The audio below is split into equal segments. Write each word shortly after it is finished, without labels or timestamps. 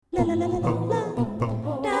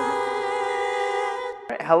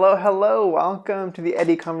Hello. Welcome to the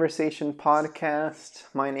Eddie Conversation podcast.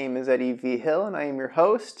 My name is Eddie V. Hill, and I am your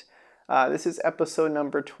host. This is episode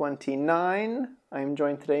number 29. I am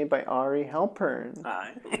joined today by Ari Halpern.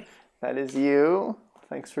 Hi. That is you.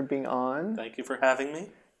 Thanks for being on. Thank you for having me.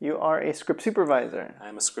 You are a script supervisor.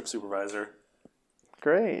 I'm a script supervisor.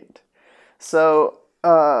 Great. So,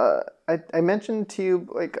 I mentioned to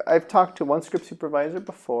you, I've talked to one script supervisor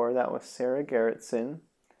before. That was Sarah Gerritsen.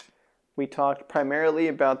 We talked primarily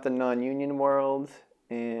about the non-union world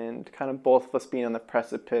and kind of both of us being on the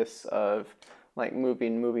precipice of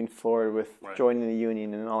moving forward with joining the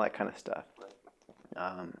union and all that kind of stuff.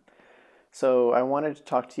 Right. So I wanted to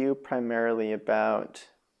talk to you primarily about,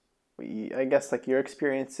 I guess, your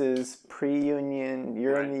experiences pre-union,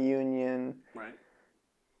 you're in the union. Right.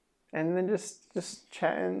 And then just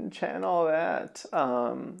chatting all that.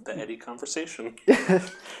 The Eddie conversation.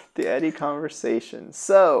 The Eddie conversation.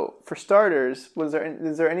 So, for starters,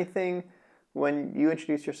 is there anything when you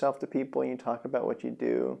introduce yourself to people and you talk about what you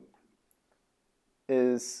do?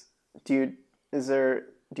 Do you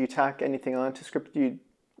tack anything onto script?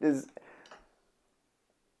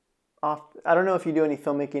 I don't know if you do any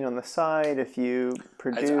filmmaking on the side, if you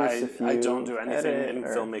produce, I don't do anything in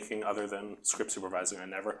or filmmaking other than script supervising. I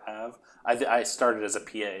never have. I started as a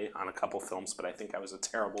PA on a couple films, but I think I was a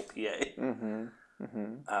terrible PA. Mm-hmm.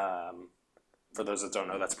 Mm-hmm. For those that don't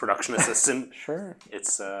know, that's production assistant. Sure.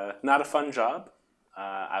 It's not a fun job.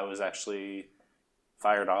 I was actually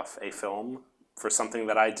fired off a film for something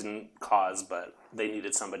that I didn't cause, but they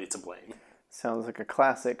needed somebody to blame. Sounds like a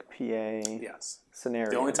classic PA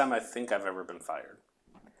scenario. The only time I think I've ever been fired.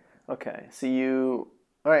 Okay, so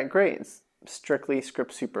all right, great. Strictly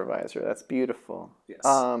script supervisor. That's beautiful. Yes.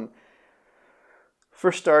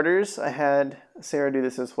 For starters, I had Sarah do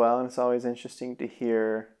this as well, and it's always interesting to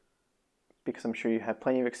hear, because I'm sure you have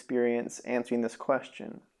plenty of experience answering this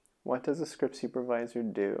question. What does a script supervisor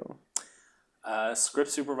do? A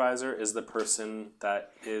script supervisor is the person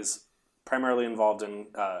that is primarily involved in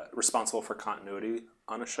responsible for continuity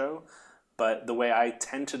on a show, but the way I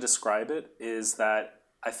tend to describe it is that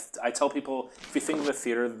I tell people, if you think of the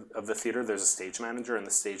theater, there's a stage manager, and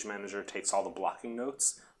the stage manager takes all the blocking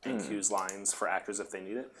notes and cues lines for actors if they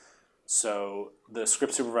need it. So the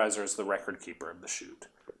script supervisor is the record keeper of the shoot,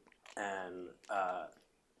 and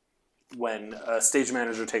when a stage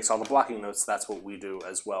manager takes all the blocking notes, that's what we do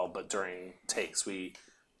as well. But during takes, we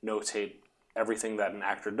notate everything that an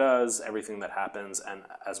actor does, everything that happens, and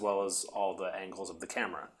as well as all the angles of the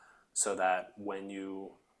camera, so that when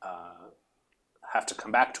you have to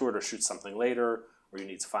come back to it or shoot something later, or you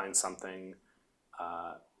need to find something,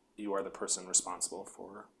 you are the person responsible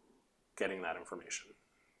for getting that information.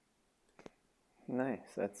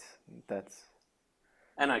 Nice. That's.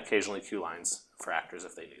 And I occasionally cue lines for actors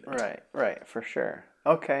if they need it. Right, for sure.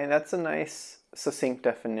 Okay, that's a nice, succinct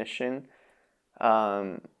definition.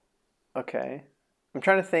 Okay. I'm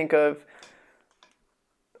trying to think of,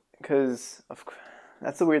 because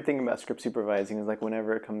that's the weird thing about script supervising is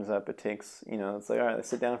whenever it comes up, it takes, it's all right, let's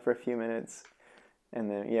sit down for a few minutes.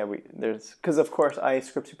 And then, because of course I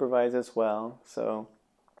script supervise as well. So,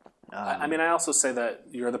 I also say that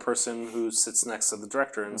you're the person who sits next to the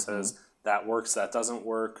director and says, that works, that doesn't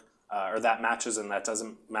work, or that matches and that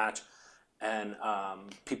doesn't match. And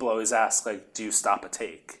people always ask, do you stop a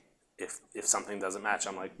take if something doesn't match?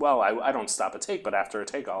 I'm like, well, I don't stop a take, but after a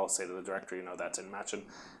take, I'll say to the director, that didn't match, and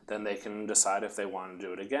then they can decide if they want to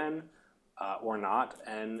do it again or not.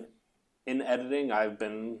 And in editing, I've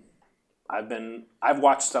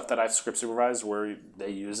watched stuff that I've script supervised where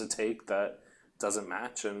they use a take that doesn't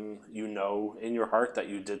match, and in your heart that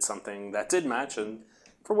you did something that did match, and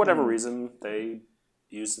for whatever reason, they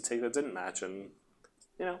used a take that didn't match, and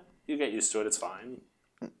you get used to it. It's fine.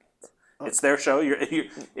 It's their show.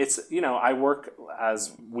 I work,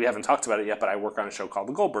 as we haven't talked about it yet, but I work on a show called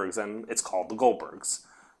The Goldbergs, and it's called The Goldbergs.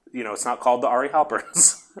 It's not called the Ari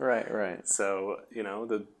Halperns. Right. So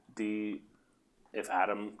if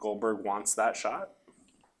Adam Goldberg wants that shot,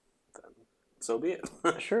 then so be it.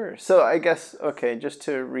 Sure. So I guess just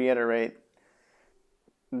to reiterate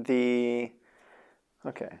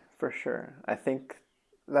okay, for sure. I think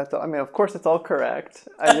that's all. I mean, of course, it's all correct.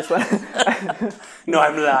 I just want. No,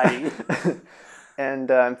 I'm lying. And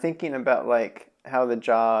I'm thinking about how the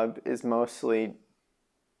job is mostly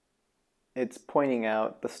it's pointing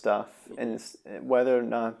out the stuff, and it's, whether or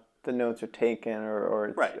not the notes are taken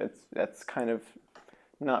or that's kind of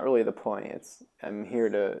not really the point. I'm here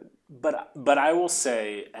to. But I will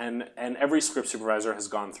say, and every script supervisor has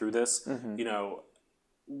gone through this. Mm-hmm.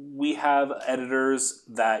 we have editors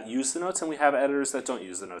that use the notes, and we have editors that don't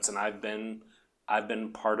use the notes. And I've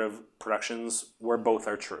been part of productions where both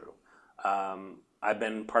are true. I've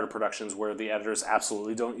been part of productions where the editors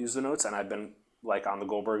absolutely don't use the notes, and I've been, like, on the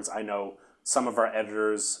Goldbergs, I know some of our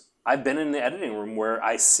editors. I've been in the editing room where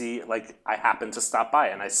I see, like, I happen to stop by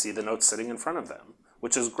and I see the notes sitting in front of them,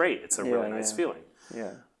 which is great. It's a really nice feeling.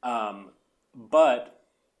 Yeah. But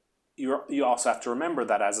you also have to remember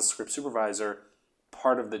that as a script supervisor,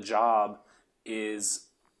 part of the job is,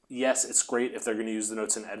 yes, it's great if they're going to use the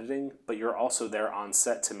notes in editing, but you're also there on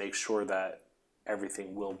set to make sure that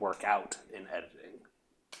everything will work out in editing.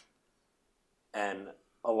 And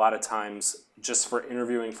a lot of times, just for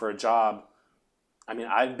interviewing for a job, I mean,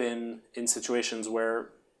 I've been in situations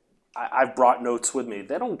where I've brought notes with me.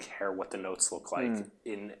 They don't care what the notes look like.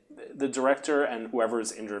 In the director and whoever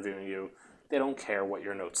is interviewing you, they don't care what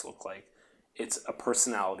your notes look like. It's a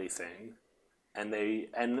personality thing,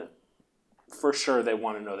 and for sure they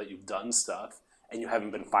want to know that you've done stuff and you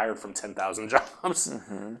haven't been fired from 10,000 jobs.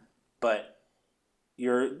 Mm-hmm. But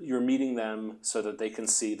you're meeting them so that they can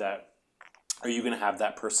see that, are you going to have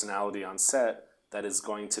that personality on set that is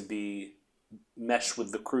going to be mesh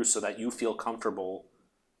with the crew so that you feel comfortable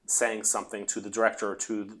saying something to the director or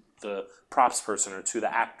to the props person or to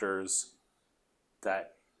the actors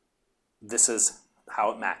that this is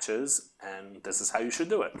how it matches and this is how you should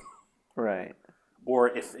do it. Right. Or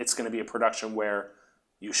if it's going to be a production where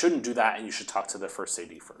you shouldn't do that and you should talk to the first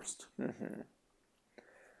AD first. Mm-hmm.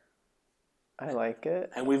 I like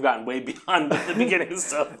it. And we've gotten way beyond the beginning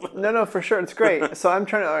stuff. No, for sure. It's great. So I'm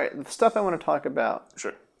trying to, all right, the stuff I want to talk about.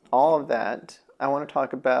 Sure. All of that. I want to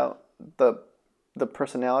talk about the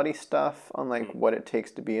personality stuff on, like, what it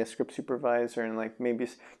takes to be a script supervisor, and, like, maybe,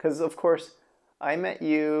 because of course I met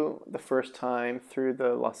you the first time through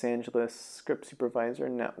the Los Angeles Script Supervisor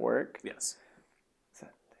Network. Yes.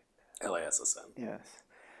 LASSN. Yes.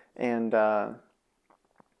 And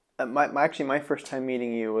my first time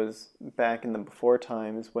meeting you was back in the before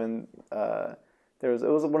times when it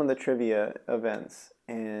was one of the trivia events,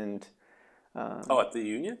 and at the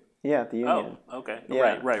Union? Yeah, at the Union. Oh, okay.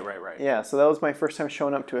 Yeah. Right. Yeah, so that was my first time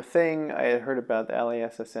showing up to a thing. I had heard about the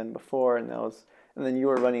LASSN before, and then you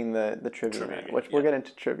were running the trivia night, which we'll get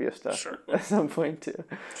into trivia stuff at some point too.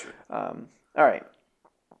 Sure. All right.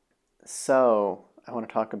 So I want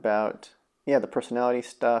to talk about the personality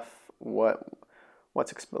stuff. What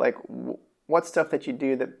stuff that you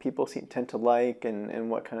do that people tend to like,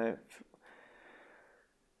 and what kind of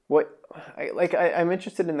I'm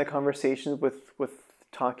interested in the conversations with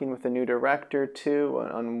talking with a new director too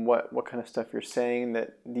on what kind of stuff you're saying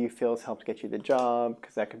that you feel has helped get you the job,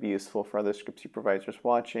 because that could be useful for other script supervisors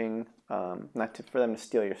watching, not for them to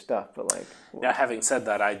steal your stuff, but like. Now, having said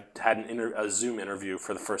that, I had a Zoom interview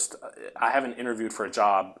for the first. I haven't interviewed for a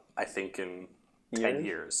job, I think, in 8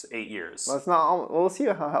 years. Well, it's not. We'll see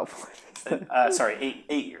how helpful it is. Sorry,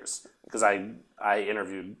 8 years, because I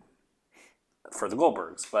interviewed for the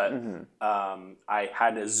Goldbergs, but I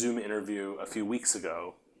had a Zoom interview a few weeks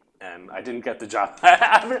ago, and I didn't get the job.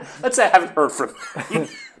 Let's say I haven't heard from them.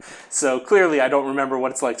 So clearly, I don't remember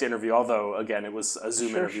what it's like to interview. Although, again, it was a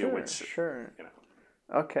Zoom interview, which you know.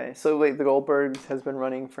 Okay, so wait, the Goldbergs has been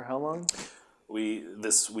running for how long? We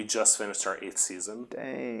just finished our 8th season.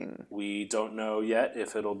 Dang. We don't know yet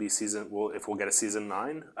if it'll be if we'll get a season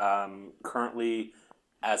 9. Currently,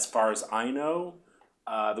 as far as I know,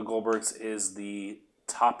 the Goldbergs is the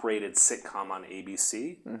top-rated sitcom on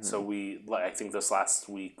ABC. Mm-hmm. So I think this last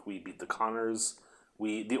week we beat the Connors.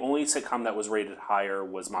 The only sitcom that was rated higher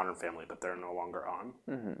was Modern Family, but they're no longer on.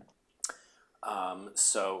 Mm-hmm.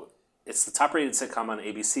 So it's the top-rated sitcom on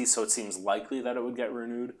ABC, so it seems likely that it would get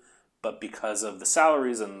renewed. But because of the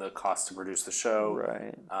salaries and the cost to produce the show,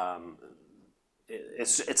 right.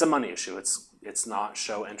 It's a money issue. It's not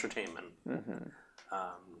show entertainment. Mm-hmm.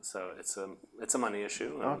 So it's a money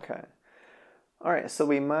issue. Okay. All right. So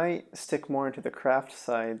we might stick more into the craft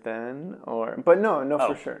side then, but no,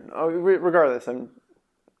 for sure. Oh, regardless,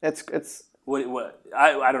 it's. What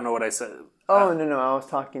I don't know what I said. Oh no! I was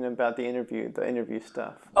talking about the interview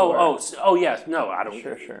stuff. Yeah. No, I don't.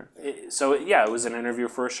 Sure. It was an interview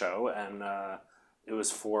for a show, and it was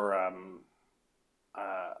for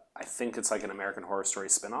I think it's like an American Horror Story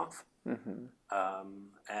spinoff. Mm-hmm.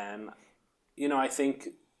 And I think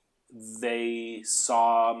they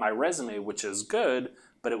saw my resume, which is good,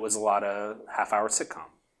 but it was a lot of half-hour sitcom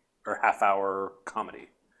or half-hour comedy,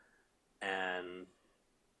 and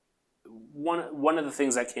one of the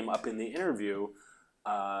things that came up in the interview,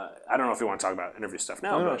 I don't know if you want to talk about interview stuff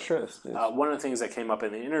now. No, sure. One of the things that came up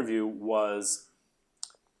in the interview was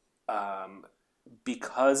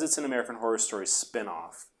because it's an American Horror Story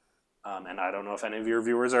spinoff, and I don't know if any of your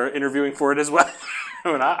viewers are interviewing for it as well.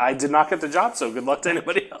 I did not get the job, so good luck to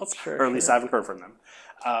anybody else. Or at least I haven't heard from them.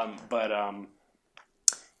 But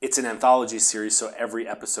it's an anthology series, so every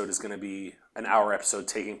episode is going to be an hour episode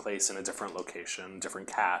taking place in a different location, different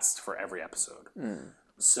cast for every episode.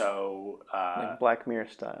 So like Black Mirror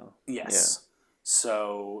style. Yes. Yeah.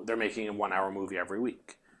 So they're making a 1 hour movie every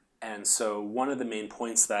week. And so one of the main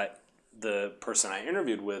points that the person I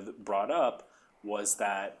interviewed with brought up was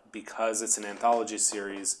that because it's an anthology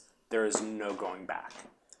series, there is no going back.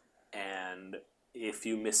 And if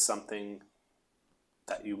you miss something,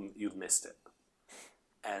 that you've missed it.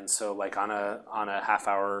 And so like on a half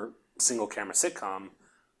hour single camera sitcom,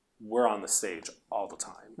 we're on the stage all the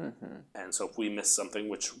time. And so if we miss something,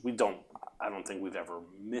 which I don't think we've ever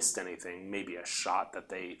missed anything, maybe a shot that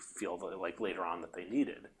they feel like later on that they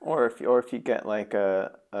needed. Or if you get like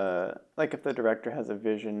like if the director has a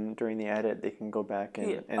vision during the edit, they can go back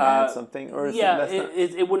and add something. Or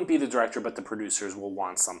it wouldn't be the director, but the producers will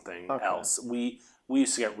want something else. We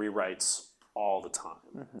used to get rewrites all the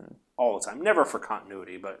time, all the time. Never for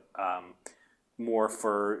continuity, but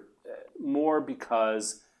more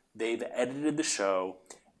because they've edited the show,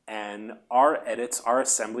 and our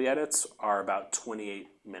assembly edits are about 28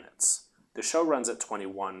 minutes. The show runs at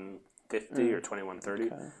 21:50 or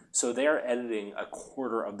 21:30, so they are editing a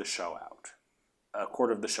quarter of the show out, a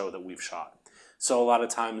quarter of the show that we've shot. So a lot of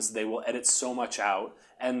times they will edit so much out,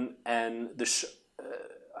 and the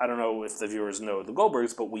I don't know if the viewers know the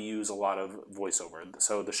Goldbergs, but we use a lot of voiceover.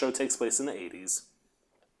 So the show takes place in the 80s.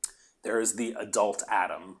 There is the adult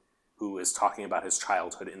Adam, who is talking about his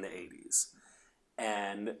childhood in the 80s.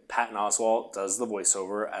 And Patton Oswalt does the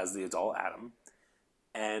voiceover as the adult Adam.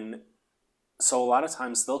 And so a lot of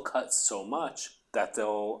times they'll cut so much that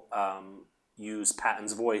they'll use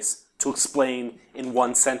Patton's voice to explain in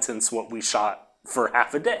one sentence what we shot for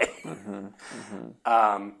half a day.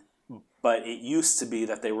 But it used to be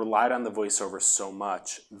that they relied on the voiceover so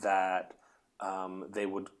much that they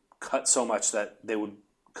would cut so much that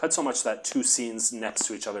two scenes next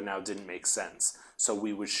to each other now didn't make sense. So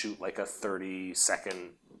we would shoot like a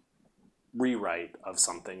 30-second rewrite of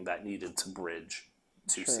something that needed to bridge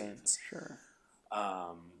two scenes. Sure.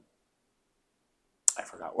 I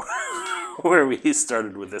forgot where we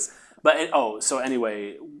started with this. But so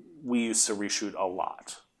anyway, we used to reshoot a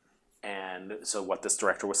lot. And so what this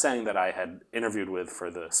director was saying that I had interviewed with for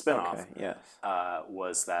the spinoff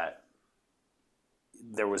was that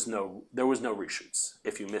there was no reshoots.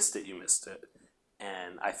 If you missed it, you missed it.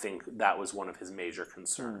 And I think that was one of his major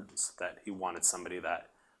concerns, that he wanted somebody that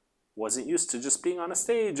wasn't used to just being on a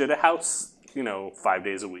stage at a house, 5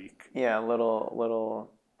 days a week. Yeah, a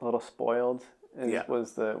little spoiled.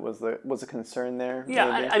 Was a concern there?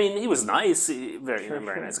 Yeah, I mean, he was nice, very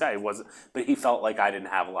nice guy. But he felt like I didn't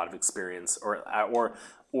have a lot of experience, or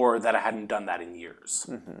that I hadn't done that in years,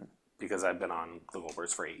 because I've been on the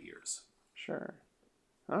Goldbergs for 8 years. Sure.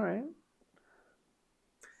 All right.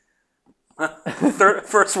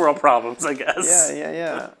 First world problems, I guess.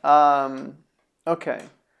 Yeah. Okay.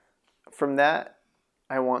 From that,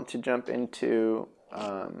 I want to jump into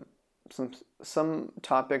some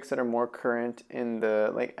topics that are more current in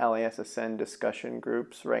the LASSN discussion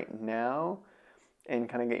groups right now, and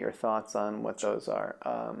kind of get your thoughts on what those are.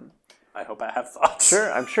 I hope I have thoughts.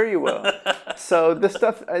 Sure, I'm sure you will. So this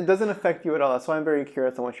stuff, it doesn't affect you at all. That's why I'm very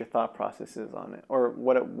curious on what your thought process is on it, or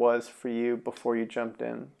what it was for you before you jumped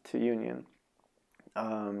in to Union.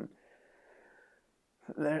 I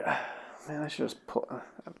should just pull.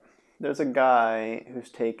 There's a guy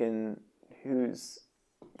who's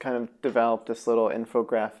kind of developed this little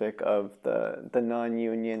infographic of the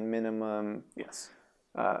non-union minimum,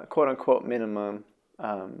 quote unquote minimum,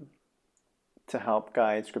 to help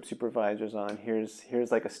guide script supervisors on here's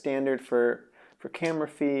like a standard for camera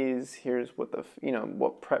fees. Here's what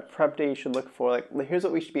what prep day you should look for. Like, here's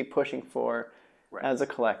what we should be pushing for as a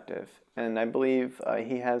collective. And I believe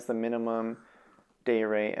he has the minimum day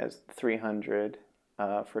rate as $300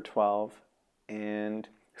 for 12. And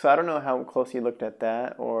so I don't know how close you looked at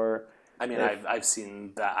that, or I mean, I've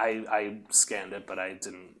seen that. I scanned it, but I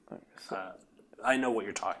didn't. I know what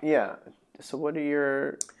you're talking. Yeah. So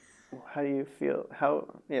how do you feel?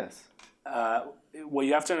 Yes. What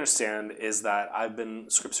you have to understand is that I've been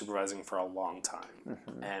script supervising for a long time.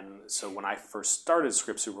 And so when I first started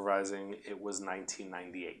script supervising, it was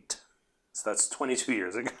 1998. So that's 22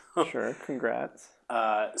 years ago. Sure, congrats.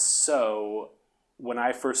 So when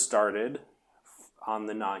I first started on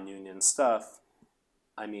the non-union stuff,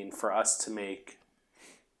 I mean, for us to make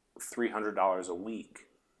 $300 a week,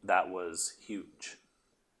 that was huge.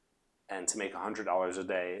 and to make $100 a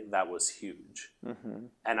day, that was huge.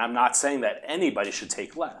 And I'm not saying that anybody should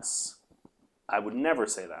take less. I would never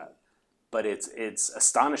say that. But it's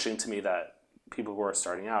astonishing to me that people who are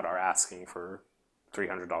starting out are asking for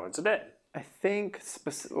 $300 a day. I think,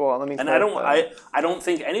 well, let me And clarify. I don't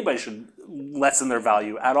think anybody should lessen their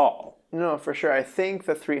value at all. No, for sure. I think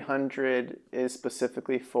the 300 is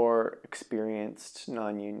specifically for experienced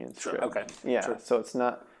non-union Sure. script. Okay. Yeah. Sure. So it's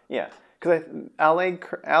not. Yeah. Because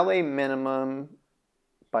LA minimum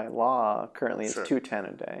by law currently is Sure. $210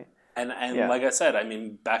 a day. And Yeah. like I said, I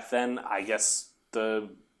mean, back then, I guess the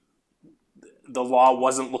law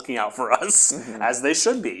wasn't looking out for us as they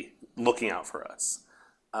should be looking out for us.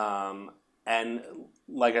 And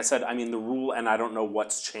like I said, I mean, the rule, and I don't know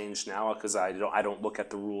what's changed now because I don't look at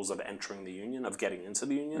the rules of entering the union, of getting into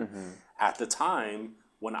the union. At the time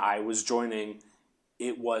when I was joining,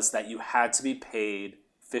 it was that you had to be paid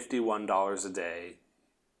 $51 a day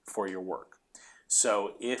for your work.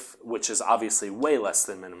 So which is obviously way less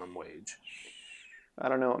than minimum wage. I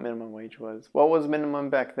don't know what minimum wage was. What was minimum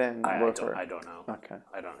back then? I don't know. Okay.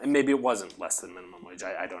 I don't. And maybe it wasn't less than minimum wage.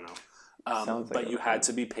 I don't know. But you had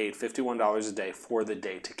to be paid $51 a day for the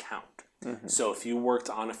day to count. So if you worked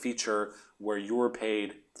on a feature where you were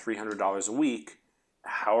paid $300 a week,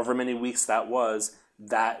 however many weeks that was,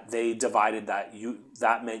 that they divided that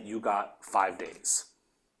meant you got 5 days.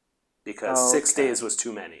 Because 6 days was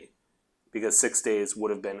too many. Because 6 days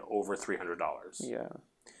would have been over $300. Yeah.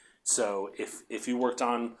 So if you worked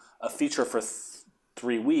on a feature for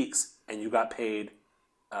 3 weeks and you got paid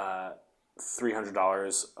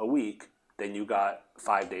 $300 a week, then you got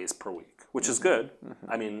 5 days per week, which is good.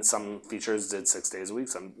 I mean, some features did 6 days a week,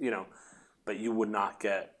 some, but you would not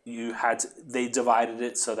get, they divided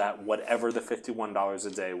it so that whatever the $51 a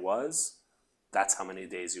day was, that's how many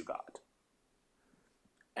days you got.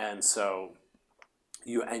 And so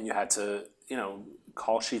you had to,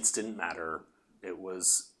 call sheets didn't matter. It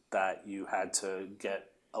was that you had to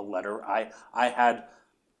get a letter. I had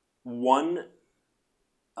one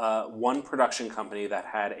production company that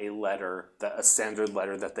had a standard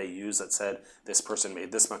letter that they used that said, this person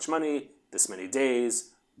made this much money, this many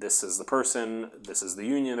days, this is the person, this is the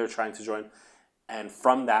union they're trying to join. And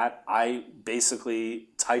from that, I basically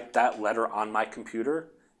typed that letter on my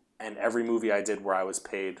computer, and every movie I did where I was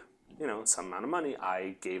paid, some amount of money,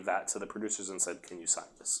 I gave that to the producers and said, can you sign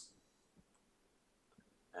this?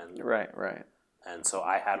 And Right. And so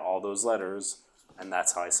I had all those letters, and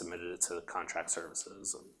that's how I submitted it to the contract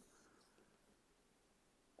services.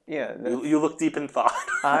 Yeah. You look deep in thought.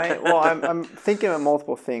 I'm thinking of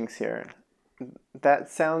multiple things here. That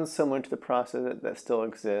sounds similar to the process that still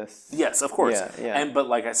exists. Yes, of course. Yeah. But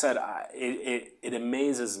like I said, it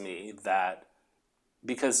amazes me that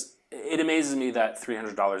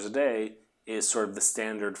 $300 a day is sort of the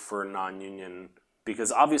standard for non-union.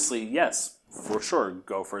 Because obviously, yes, for sure,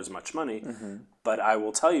 go for as much money. But I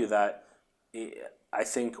will tell you that I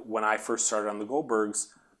think when I first started on the Goldbergs,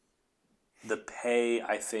 the pay,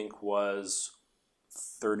 I think, was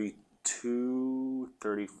 $32,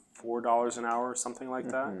 $34 an hour, something like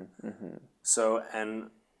that. So, and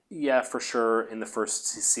yeah, for sure, in the first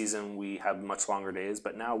season, we had much longer days,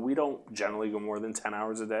 but now we don't generally go more than 10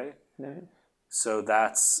 hours a day. Nice. So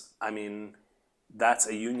that's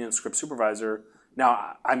a union script supervisor.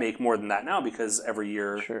 Now, I make more than that now because every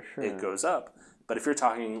year Sure. it goes up. But if you're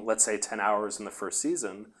talking, let's say, 10 hours in the first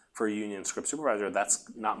season for a union script supervisor, that's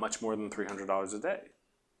not much more than $300 a day.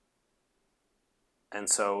 And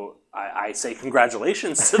so I say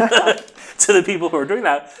congratulations to the people who are doing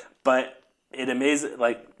that. But it amazes,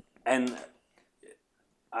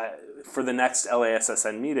 for the next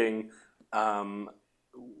LASSN meeting,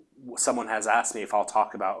 someone has asked me if I'll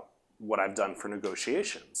talk about what I've done for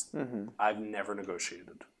negotiations. I've never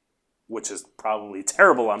negotiated, which is probably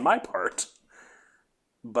terrible on my part.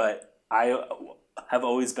 But I have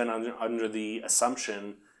always been under the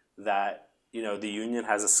assumption that, the union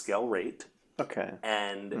has a scale rate. Okay.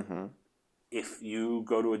 And if you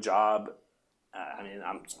go to a job,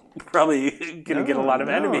 I'm probably going to get a lot of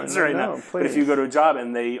enemies right now. Please. But if you go to a job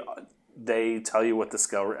and they tell you what the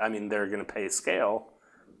scale, they're going to pay scale.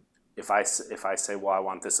 If I say, well, I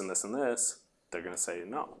want this and this and this, they're going to say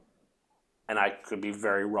no. And I could be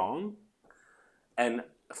very wrong. And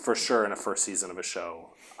for sure, in a first season of a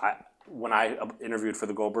show, when I interviewed for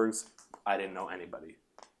the Goldbergs, I didn't know anybody.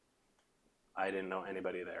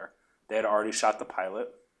 There. They had already shot the pilot,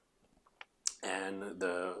 and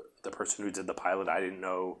the person who did the pilot, I didn't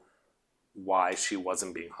know why she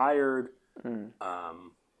wasn't being hired.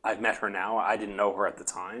 I've met her now. I didn't know her at the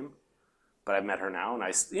time, but I've met her now, and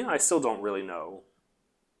I still don't really know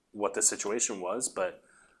what the situation was, but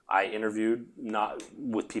I interviewed not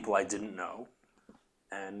with people I didn't know,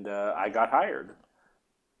 and I got hired.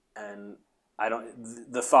 And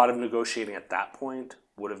the thought of negotiating at that point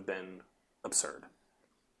would have been absurd.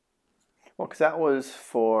 Well, because that was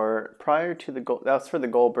for prior to that was for the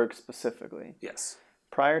Goldberg specifically. Yes.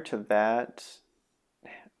 Prior to that,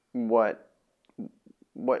 what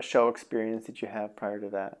show experience did you have prior to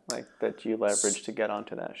that, like that you leveraged to get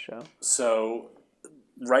onto that show? So,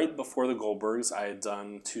 right before the Goldbergs, I had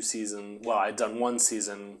done 2 seasons. Well, I had done 1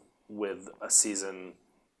 season with a season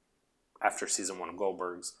after season 1 of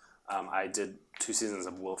Goldbergs. I did 2 seasons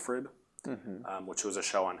of Wilfred, which was a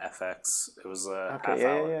show on FX. It was a half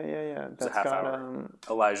hour. Yeah. It was a half hour.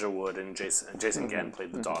 Elijah Wood and Jason Gann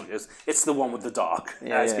played the dog. It's the one with the dog,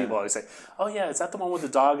 as people always say. Oh yeah, is that the one with the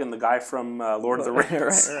dog and the guy from Lord of the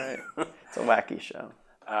Rings? right. It's a wacky show.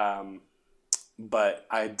 But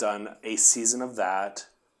I had done a season of that,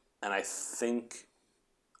 and I think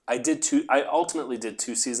I did 2. I ultimately did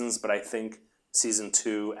 2 seasons, but I think season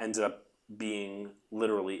 2 ended up being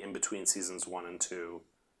literally in between seasons 1 and 2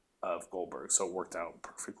 of Goldberg, so it worked out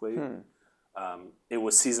perfectly. It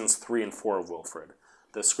was seasons 3 and 4 of Wilfred.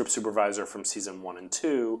 The script supervisor from season 1 and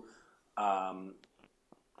 2,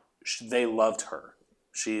 they loved her.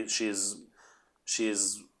 She is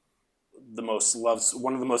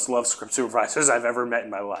one of the most loved script supervisors I've ever met in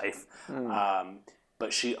my life.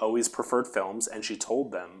 But she always preferred films, and she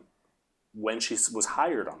told them when she was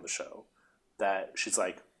hired on the show that she's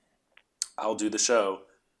like, I'll do the show,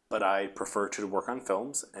 but I prefer to work on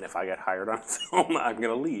films, and if I get hired on film, I'm going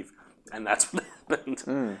to leave. And that's what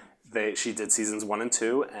happened. She did seasons 1 and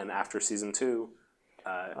 2, and after season 2,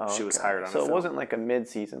 she was hired on a film. So it wasn't like a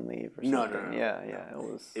mid-season leave or something? No. Yeah, it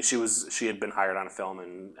was... She had been hired on a film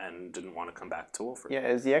and didn't want to come back to Wilfred. Yeah,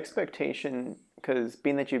 is the expectation, because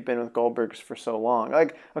being that you've been with Goldbergs for so long,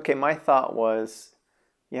 like, okay, my thought was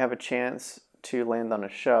you have a chance to land on a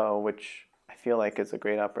show, which I feel like is a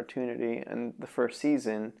great opportunity, and the first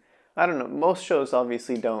season, I don't know, most shows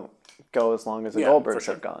obviously don't go as long as the Goldbergs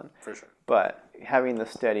have gone. For sure. But having the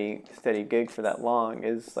steady gig for that long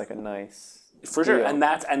is like a nice For sure, and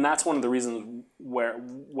that's one of the reasons where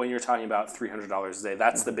when you're talking about $300 a day,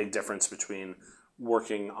 that's the big difference between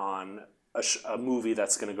working on a movie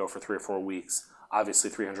that's going to go for 3 or 4 weeks.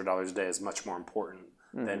 Obviously, $300 a day is much more important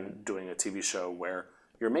than doing a TV show where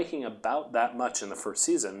you're making about that much in the first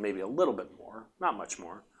season, maybe a little bit more, not much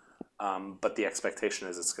more, but the expectation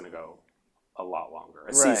is it's going to go a lot longer.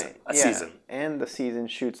 A season. And the season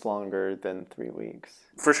shoots longer than 3 weeks.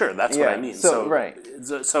 For sure, that's what I mean.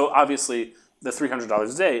 So obviously, the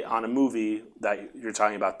 $300 a day on a movie that you're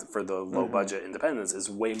talking about for the low budget independence is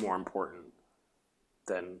way more important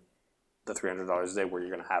than the $300 a day where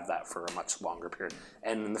you're going to have that for a much longer period.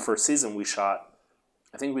 And in the first season, we shot,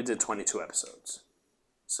 I think we did 22 episodes.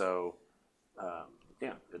 So,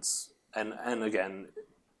 it's, and again,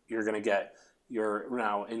 you're going to get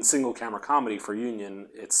now in single camera comedy for Union,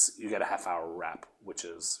 you get a half hour wrap, which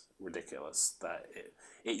is ridiculous. That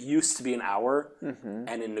it used to be an hour,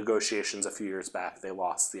 and in negotiations a few years back, they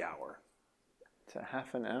lost the hour. To a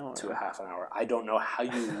half an hour. I don't know how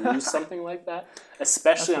you lose something like that,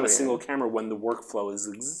 especially on a single camera when the workflow is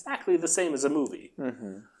exactly the same as a movie.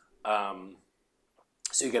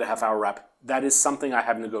 So you get a half hour wrap. That is something I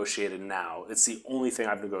have negotiated now. It's the only thing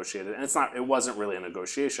I've negotiated, and it wasn't really a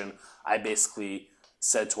negotiation. I basically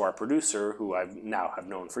said to our producer, who I now have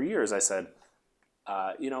known for years, I said,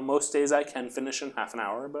 most days I can finish in half an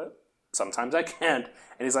hour, but sometimes I can't.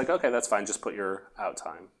 And he's like, okay, that's fine. Just put your out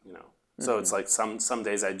time, So it's like some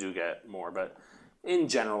days I do get more, but in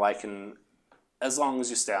general, I can, as long as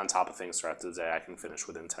you stay on top of things throughout the day, I can finish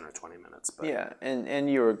within 10 or 20 minutes. But yeah, and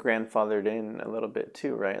you were grandfathered in a little bit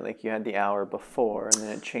too, right? Like you had the hour before, and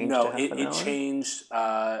then it changed to half an hour?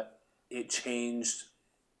 No, it changed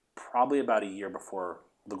probably about a year before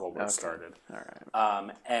the Goldberg started. All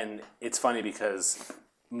right. And it's funny because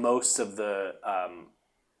most of the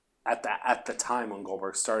at the time when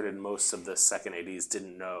Goldberg started, most of the second ADs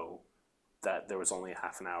didn't know that there was only a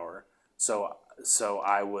half an hour. So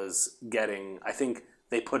I was getting, I think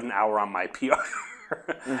they put an hour on my PR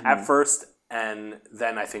at first, and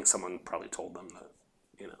then I think someone probably told them that,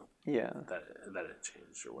 that it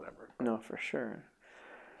changed or whatever. No, for sure.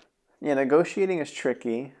 Yeah, negotiating is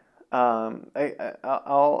tricky. I'll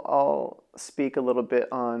speak a little bit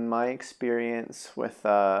on my experience with,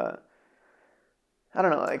 I don't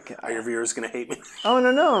know, like... Are your viewers going to hate me? Oh,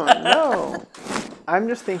 no. I'm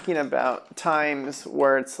just thinking about times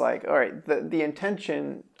where it's like, all right, the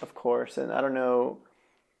intention, of course, and I don't know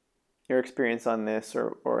your experience on this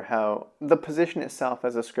or how the position itself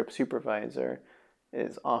as a script supervisor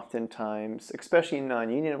is oftentimes, especially in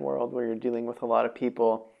non-union world where you're dealing with a lot of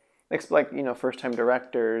people, like first-time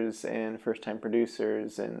directors and first-time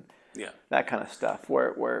producers and Yeah. that kind of stuff,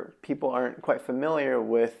 where people aren't quite familiar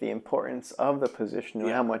with the importance of the position and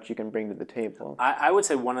how much you can bring to the table. I would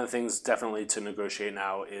say one of the things definitely to negotiate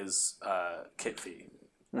now is kit fee.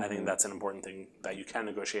 I think that's an important thing that you can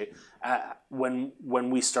negotiate. When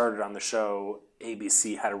we started on the show,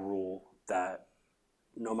 ABC had a rule that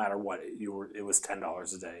no matter what it was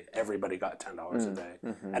 $10 a day. Everybody got $10 a day,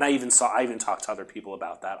 and I even talked to other people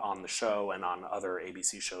about that on the show and on other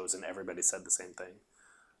ABC shows, and everybody said the same thing.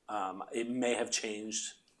 It may have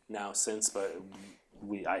changed now since, but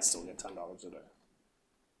I still get $10 a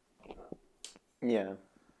day. Yeah.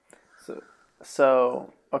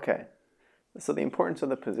 So okay. So the importance of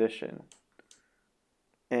the position,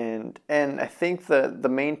 and I think the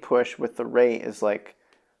main push with the rate is like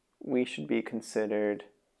we should be considered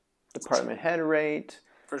department head rate.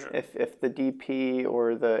 For sure. If the DP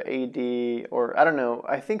or the AD or I don't know,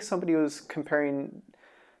 I think somebody was comparing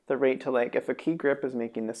the rate to like if a key grip is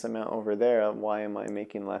making this amount over there, why am I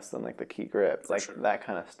making less than like the key grip? For like sure. That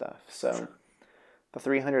kind of stuff. So the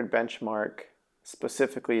 300 benchmark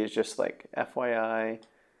specifically is just like FYI.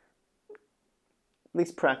 At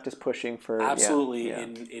least practice pushing for absolutely yeah.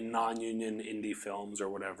 In non-union indie films or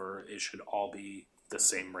whatever, it should all be the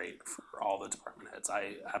same rate for all the department heads.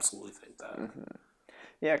 I absolutely think that.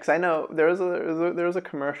 Yeah, because I know there was a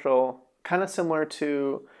commercial kind of similar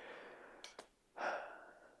to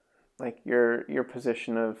like your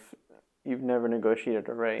position of you've never negotiated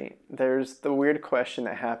a rate. There's the weird question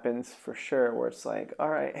that happens for sure where it's like, all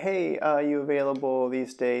right, hey, you available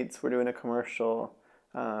these dates? We're doing a commercial.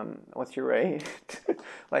 What's your rate?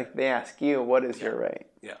 Like they ask you, what is your rate?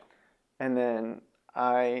 Yeah. And then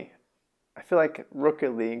I feel like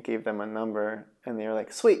Rocket League gave them a number, and they were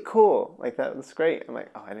like, "Sweet, cool, like that was great." I'm like,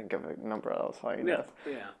 "Oh, I didn't give a number. I was fine." Yeah.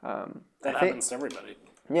 That happens to everybody.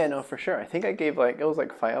 Yeah, no, for sure. I think I gave like it was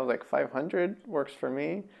like 500 works for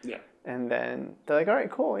me. Yeah. And then they're like, "All right,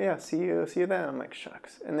 cool, yeah, see you then." I'm like,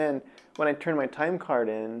 "Shucks." And then when I turned my time card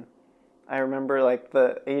in, I remember like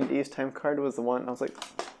the AD's time card was the one I was like,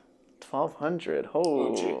 1,200.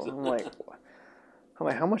 Oh, I'm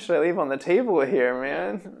like, how much did I leave on the table here,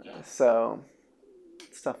 man? So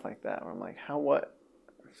stuff like that where I'm like, what?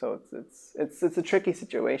 So it's a tricky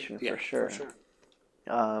situation for sure. For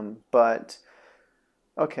sure. But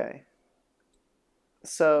okay.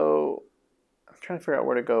 So I'm trying to figure out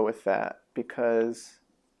where to go with that because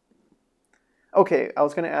okay, I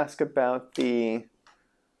was going to ask about the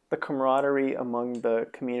camaraderie among the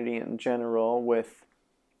community in general with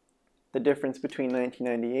the difference between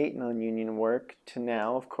 1998 non-union work to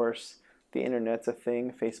now. Of course, the internet's a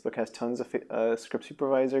thing. Facebook has tons of script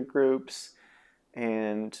supervisor groups,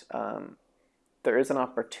 and there is an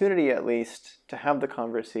opportunity at least to have the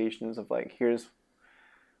conversations of like, here's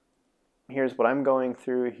what I'm going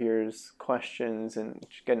through, here's questions, and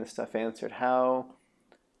getting stuff answered.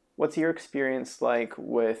 What's your experience like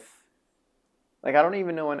with, like, I don't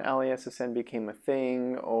even know when AliSSN became a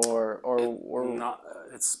thing or not.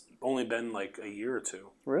 It's only been like a year or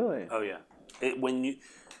two. Really? Oh yeah.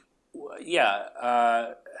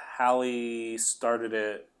 Hallie started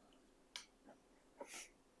it.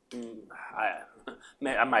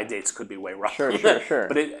 My dates could be way wrong. Sure.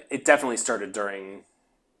 But it definitely started during.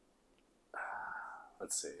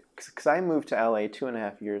 Let's see. Because I moved to LA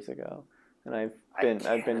 2.5 years ago, and I've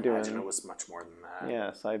been doing. It was much more than that.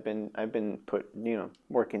 Yeah, so I've been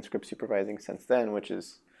working script supervising since then, which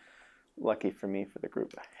is lucky for me for the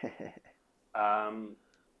group.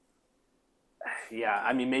 Yeah,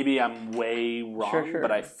 I mean, maybe I'm way wrong, sure.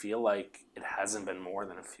 but I feel like it hasn't been more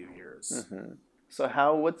than a few years. Mm-hmm. So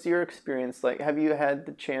what's your experience like? Have you had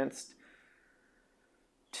the chance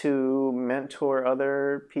to mentor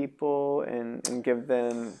other people and give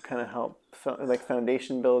them kind of help, like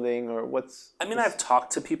foundation building, or what's... I mean, I've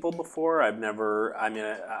talked to people before.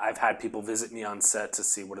 I've had people visit me on set to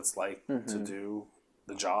see what it's like to do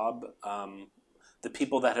the job. The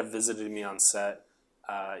people that have visited me on set,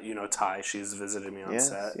 Ty, she's visited me on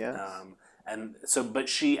set. Yes. And so, but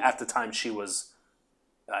she, at the time, she was,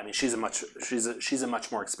 I mean, she's a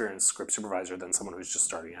much more experienced script supervisor than someone who's just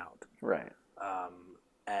starting out. Right.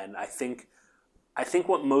 And I think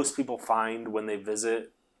what most people find when they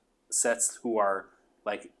visit sets who are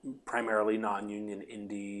like primarily non-union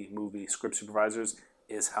indie movie script supervisors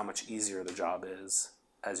is how much easier the job is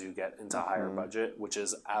as you get into higher budget, which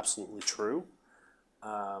is absolutely true.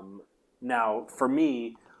 Now, for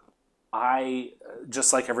me, I,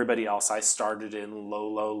 just like everybody else, I started in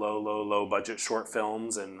low budget short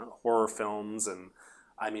films and horror films, and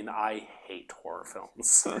I mean, I hate horror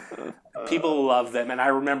films. People love them, and I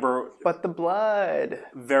remember But the blood.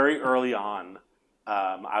 very early on,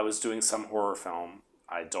 I was doing some horror film.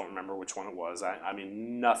 I don't remember which one it was. I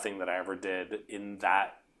mean, nothing that I ever did in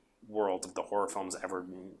that world of the horror films ever.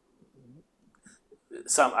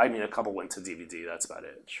 A couple went to DVD. That's about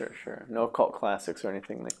it. Sure. No cult classics or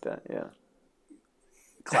anything like that. Yeah.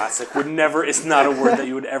 Classic would never. It's not a word that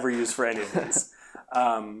you would ever use for any of these.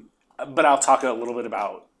 But I'll talk a little bit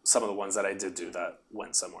about some of the ones that I did do that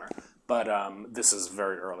went somewhere. But this is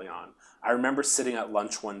very early on. I remember sitting at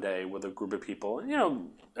lunch one day with a group of people, and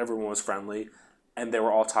everyone was friendly, and they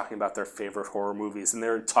were all talking about their favorite horror movies, and they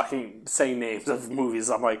were saying names of movies.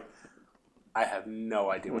 I'm like, I have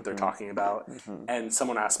no idea what they're talking about. Mm-hmm. And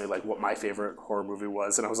someone asked me like what my favorite horror movie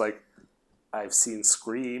was, and I was like, I've seen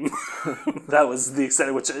Scream. That was the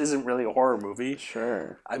extent, which isn't really a horror movie.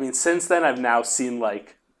 Sure. I mean, since then I've now seen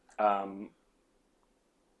like,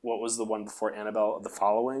 what was the one before Annabelle? The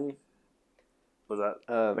Following. Was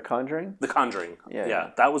that The Conjuring? The Conjuring.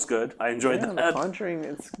 Yeah, that was good. I enjoyed that. The Conjuring.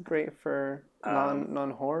 It's great for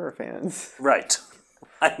non horror fans. Right.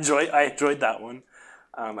 I enjoyed that one.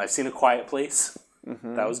 I've seen A Quiet Place.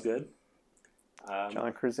 Mm-hmm. That was good.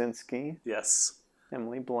 John Krasinski. Yes.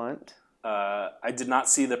 Emily Blunt. I did not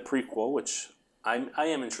see the prequel, which I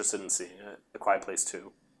am interested in seeing. A Quiet Place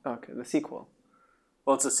 2. Okay, the sequel.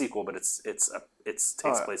 Well, it's a sequel, but it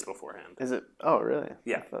takes place beforehand. Is it? Oh, really?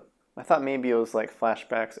 Yeah. I thought maybe it was like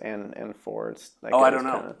flashbacks and forwards. Like I don't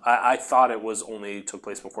know. I thought it was only took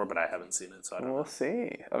place before, but I haven't seen it, so I don't know. We'll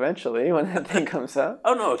see eventually when that thing comes out.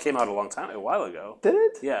 Oh no, it came out a while ago. Did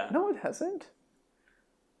it? Yeah. No, it hasn't.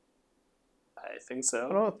 I think so.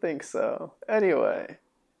 I don't think so. Anyway,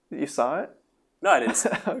 you saw it? No, I didn't.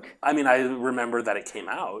 Okay. I mean, I remember that it came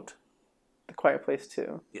out. The Quiet Place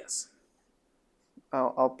 2. Yes.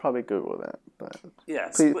 I'll probably Google that, but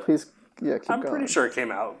yes, please, keep I'm going. pretty sure it came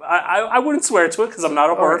out. I wouldn't swear to it because I'm not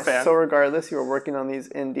a horror fan. So regardless, you were working on these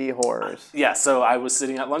indie horrors. Yeah, so I was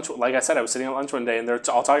sitting at lunch. Like I said, I was sitting at lunch one day, and they're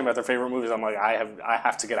all talking about their favorite movies. I'm like, I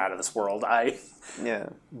have to get out of this world. Yeah.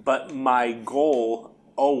 But my goal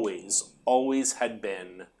always had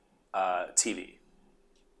been TV.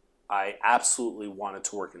 I absolutely wanted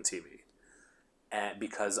to work in TV. And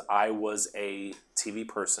because I was a TV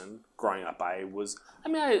person growing up,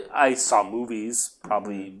 I saw movies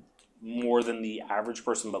probably more than the average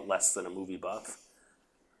person, but less than a movie buff.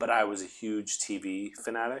 But I was a huge TV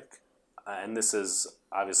fanatic. And this is,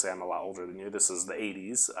 obviously I'm a lot older than you, this is the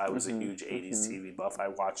 80s. I was a huge 80s TV buff. I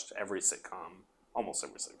watched almost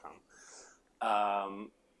every sitcom.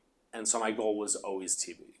 And so my goal was always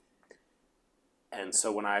TV. And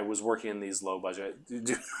so when I was working in these low budget...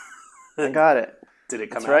 I got it. Did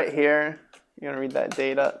it come out? It's right here. You want to read that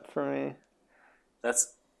date up for me? But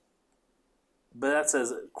that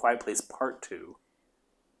says Quiet Place Part 2.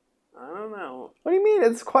 I don't know. What do you mean?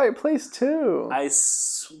 It's Quiet Place 2. I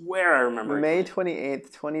swear I remember. May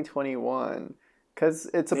 28th, 2021. Because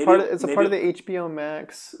it's a part of the HBO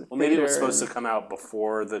Max. Well, maybe it was supposed to come out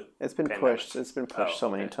before the. It's been pandemic. pushed. It's been pushed so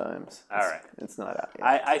many times. All right. It's not out yet.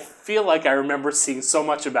 I feel like I remember seeing so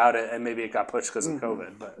much about it, and maybe it got pushed because of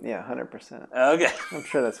COVID. But yeah, 100%. Okay. I'm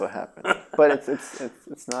sure that's what happened. But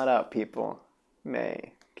it's not out, people.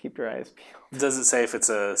 May. Keep your eyes peeled. Does it say if it's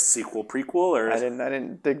a sequel, prequel, or? I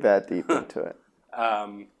didn't dig that deep into it.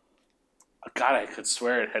 God, I could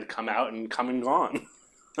swear it had come out and come and gone.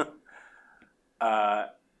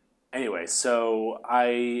 Anyway, so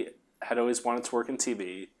I had always wanted to work in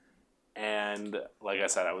TV, and like I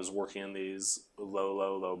said, I was working in these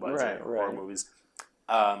low budget horror movies.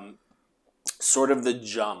 Sort of the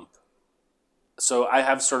jump. So I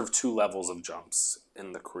have sort of two levels of jumps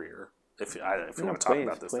in the career. If you want to talk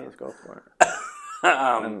about this, please go for it.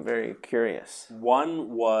 I'm very curious.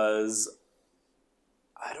 One was,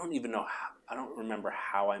 I don't remember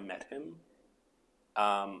how I met him,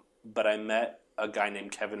 but I met a guy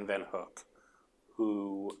named Kevin Van Hook,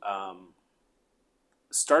 who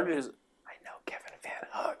started his... I know Kevin Van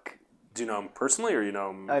Hook. Do you know him personally, or you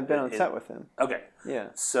know him? I've been on set with him. Okay. Yeah.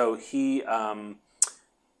 So he,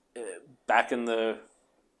 back in the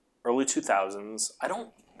early 2000s, I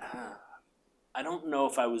don't know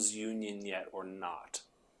if I was union yet or not.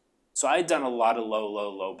 So I had done a lot of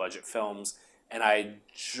low budget films, and I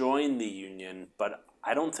joined the union, but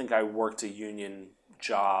I don't think I worked a union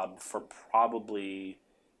job for probably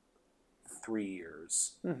 3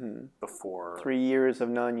 years before. 3 years of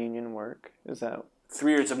non-union work? Is that...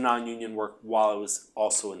 3 years of non-union work while I was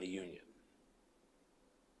also in the union.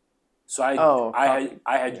 So I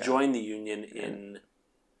had joined the union in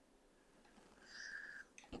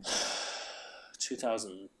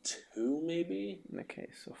 2002, maybe. Okay,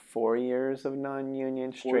 so 4 years of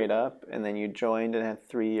non-union straight up, and then you joined and had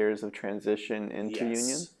 3 years of transition into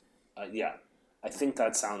union? Yeah, I think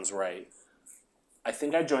that sounds right. I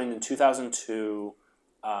think I joined in 2002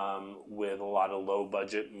 with a lot of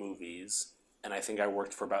low-budget movies, and I think I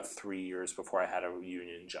worked for about 3 years before I had a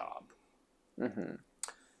union job. Mm-hmm.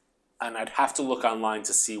 And I'd have to look online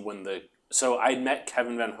to see when So I met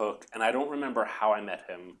Kevin Van Hook, and I don't remember how I met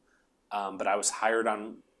him, but I was hired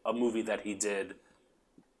on a movie that he did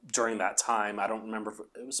during that time. I don't remember.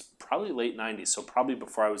 It was probably late 90s, so probably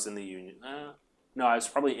before I was in the union. No, I was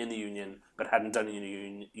probably in the union, but hadn't done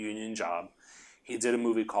a union job. He did a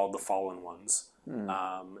movie called The Fallen Ones.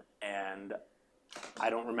 And I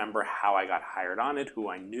don't remember how I got hired on it, who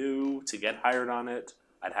I knew to get hired on it.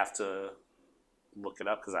 I'd have to look it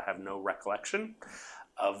up because I have no recollection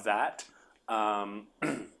of that.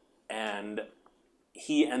 And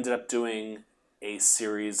he ended up doing a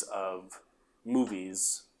series of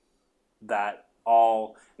movies that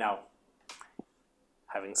all... Now,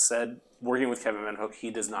 having said, working with Kevin Van Hook,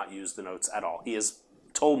 he does not use the notes at all. He has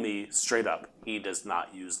told me straight up he does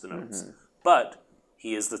not use the notes. Mm-hmm. But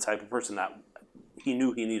he is the type of person that he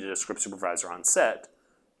knew he needed a script supervisor on set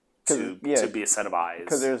to be a set of eyes.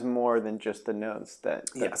 Because there's more than just the notes.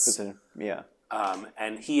 Yes. Yeah.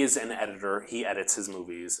 And he is an editor. He edits his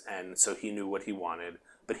movies, and so he knew what he wanted.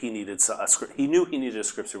 But he needed a script. He knew he needed a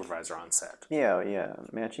script supervisor on set. Yeah.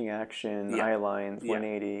 Matching action, eye lines,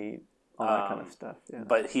 180, all that kind of stuff. Yeah.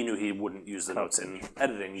 But he knew he wouldn't use the notes in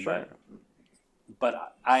editing. Sure.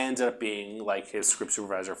 But I ended up being like his script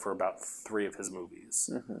supervisor for about 3 of his movies.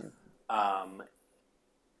 Mm-hmm.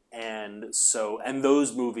 And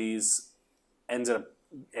those movies ended up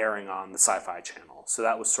airing on the Sci-Fi Channel. So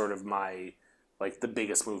that was sort of my, like, the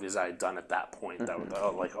biggest movies I had done at that point. Mm-hmm. That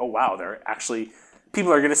was like, oh wow, they're actually,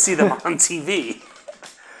 people are going to see them on TV.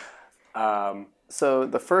 So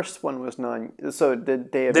the first one was so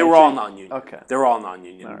did they eventually... They were all non-union. Okay. They were all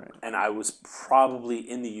non-union. All right. And I was probably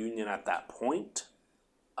in the union at that point,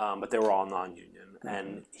 but they were all non-union. Mm-hmm.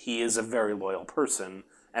 And he is a very loyal person.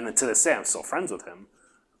 And to this day, I'm still friends with him.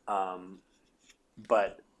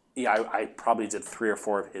 But yeah, I probably did 3 or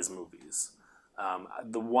 4 of his movies.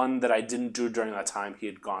 The one that I didn't do during that time, he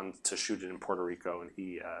had gone to shoot it in Puerto Rico, and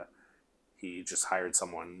he just hired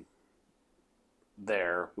someone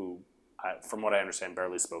there who, from what I understand,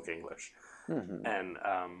 barely spoke English. Mm-hmm.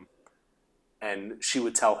 And she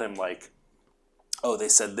would tell him, like, oh, they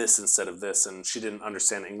said this instead of this, and she didn't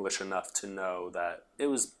understand English enough to know that it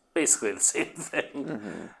was basically the same thing.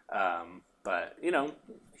 Mm-hmm. But, you know,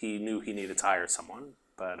 he knew he needed to hire someone.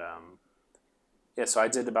 But, so I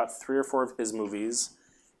did about 3 or 4 of his movies.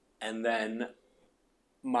 And then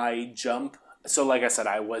my jump... So, like I said,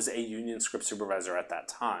 I was a union script supervisor at that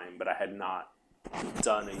time, but I had not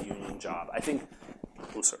done a union job. I think...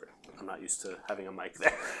 Oh, sorry. I'm not used to having a mic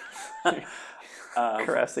there.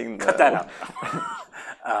 Caressing cut that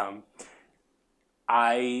out.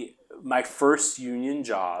 My first union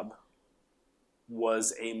job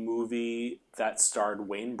was a movie that starred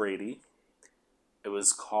Wayne Brady. It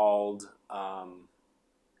was called,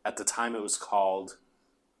 at the time it was called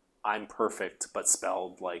I'm Perfect, but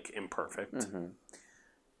spelled like imperfect. Mm-hmm.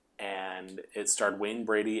 And it starred Wayne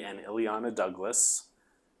Brady and Ileana Douglas.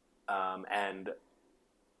 And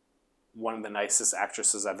one of the nicest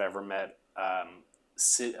actresses I've ever met.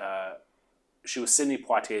 She was Sidney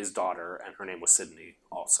Poitier's daughter, and her name was Sydney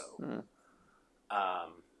also. Mm.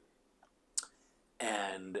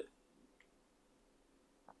 And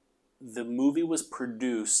the movie was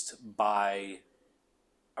produced by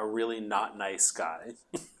a really not nice guy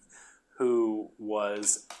who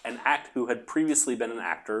had previously been an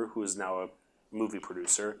actor who is now a movie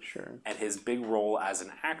producer. Sure. And his big role as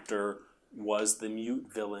an actor was the mute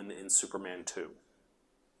villain in Superman 2.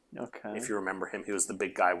 Okay. If you remember him, he was the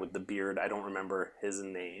big guy with the beard. I don't remember his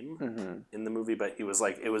name in the movie, but he was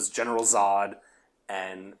it was General Zod,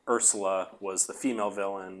 and Ursula was the female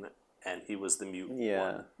villain, and he was the mute one.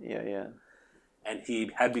 Yeah. And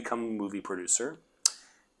he had become a movie producer.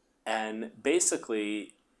 And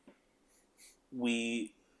basically, the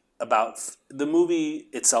movie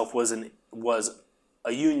itself was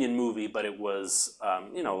a union movie, but it was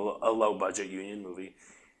a low budget union movie.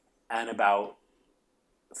 And about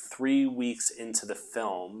 3 weeks into the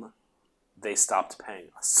film, they stopped paying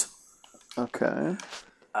us. Okay.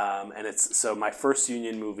 And it's so my first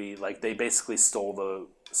union movie, like, they basically stole the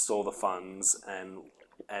funds, and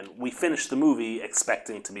we finished the movie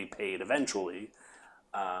expecting to be paid eventually,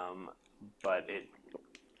 but it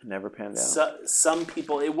never panned out. Some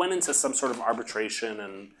people, it went into some sort of arbitration,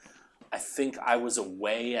 and I think I was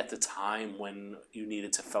away at the time when you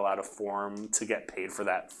needed to fill out a form to get paid for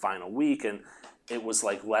that final week, and it was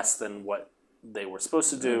like less than what they were supposed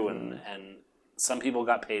to do, and some people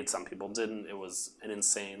got paid, some people didn't. It was an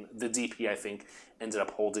insane. The DP, I think, ended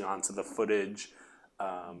up holding on to the footage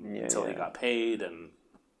until he got paid, and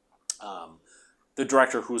the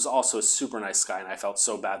director, who's also a super nice guy, and I felt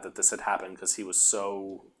so bad that this had happened because he was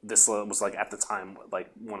so. This was like at the time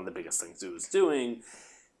like one of the biggest things he was doing.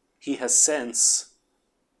 He has since,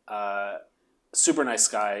 super nice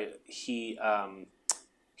guy. He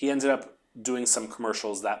ended up doing some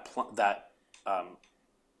commercials that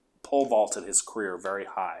pole vaulted his career very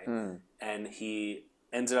high, and he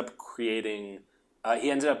ended up creating.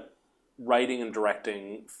 He ended up writing and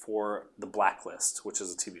directing for The Blacklist, which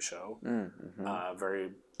is a TV show,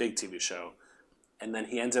 very big TV show, and then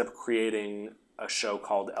he ended up creating a show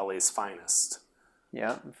called LA's Finest.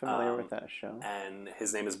 Yeah, I'm familiar with that show. And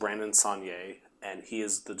his name is Brandon Saunier, and he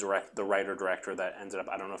is the writer-director that ended up,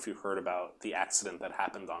 I don't know if you heard about the accident that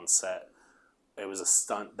happened on set. It was a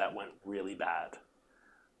stunt that went really bad,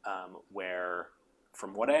 where,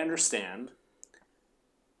 from what I understand,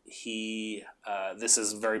 this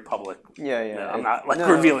is very public. Yeah. I'm not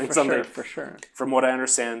revealing something. For sure. From what I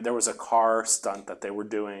understand, there was a car stunt that they were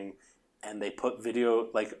doing, and they put video,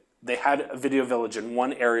 they had a video village in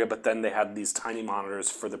one area, but then they had these tiny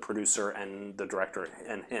monitors for the producer and the director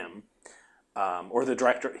and him. Or the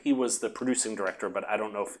director, he was the producing director, but I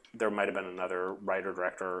don't know if there might have been another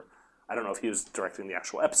writer-director. I don't know if he was directing the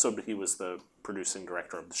actual episode, but he was the producing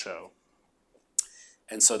director of the show.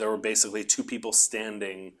 And so there were basically two people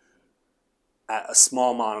standing at a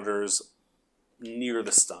small monitors near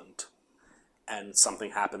the stunt. And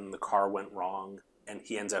something happened, the car went wrong, and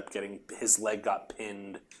he ended up his leg got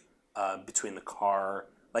pinned between the car.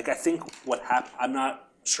 I think what happened, I'm not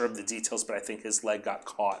sure of the details, but I think his leg got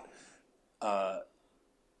caught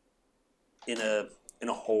in a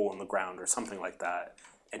hole in the ground or something like that,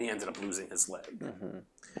 and he ended up losing his leg.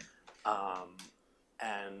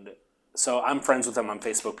 And so I'm friends with him on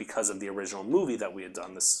Facebook because of the original movie that we had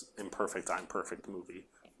done, this Imperfect, I'm Perfect movie,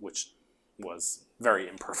 which was very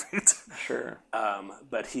imperfect. Sure.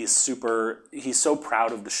 But he's so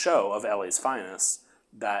proud of the show, of LA's Finest,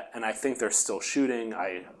 and I think they're still shooting.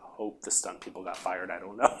 I hope the stunt people got fired. I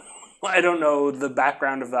don't know. I don't know the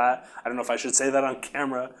background of that. I don't know if I should say that on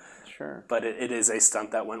camera. Sure. But it is a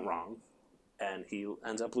stunt that went wrong, and he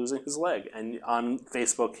ends up losing his leg. And on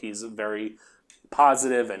Facebook, he's very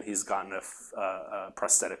positive, and he's gotten a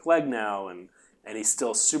prosthetic leg now, and he's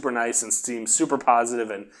still super nice and seems super positive.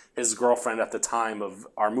 And his girlfriend at the time of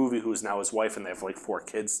our movie, who's now his wife, and they have 4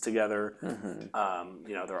 kids together.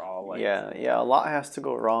 They're all yeah. A lot has to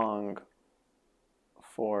go wrong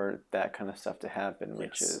for that kind of stuff to happen,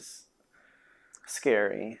 which is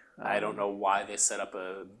scary. I don't know why they set up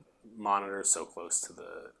a monitor so close to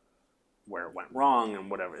where it went wrong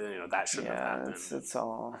and whatever. That shouldn't have happened. It's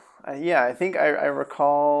all. I think I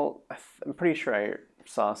recall. I'm pretty sure I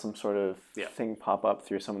saw some sort of thing pop up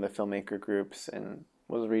through some of the filmmaker groups and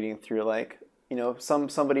was reading through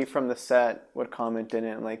somebody from the set would comment in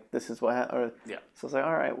it and this is what happened. So I was like,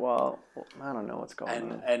 all right, well, I don't know what's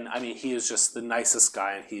going on. And I mean, he is just the nicest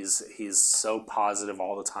guy, and he's so positive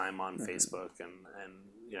all the time on Facebook and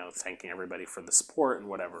thanking everybody for the support and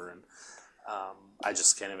whatever. And I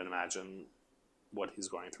just can't even imagine what he's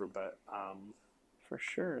going through, but for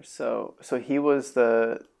sure. So he was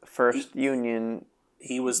the first union.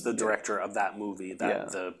 He was the director of that movie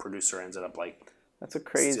that the producer ended up That's a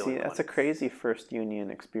crazy first union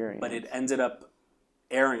experience. But it ended up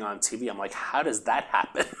airing on TV. I'm like, how does that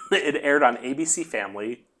happen? It aired on ABC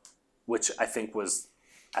Family, which I think was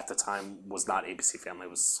at the time was not ABC Family. It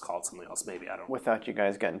was called something else. Maybe I don't know. Without you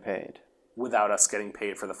guys getting paid. Without us getting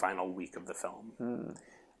paid for the final week of the film.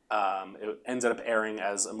 It ended up airing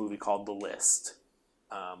as a movie called The List.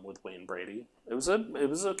 With Wayne Brady. It was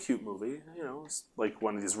a cute movie, it's like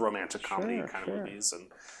one of these romantic comedy kind of movies,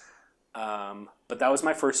 and but that was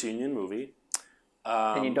my first union movie.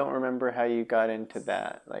 And you don't remember how you got into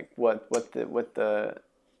that? What the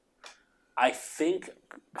I think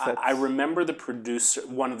I remember the producer,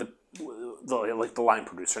 one of the line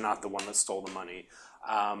producer, not the one that stole the money.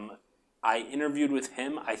 I interviewed with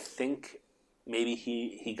him. I think maybe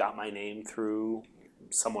he got my name through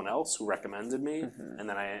someone else who recommended me, and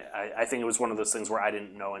then I think it was one of those things where I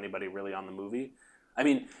didn't know anybody really on the movie. I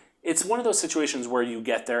mean, it's one of those situations where you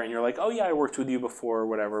get there and you're like, oh yeah, I worked with you before or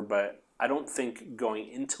whatever, but I don't think going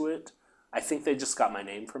into it, I think they just got my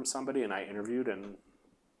name from somebody and I interviewed and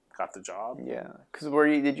got the job. Yeah, because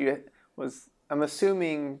I'm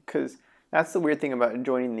assuming, because that's the weird thing about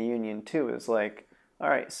joining the union too, is all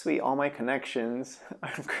right, sweet, all my connections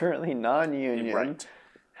are currently non-union. Right.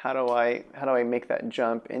 How do I make that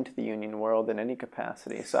jump into the union world in any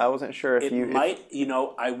capacity? So I wasn't sure if It you might,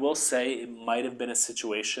 I will say it might have been a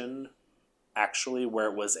situation actually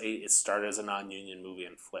where it started as a non-union movie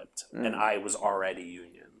and flipped, and I was already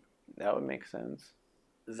union. That would make sense.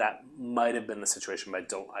 That might have been the situation,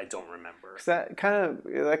 but I don't remember. 'Cause that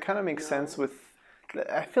kind of makes sense with.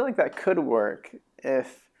 I feel like that could work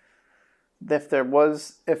if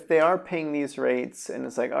they are paying these rates and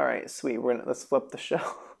it's like, all right, sweet, let's flip the show.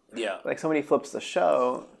 Yeah. Like somebody flips the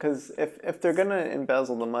show, because if they're gonna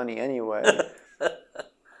embezzle the money anyway,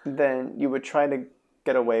 then you would try to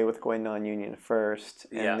get away with going non-union first,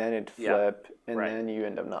 and then it'd flip, and then you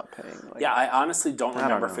end up not paying. Like, I honestly don't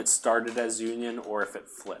remember if it started as union or if it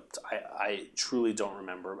flipped. I truly don't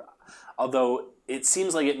remember. Although it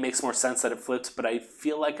seems like it makes more sense that it flipped, but I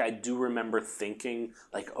feel like I do remember thinking,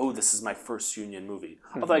 like, oh, this is my first union movie.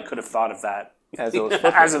 Although I could have thought of that as it was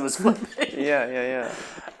flipping. as it was flipping. Yeah.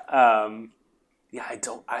 I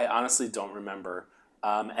honestly don't remember.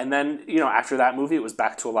 And then, after that movie, it was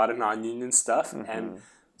back to a lot of non-union stuff. And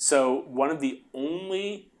so one of the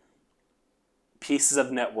only pieces of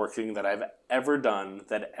networking that I've ever done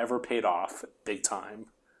that ever paid off big time,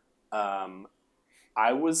 I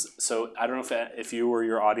don't know if you or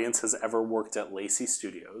your audience has ever worked at Lacey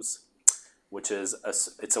Studios, which is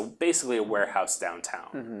basically a warehouse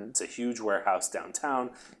downtown. It's a huge warehouse downtown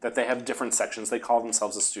that they have different sections. They call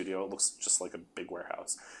themselves a studio. It looks just like a big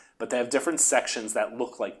warehouse. But they have different sections that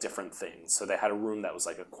look like different things. So they had a room that was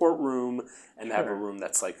like a courtroom, and they have a room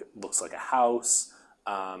that's looks like a house.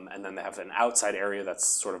 And then they have an outside area that's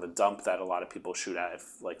sort of a dump that a lot of people shoot at,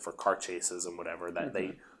 for car chases and whatever. That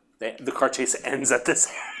the car chase ends at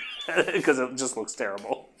this because it just looks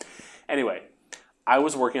terrible. Anyway, I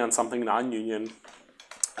was working on something non-union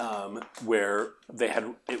where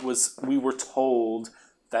we were told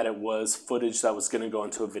that it was footage that was going to go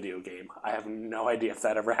into a video game. I have no idea if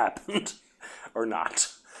that ever happened or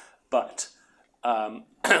not. But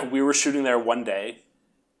we were shooting there one day,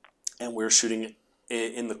 and we were shooting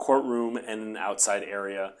in the courtroom and an outside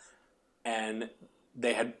area. And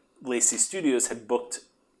Lacey Studios had booked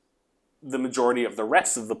the majority of the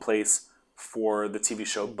rest of the place for the TV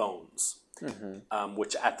show Bones,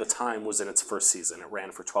 which at the time was in its first season. It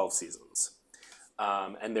ran for 12 seasons.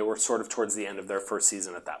 And they were sort of towards the end of their first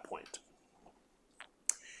season at that point.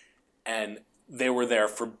 And they were there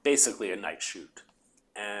for basically a night shoot.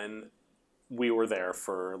 And we were there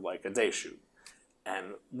for a day shoot.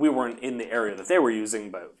 And we weren't in the area that they were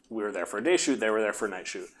using, but we were there for a day shoot. They were there for a night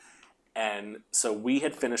shoot. And so we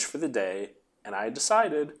had finished for the day, and I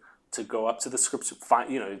decided to go up to the script.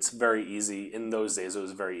 It's very easy. In those days, it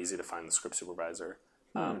was very easy to find the script supervisor.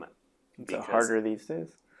 Is it harder these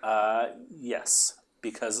days? Yes,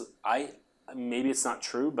 because maybe it's not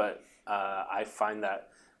true, but I find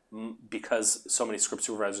that because so many script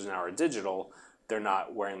supervisors now are digital, they're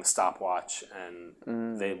not wearing the stopwatch,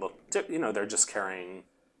 and they look, they're just carrying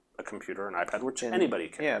a computer, an iPad, which anybody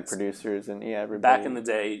carries. Yeah, producers and everybody. Back in the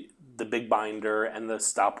day, the big binder and the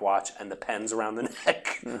stopwatch and the pens around the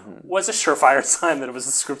neck was a surefire sign that it was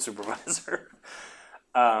a script supervisor.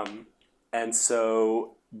 And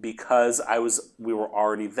so because we were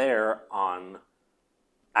already there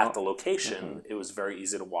at the location, it was very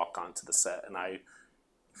easy to walk onto the set. And I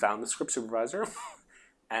found the script supervisor,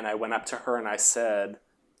 and I went up to her and I said,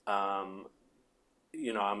 I'm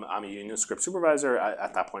a union script supervisor.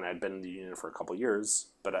 At that point, I'd been in the union for a couple of years,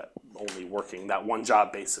 but only working that one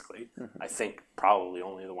job, basically. I think probably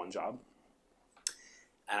only the one job.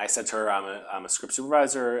 And I said to her, I'm a script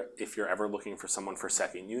supervisor. If you're ever looking for someone for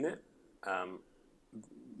second unit, at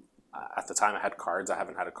the time I had cards. I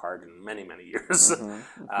haven't had a card in many, many years.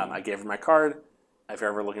 I gave her my card. If you're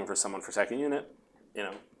ever looking for someone for second unit,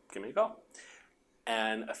 give me a call.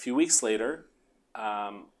 And a few weeks later,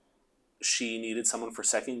 she needed someone for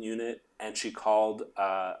second unit, and she called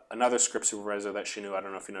another script supervisor that she knew. I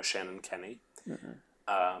don't know if you know Shannon Kenny,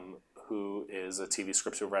 who is a TV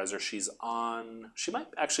script supervisor. She might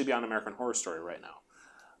actually be on American Horror Story right now.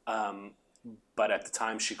 But at the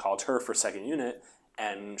time, she called her for second unit,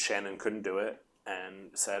 and Shannon couldn't do it,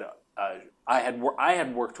 and said, I had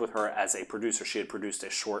worked with her as a producer. She had produced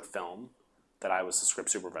a short film that I was the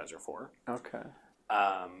script supervisor for. Okay.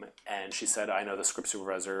 And she said, I know the script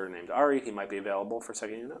supervisor named Ari. He might be available for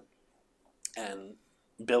second unit. And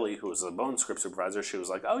Billy, who was the Bone script supervisor, she was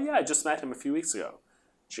like, oh yeah, I just met him a few weeks ago.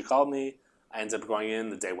 She called me. I ended up going in.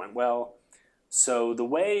 The day went well. So the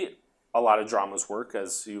way a lot of dramas work,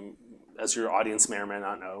 as your audience may or may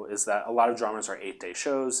not know, is that a lot of dramas are 8-day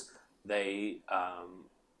shows. They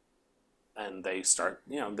and they start,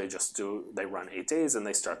 they run 8 days and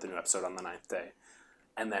they start the new episode on the 9th day.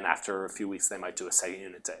 And then after a few weeks, they might do a second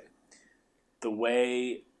unit day. The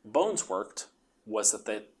way Bones worked was that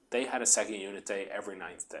they had a second unit day every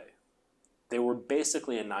 9th day. They were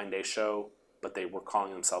basically a 9-day show, but they were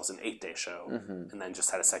calling themselves an 8-day show, and then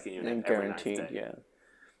just had a second unit And every 9th guaranteed, day.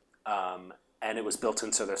 yeah. And it was built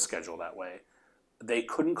into their schedule that way. They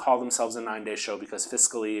couldn't call themselves a 9-day show because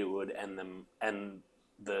fiscally it would end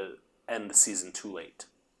the season too late,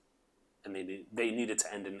 and they needed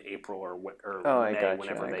to end in April or May,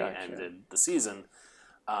 whenever they ended the season.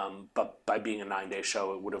 But by being a 9-day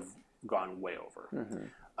show, it would have gone way over.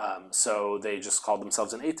 So they just called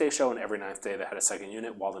themselves an 8-day show, and every 9th day they had a second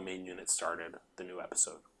unit while the main unit started the new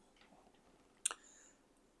episode.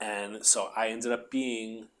 And so I ended up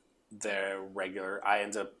being I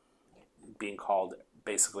ended up being called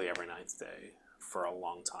basically every 9th day for a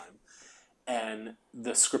long time. And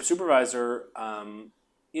the script supervisor,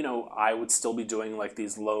 I would still be doing like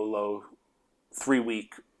these low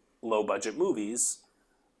 3-week low budget movies.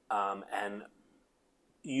 And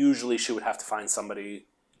usually she would have to find somebody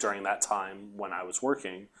during that time when I was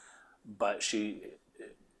working. But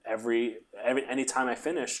anytime I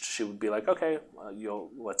finished, she would be like, okay,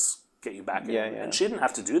 let's get you back in. Yeah. And she didn't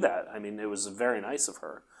have to do that. I mean, it was very nice of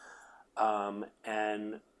her.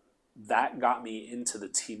 And that got me into the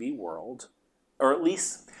TV world, or at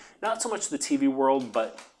least not so much the TV world,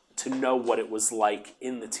 but to know what it was like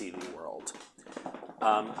in the TV world.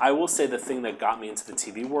 I will say the thing that got me into the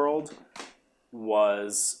TV world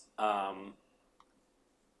was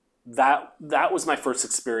that was my first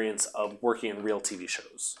experience of working in real TV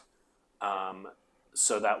shows.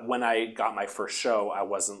 So that when I got my first show, I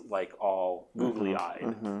wasn't like all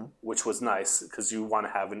googly-eyed, which was nice because you want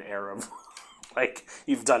to have an air of like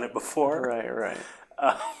you've done it before. Right.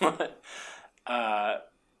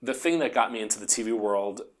 The thing that got me into the TV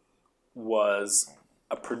world was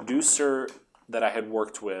a producer that I had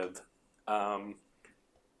worked with on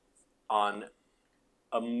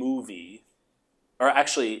a movie, or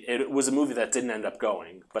actually it was a movie that didn't end up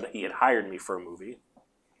going, but he had hired me for a movie.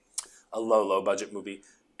 A low budget movie,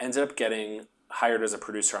 ended up getting hired as a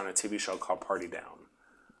producer on a TV show called Party Down,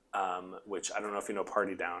 which I don't know if you know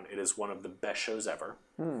Party Down. It is one of the best shows ever.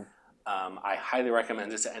 I highly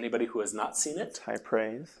recommend it to anybody who has not seen it. It's high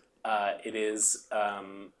praise.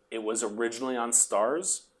 It was originally on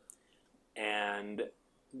Starz, and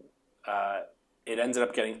it ended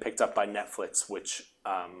up getting picked up by Netflix, which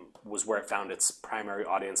was where it found its primary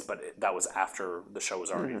audience, but that was after the show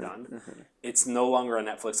was already done. It's no longer on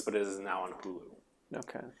Netflix, but it is now on Hulu.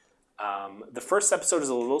 Okay. The first episode is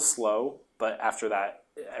a little slow, but after that,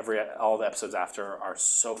 all the episodes after are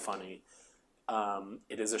so funny.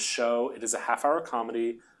 It is a half-hour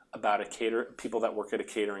comedy about people that work at a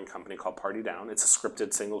catering company called Party Down. It's a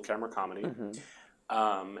scripted single-camera comedy.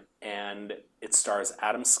 And it stars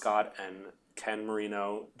Adam Scott and Ken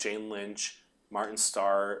Marino, Jane Lynch, Martin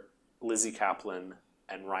Starr, Lizzie Kaplan,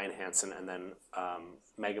 and Ryan Hansen, and then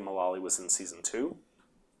Megan Mullally was in season 2.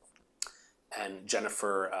 And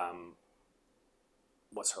Jennifer,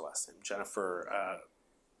 what's her last name? Jennifer,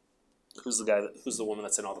 who's the woman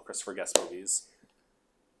that's in all the Christopher Guest movies?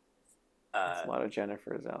 There's a lot of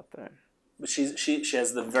Jennifers out there. But she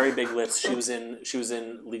has the very big lips. She was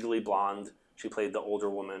in Legally Blonde. She played the older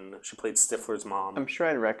woman. She played Stifler's mom. I'm sure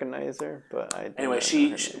I'd recognize her, but anyway,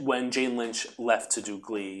 when Jane Lynch left to do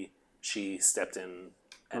Glee, she stepped in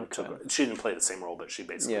and she didn't play the same role, but she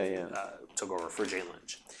basically took over for Jane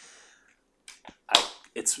Lynch.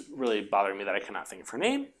 It's really bothering me that I cannot think of her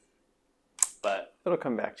name, but it'll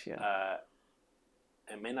come back to you.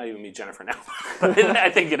 It may not even be Jennifer now, but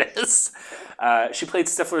I think it is. She played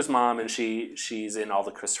Stifler's mom, and she's in all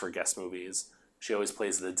the Christopher Guest movies. She always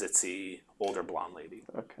plays the ditzy, older blonde lady.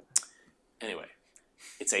 Okay. Anyway,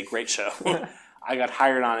 it's a great show. I got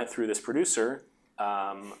hired on it through this producer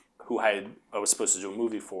who I was supposed to do a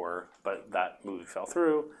movie for, but that movie fell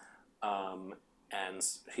through. And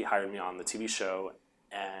he hired me on the TV show,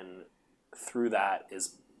 and through that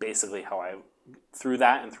is basically through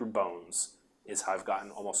that and through Bones is how I've gotten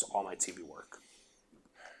almost all my TV work.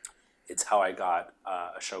 It's how I got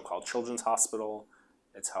a show called Children's Hospital.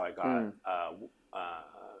 It's how I got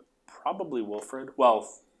probably Wilfred. Well,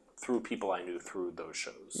 through people I knew through those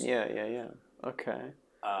shows. Yeah. Okay.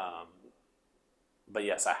 But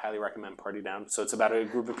yes, I highly recommend Party Down. So it's about a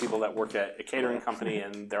group of people that work at a catering company,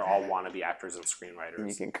 and they're all wannabe actors and screenwriters. And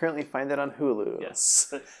you can currently find it on Hulu.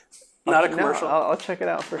 Yes. Not a commercial. No, I'll check it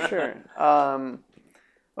out for sure.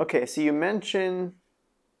 Okay, so you mentioned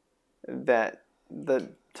that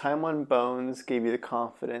time on Bones gave you the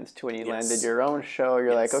confidence to when you Yes. landed your own show,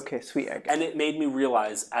 you're like, Yes. okay, sweet. And it made me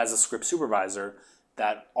realize as a script supervisor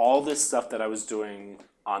that all this stuff that I was doing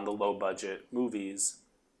on the low budget movies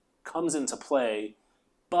comes into play,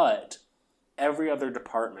 but every other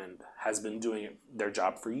department has been doing their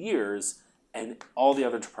job for years, and all the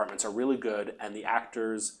other departments are really good, and the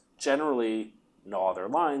actors generally know all their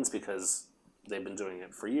lines because they've been doing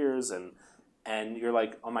it for years, and you're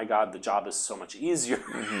like, oh my god, the job is so much easier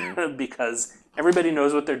because everybody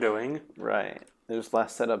knows what they're doing. Right. There's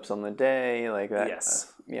less setups on the day, like that.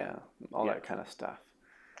 Yes. All that kind of stuff.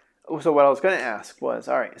 So what I was going to ask was,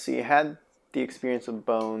 all right, so you had the experience with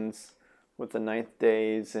Bones, with the Ninth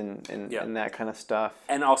Days and that kind of stuff.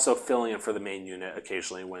 And also filling in for the main unit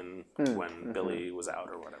occasionally when Billy was out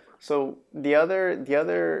or whatever. So the other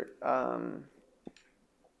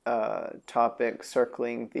topic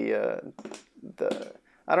circling the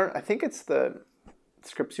I think it's the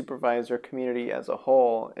script supervisor community as a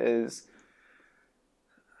whole is,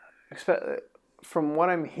 from what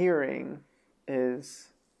I'm hearing,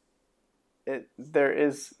 there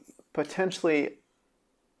is potentially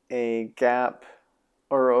a gap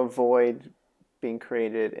or a void being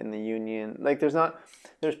created in the union. Like there's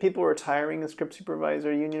people retiring in script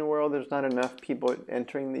supervisor union world. There's not enough people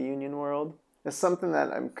entering the union world. It's something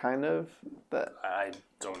that I'm kind of I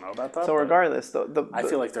don't know about that. So regardless, I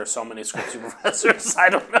feel like there's so many script supervisors. I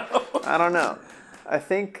don't know. I don't know. I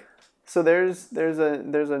think so. There's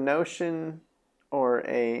a notion or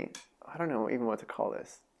I don't know even what to call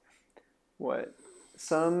this. What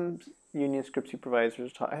some union script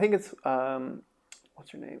supervisors talk. I think it's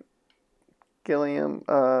what's her name? Gilliam.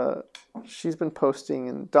 She's been posting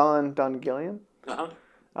in Dawn Gilliam.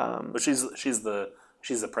 But she's the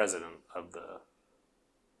president of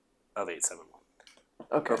 871.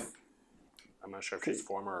 Okay. I'm not sure if she's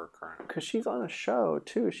former or current. Because she's on a show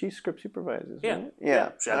too. She's script supervisors. Yeah. Right?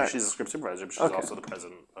 Yeah. She's a script supervisor, but she's also the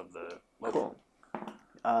president of the local. Cool.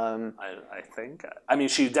 I think. I mean,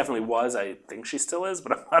 she definitely was. I think she still is,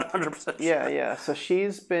 but I'm not 100% sure. Yeah. So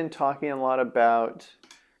she's been talking a lot about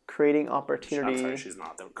creating opportunity. I'm sorry, she's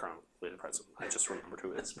not currently the president. I just remembered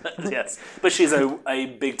who it is. But yes. But she's a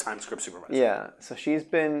big-time script supervisor. Yeah. So she's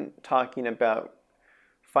been talking about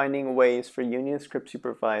finding ways for union script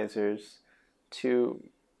supervisors to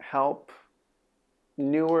help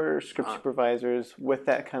newer script supervisors with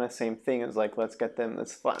that kind of same thing. Is like, let's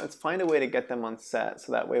find a way to get them on set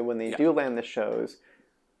so that way when they do land the shows,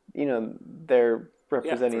 they're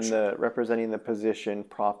representing the position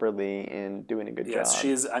properly and doing a good job. Yes,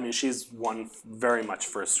 she's one very much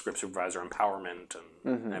for script supervisor empowerment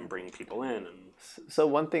and bringing people in. And so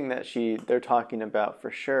one thing that they're talking about for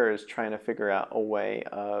sure is trying to figure out a way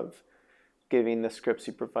of giving the script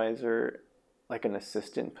supervisor like an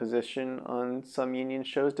assistant position on some union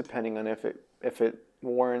shows, depending on if it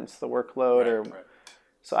warrants the workload Right.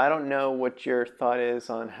 So I don't know what your thought is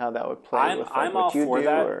on how that would play with I'm what you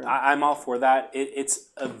do. I'm all for that.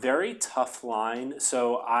 It's a very tough line.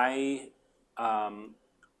 So I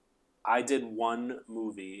did one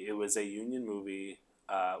movie. It was a union movie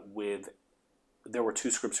there were two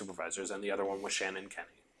script supervisors, and the other one was Shannon Kenny.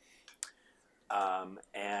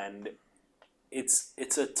 And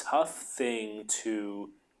it's a tough thing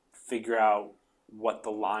to figure out what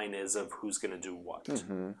the line is of who's going to do what.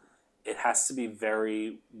 Mm-hmm. It has to be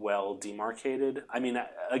very well demarcated. I mean,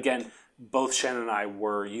 again, both Shannon and I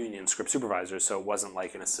were union script supervisors, so it wasn't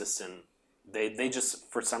like an assistant. They just,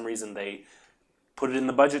 for some reason, they put it in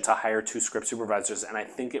the budget to hire two script supervisors, and I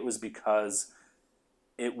think it was because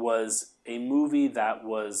it was a movie that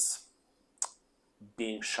was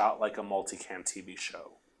being shot like a multicam TV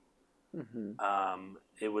show. Mm-hmm.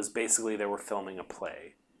 It was basically they were filming a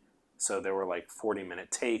play, so there were like 40-minute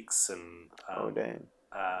takes and. Oh dang.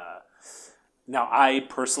 Now, I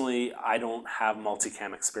don't have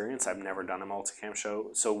multicam experience. I've never done a multicam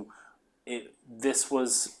show, so it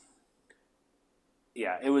was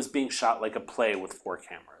being shot like a play with 4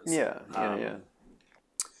 cameras. Yeah.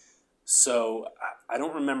 So I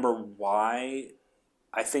don't remember why.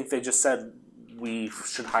 I think they just said we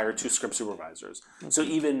should hire 2 script supervisors. Mm-hmm. So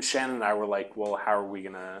even Shannon and I were like, well, how are we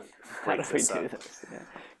going to break this up?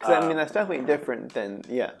 Because, I mean, that's definitely different than,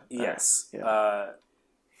 Yes. Yeah.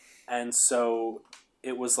 And so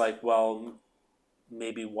it was like, well,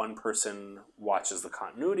 maybe one person watches the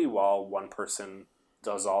continuity while one person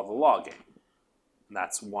does all the logging. And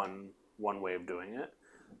that's one way of doing it.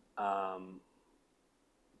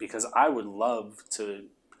 Because I would love to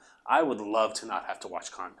not have to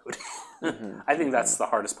watch continuity. Mm-hmm. I think that's the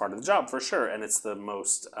hardest part of the job for sure, and it's the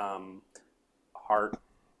most heart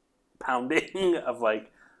pounding of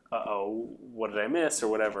like, uh-oh, what did I miss or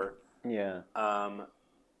whatever. Yeah.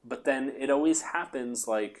 But then it always happens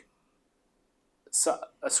like, so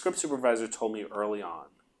a script supervisor told me early on.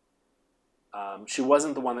 She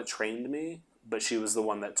wasn't the one that trained me, but she was the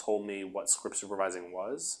one that told me what script supervising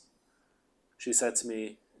was. She said to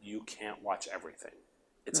me, "You can't watch everything.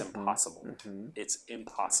 It's impossible. It's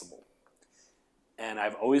impossible." And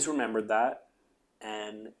I've always remembered that.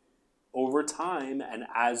 And over time, and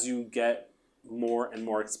as you get more and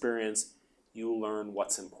more experience, you learn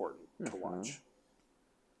what's important to watch.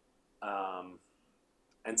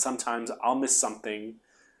 And sometimes I'll miss something,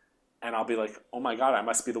 and I'll be like, "Oh my god, I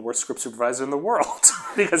must be the worst script supervisor in the world,"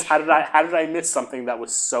 because how did I miss something that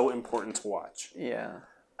was so important to watch? Yeah.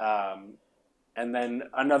 And then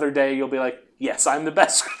another day you'll be like, "Yes, I'm the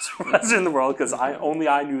best script supervisor in the world because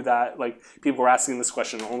I knew that." Like, people were asking this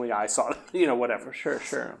question, only I saw it. Whatever. Sure.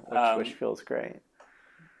 Which feels great.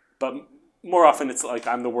 But more often it's like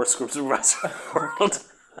I'm the worst script supervisor in the world.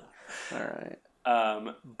 All right.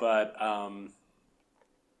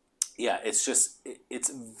 Yeah, it's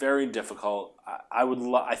very difficult.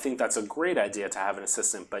 I think that's a great idea to have an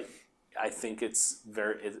assistant, but I think it's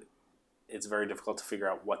very difficult to figure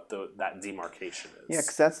out what that demarcation is. Yeah,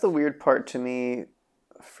 because that's the weird part to me,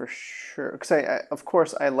 for sure. Because of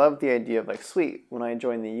course, I love the idea of like, sweet, when I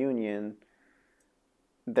join the union,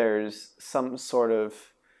 there's some sort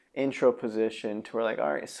of intro position to where like,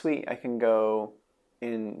 all right, sweet, I can go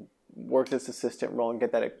and work this assistant role and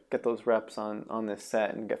get those reps on this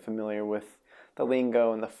set and get familiar with the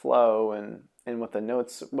lingo and the flow and what the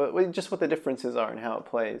notes, just what the differences are and how it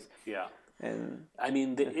plays. Yeah. And I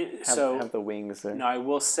mean, have the wings there. Now, I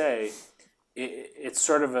will say, it's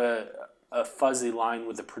sort of a fuzzy line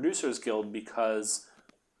with the Producers Guild because,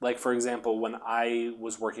 like, for example, when I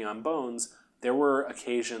was working on Bones, there were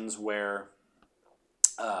occasions where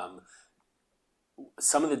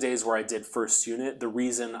some of the days where I did first unit, the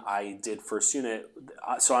reason I did first unit,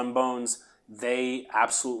 so on Bones, they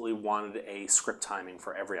absolutely wanted a script timing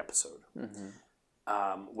for every episode.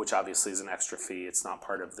 Which obviously is an extra fee. It's not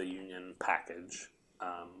part of the union package.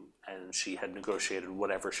 And she had negotiated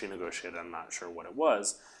whatever she negotiated. I'm not sure what it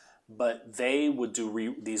was. But they would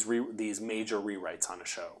do these major rewrites on a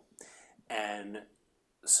show. And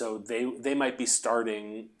so they might be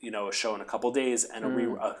starting a show in a couple days, and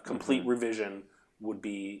a complete revision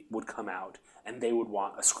would come out, and they would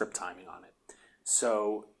want a script timing on it.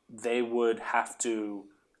 So they would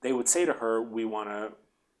say to her, we want a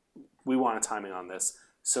timing on this.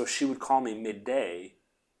 So she would call me midday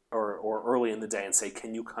or early in the day and say,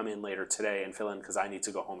 "Can you come in later today and fill in because I need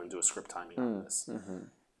to go home and do a script timing on this."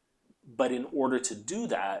 But in order to do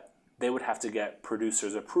that, they would have to get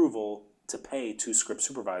producers' approval to pay 2 script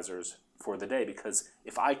supervisors for the day, because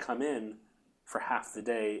if I come in for half the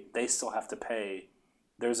day, they still have to pay.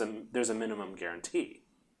 There's a minimum guarantee.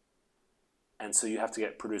 And so you have to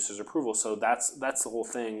get producers' approval. So that's the whole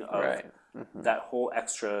thing of that whole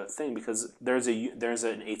extra thing, because there's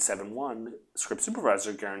an 871 script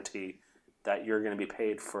supervisor guarantee that you're going to be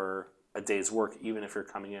paid for a day's work, even if you're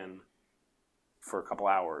coming in for a couple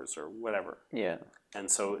hours or whatever. Yeah. And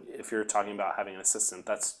so if you're talking about having an assistant,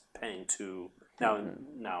 that's paying to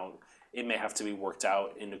now it may have to be worked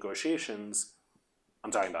out in negotiations. I'm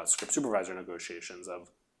talking about script supervisor negotiations of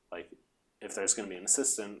like, if there's going to be an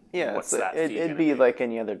assistant, what's that fee? It'd be like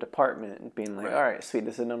any other department, being like, all right, sweet,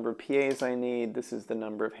 this is the number of PAs I need, this is the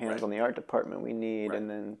number of hands on the art department we need, and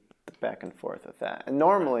then back and forth with that. And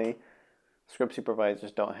normally, script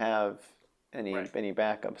supervisors don't have any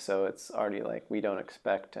backup, so it's already like, we don't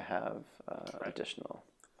expect to have additional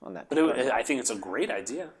on that. But I think it's a great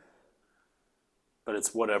idea. But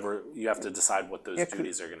it's whatever, you have to decide what those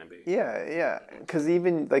duties are going to be. Yeah. Because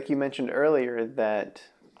even, like you mentioned earlier, that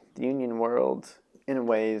the union world, in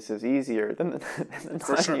ways, is easier than the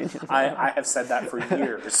non-union world. I have said that for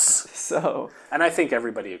years. And I think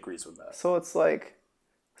everybody agrees with that. So it's like,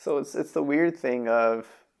 it's the weird thing of,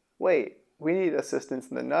 wait, we need assistants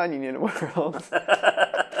in the non-union world.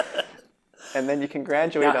 And then you can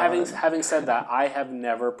graduate now, having said that, I have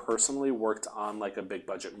never personally worked on like a big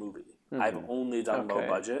budget movie. I've only done low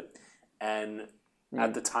budget. And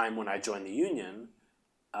at the time when I joined the union,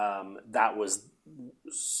 that was,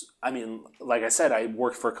 I mean, like I said, I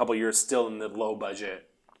worked for a couple of years still in the low budget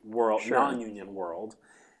world, non-union world.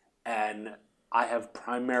 And I have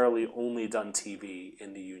primarily only done TV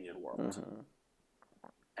in the union world.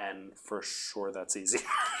 And for sure that's easier.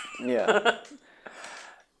 Yeah.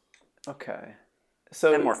 Okay.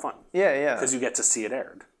 So, and more fun. Yeah. Because you get to see it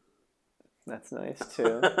aired. That's nice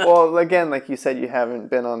too. Well, again, like you said, you haven't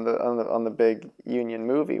been on the big union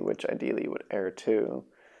movie, which ideally would air too.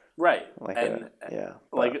 Right. Like and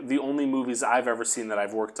like the only movies I've ever seen that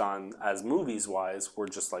I've worked on as movies wise were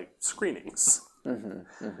just like screenings,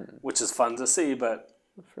 which is fun to see, but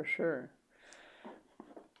for sure.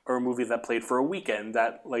 Or a movie that played for a weekend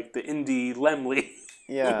at like the Indie Lemley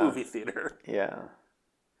movie theater. Yeah.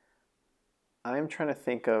 I'm trying to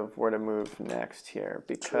think of where to move next here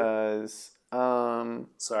because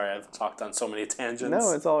sorry, I've talked on so many tangents.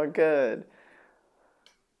 No, it's all good.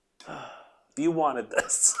 You wanted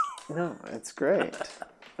this. No, it's great.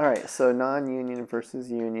 All right, so non-union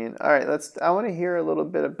versus union. All right, I want to hear a little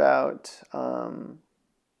bit about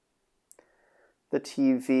the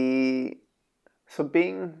TV. So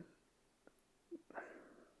being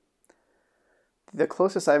the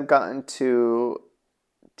closest I've gotten to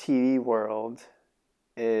TV world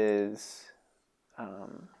is,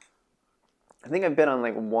 I think I've been on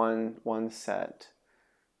like one set,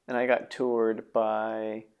 and I got toured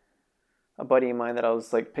by a buddy of mine that I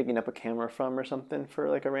was like picking up a camera from or something for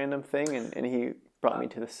like a random thing, and he brought me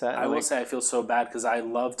to the set. I will say I feel so bad because I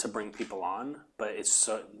love to bring people on, but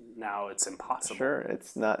now it's impossible. Sure,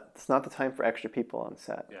 it's not the time for extra people on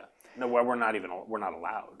set. Yeah, no, we're not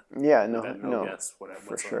allowed. Yeah, no, guests,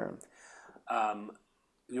 for sure.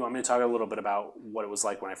 You want me to talk a little bit about what it was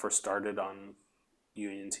like when I first started on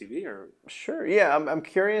Union TV, or? Sure, yeah, I'm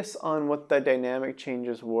curious on what the dynamic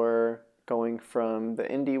changes were going from the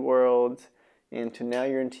indie world into now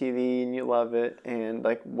you're in TV and you love it, and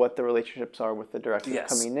like what the relationships are with the directors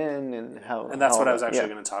coming in and how. And that's what I was actually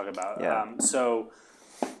going to talk about. Yeah. So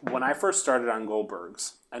when I first started on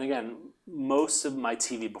Goldberg's, and again, most of my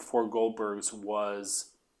TV before Goldberg's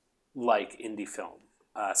was like indie film.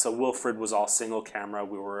 So Wilfred was all single camera.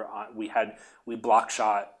 We block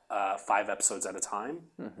shot 5 episodes at a time.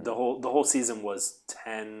 Mm-hmm. The whole season was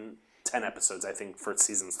 10 episodes, I think, for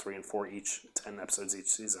seasons 3 and 4 each, 10 episodes each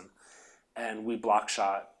season. And we block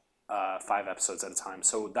shot 5 episodes at a time.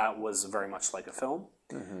 So that was very much like a film.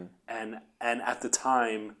 Mm-hmm. And at the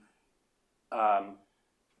time,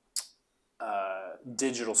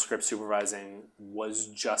 digital script supervising was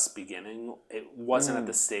just beginning. It wasn't at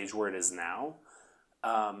the stage where it is now.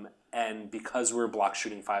 And because we were block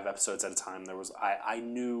shooting 5 episodes at a time, I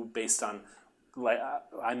knew based on, like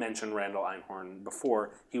I mentioned Randall Einhorn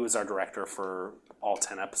before, he was our director for all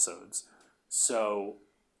 10 episodes. So,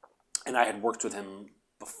 and I had worked with him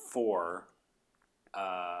before,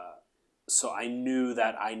 so I knew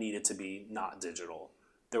that I needed to be not digital.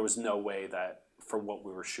 There was no way that for what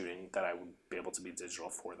we were shooting that I would be able to be digital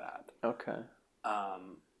for that. Okay.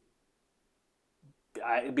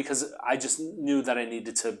 Because I just knew that I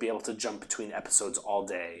needed to be able to jump between episodes all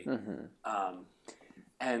day. Mm-hmm.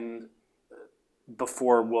 And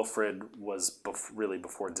before Wilfred was really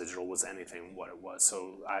before digital was anything what it was.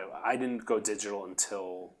 So I didn't go digital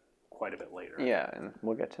until quite a bit later. Yeah, and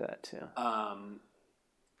we'll get to that too.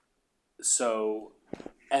 So,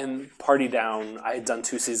 and Party Down, I had done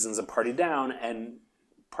 2 seasons of Party Down, and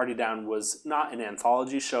Party Down was not an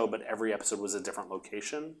anthology show, but every episode was a different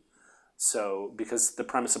location. So, because the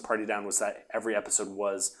premise of Party Down was that every episode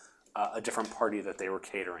was a different party that they were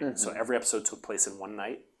catering. Mm-hmm. So every episode took place in one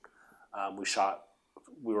night.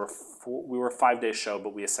 We were a 5-day show,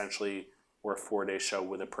 but we essentially were a 4-day show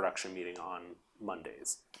with a production meeting on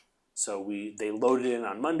Mondays. So they loaded in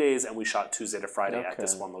on Mondays, and we shot Tuesday to Friday at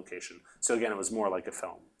this one location. So again, it was more like a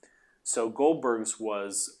film. So Goldberg's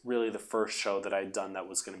was really the first show that I'd done that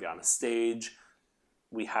was going to be on a stage.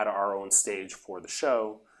 We had our own stage for the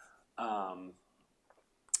show.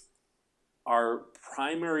 Our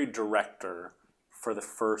primary director for the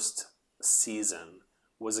first season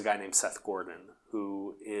was a guy named Seth Gordon,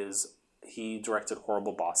 he directed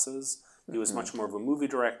Horrible Bosses. He was much more of a movie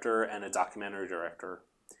director and a documentary director.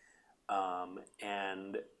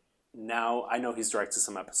 And now I know he's directed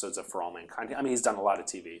some episodes of For All Mankind. I mean, he's done a lot of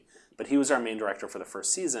TV, but he was our main director for the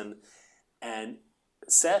first season. And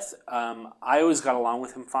Seth, I always got along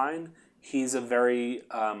with him fine. He's a very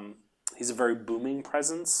booming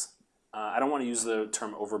presence. I don't want to use the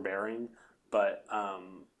term overbearing, but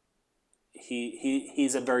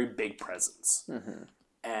he's a very big presence. Mm-hmm.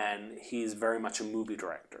 And he's very much a movie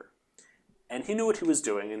director. And he knew what he was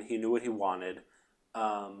doing, and he knew what he wanted.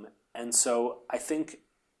 And so I think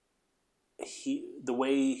the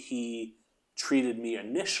way he treated me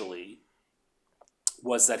initially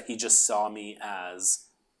was that he just saw me as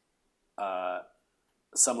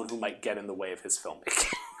someone who might get in the way of his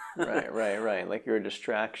filmmaking. Right. Like you're a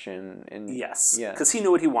distraction. Yes, because he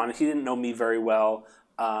knew what he wanted. He didn't know me very well.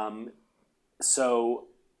 So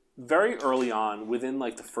very early on, within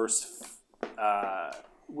like the first,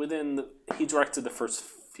 he directed the first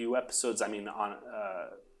few episodes. I mean,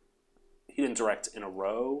 he didn't direct in a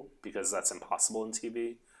row because that's impossible in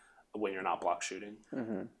TV when you're not block shooting.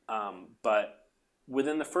 But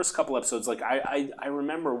within the first couple episodes, like I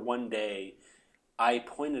remember one day I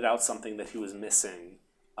pointed out something that he was missing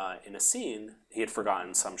in a scene. He had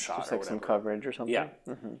forgotten some shot Just or like whatever. some coverage or something? Yeah.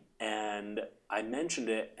 And I mentioned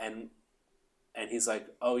it, and he's like,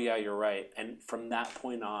 oh, yeah, you're right. And from that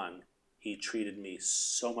point on, he treated me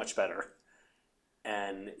so much better.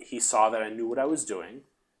 And he saw that I knew what I was doing.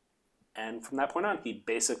 And from that point on, he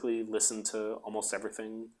basically listened to almost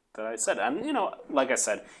everything that I said. And, you know, like I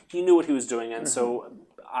said, he knew what he was doing. And so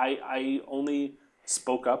I only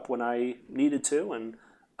spoke up when I needed to. And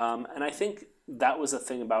I think that was a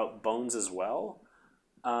thing about Bones as well.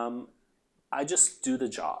 I just do the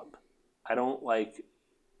job. I don't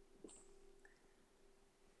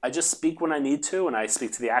I just speak when I need to, and I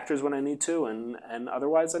speak to the actors when I need to, and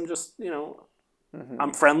otherwise I'm just, you know,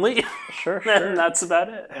 I'm friendly. Sure. And that's about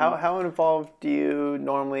it. How involved do you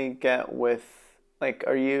normally get with, like,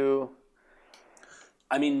 are you...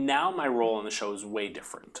 I mean, now my role on the show is way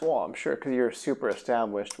different. Well, I'm sure, because you're super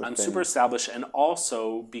established within... I'm super established, and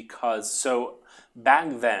also because, so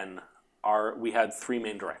back then, we had three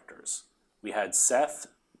main directors. We had Seth,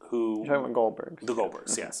 who... You're talking about Goldbergs. The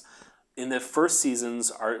Goldbergs, yes. In the first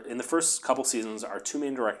couple seasons, our two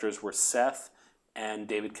main directors were Seth and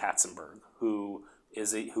David Katzenberg, who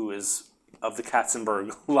is of the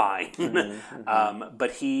Katzenberg line.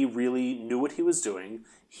 But he really knew what he was doing.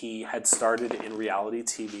 He had started in reality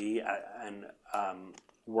TV and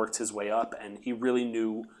worked his way up, and he really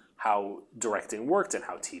knew how directing worked and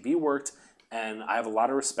how TV worked. And I have a lot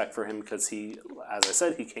of respect for him because he, as I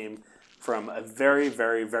said, he came from a very,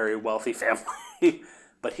 very, very wealthy family.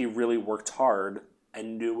 But he really worked hard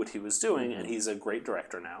and knew what he was doing, and he's a great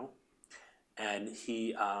director now. And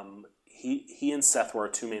he and Seth were our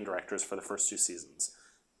two main directors for the first two seasons.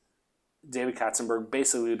 David Katzenberg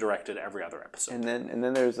basically directed every other episode. And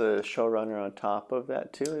then there's a showrunner on top of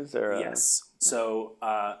that too. Is there? Yes. So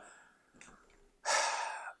I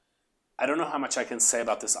don't know how much I can say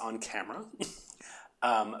about this on camera,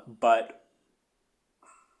 but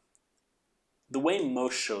the way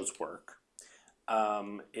most shows work.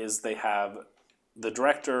 Is they have the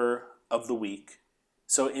director of the week.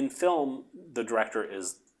 So in film, the director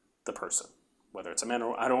is the person, whether it's a man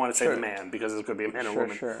or... I don't want to say the man because it could be a man or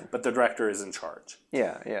woman, but the director is in charge.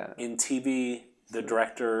 Yeah. In TV, the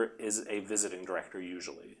director is a visiting director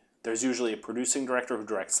usually. There's usually a producing director who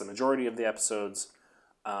directs the majority of the episodes,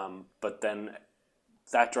 but then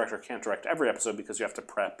that director can't direct every episode because you have to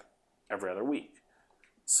prep every other week.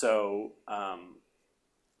 So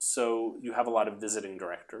you have a lot of visiting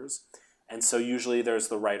directors. And so usually there's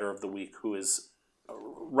the writer of the week who is...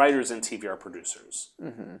 Writers in TV are producers.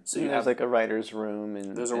 So you have like a writer's room.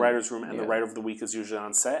 There's a writer's room, and the writer of the week is usually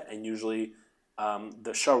on set, and usually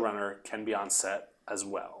the showrunner can be on set as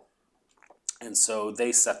well. And so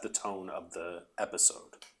they set the tone of the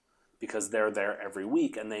episode because they're there every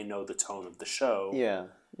week and they know the tone of the show. Yeah.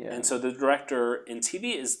 And so the director in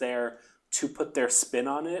TV is there to put their spin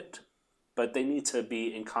on it, but they need to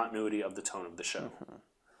be in continuity of the tone of the show.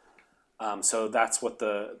 So that's what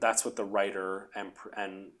the writer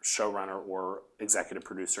and showrunner or executive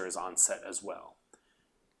producer is on set as well.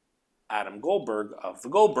 Adam Goldberg of the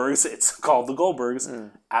Goldbergs, it's called the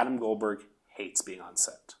Goldbergs. Adam Goldberg hates being on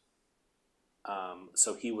set,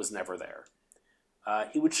 so he was never there.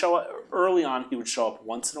 He would show up early on. He would show up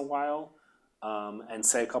once in a while and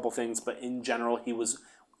say a couple things, but in general,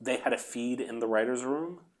 they had a feed in the writer's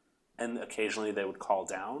room. And occasionally they would call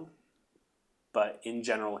down. But in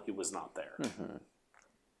general, he was not there.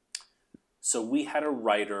 So we had a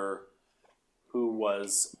writer who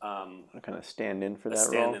was... a kind of stand-in for that role?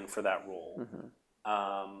 Stand-in for that role.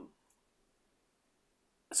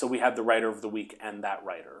 So we had the writer of the week and that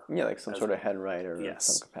writer. Yeah, like some sort of head writer of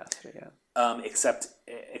some capacity,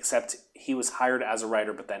 Except he was hired as a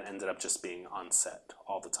writer, but then ended up just being on set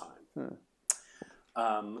all the time.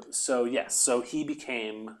 So he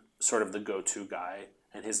became sort of the go-to guy,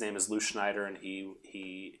 and his name is Lou Schneider, and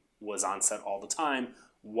he was on set all the time.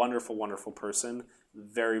 Wonderful, wonderful person.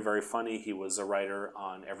 Very, very funny. He was a writer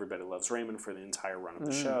on Everybody Loves Raymond for the entire run of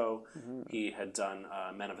the show. He had done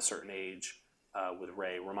Men of a Certain Age with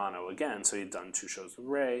Ray Romano again, so he'd done 2 shows with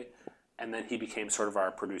Ray, and then he became sort of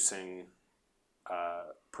our producing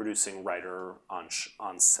writer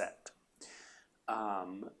on set.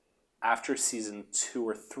 After season 2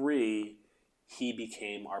 or 3, he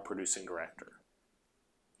became our producing director.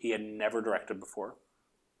 He had never directed before.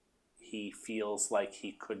 He feels like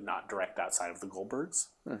he could not direct outside of the Goldbergs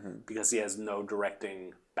because he has no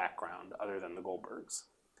directing background other than the Goldbergs.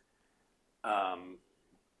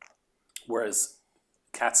 whereas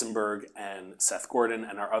Katzenberg and Seth Gordon,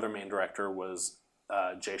 and our other main director was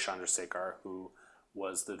Jay Chandrasekhar, who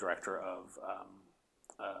was the director of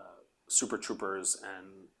Super Troopers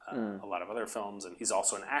and a lot of other films, and he's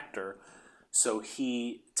also an actor. So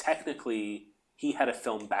he had a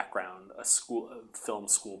film background, a film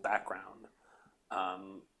school background,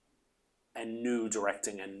 and knew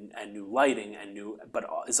directing and knew lighting but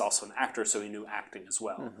is also an actor, so he knew acting as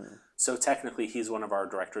well. Mm-hmm. So technically, he's one of our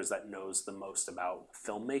directors that knows the most about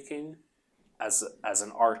filmmaking as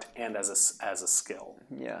an art and as a skill.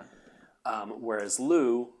 Yeah. Whereas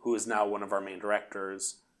Lou, who is now one of our main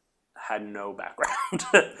directors, had no background.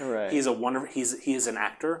 Right. He is an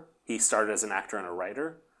actor. He started as an actor and a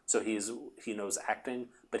writer, so he knows acting,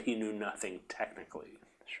 but he knew nothing technically.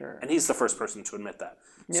 Sure. And he's the first person to admit that.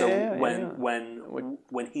 So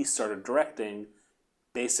when he started directing,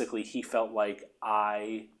 basically he felt like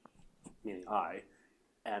I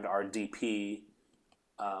and our DP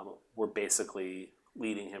were basically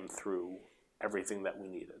leading him through everything that we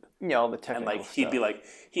needed. Yeah, all the technical and stuff. He'd be like,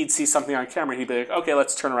 he'd see something on camera, he'd be like, okay,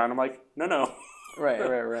 let's turn around. I'm like, no.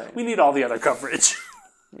 Right. We need all the other coverage.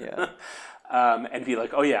 Yeah. And be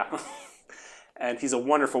like, oh yeah. And he's a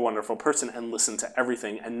wonderful, wonderful person and listened to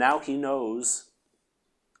everything. And now he knows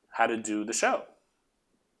how to do the show.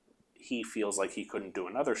 He feels like he couldn't do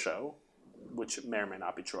another show, which may or may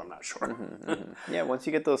not be true. I'm not sure. Mm-hmm. Yeah, once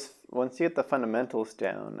you get the fundamentals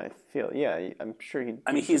down, I feel, I'm sure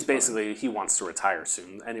he's basically, he wants to retire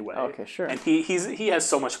soon anyway. Okay, sure. And he has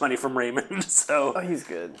so much money from Raymond, so. Oh, he's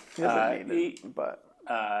good. He doesn't need it, but.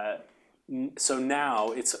 So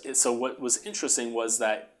now so what was interesting was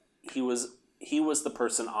that he was the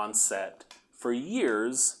person on set for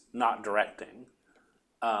years not directing,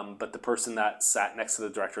 but the person that sat next to the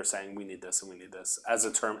director saying we need this and we need this as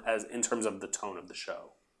in terms of the tone of the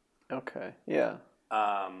show. Okay. Yeah.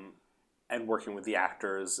 And working with the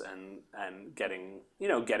actors and getting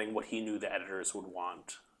what he knew the editors would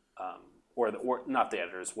want, or not the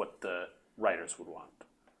editors, what the writers would want.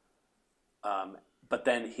 But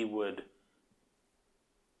then he would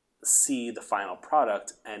see the final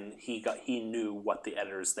product, and he knew what the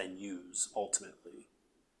editors then use ultimately.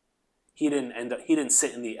 He didn't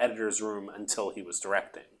sit in the editor's room until he was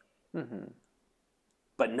directing. Mm-hmm.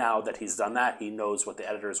 But now that he's done that, he knows what the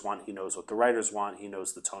editors want, he knows what the writers want, he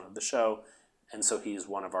knows the tone of the show, and so he's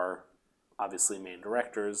one of our obviously main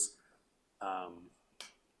directors.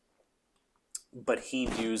 But he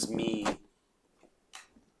views me.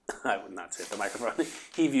 I would not say at the microphone.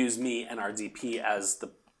 He views me and our DP as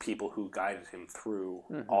the people who guided him through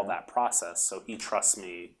all that process. So he trusts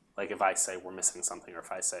me. Like if I say we're missing something, or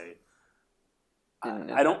if I say,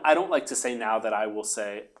 I don't like to say now that I will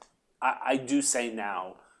say. I do say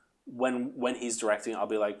now when he's directing, I'll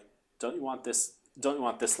be like, don't you want this? Don't you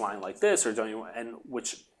want this line like this, or don't you? And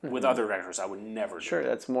which with other directors I would never do. Sure,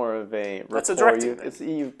 that's more of a rapport. That's a directing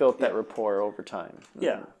thing. You've built that rapport over time.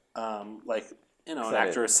 Yeah, like. An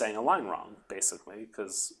actor is saying a line wrong, basically,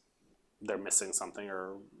 because they're missing something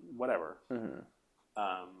or whatever. Mm-hmm.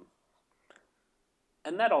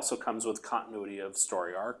 And that also comes with continuity of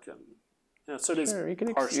story arc, and so does you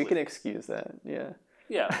can excuse that, yeah.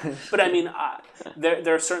 Yeah, but I mean,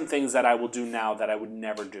 there are certain things that I will do now that I would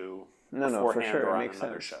never do beforehand or on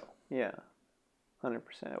another show. Yeah,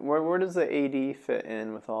 100%. Where does the AD fit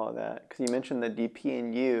in with all of that? Because you mentioned the DP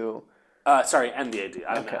and you. Sorry, and the AD.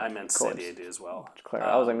 I meant to say the AD as well.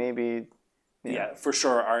 I was like, maybe. Yeah, for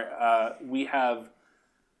sure. We have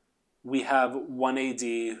one AD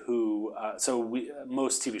who.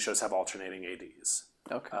 Most TV shows have alternating ADs.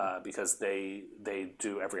 Okay. Because they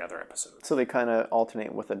do every other episode. So they kind of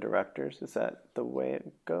alternate with the directors. Is that the way it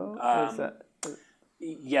goes?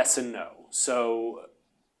 Yes and no. So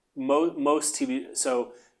most TV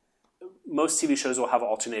shows will have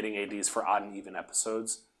alternating ADs for odd and even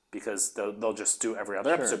episodes, because they'll just do every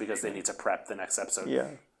other episode because they need to prep the next episode. Yeah.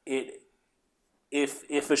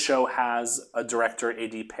 If a show has a director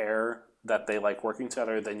AD pair that they like working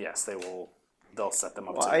together, then yes, they'll set them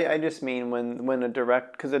up. Well, I just mean when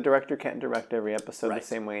because a director can't direct every episode the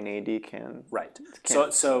same way an AD can. Right.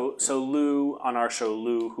 So Lou, on our show,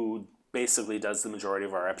 who basically does the majority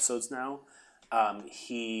of our episodes now,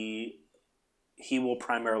 he will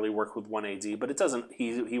primarily work with one AD, but it doesn't.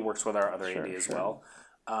 He works with our other AD as well.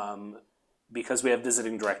 Because we have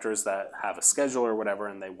visiting directors that have a schedule or whatever,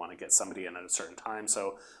 and they want to get somebody in at a certain time.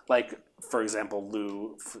 So, like, for example,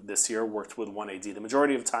 Lou this year worked with one AD the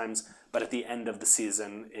majority of times, but at the end of the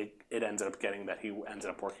season, it ended up getting that he ended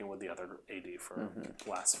up working with the other AD for the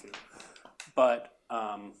last few. But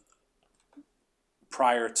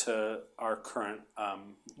prior to our current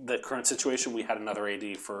the current situation, we had another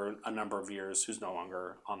AD for a number of years who's no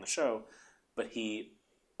longer on the show, but he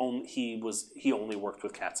only worked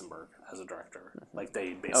with Katzenberg as a director. Like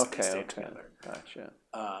they basically stayed together. Gotcha.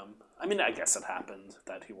 I mean, I guess it happened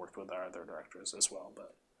that he worked with our other directors as well,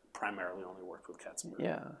 but primarily only worked with Katzenberg.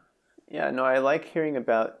 Yeah. Yeah, no, I like hearing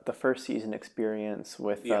about the first season experience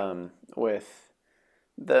with that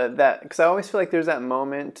because I always feel like there's that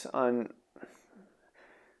moment on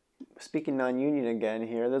speaking non-union again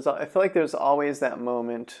here. I feel like there's always that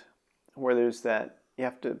moment where there's that you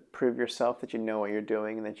have to prove yourself that you know what you're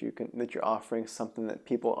doing and that you're offering something that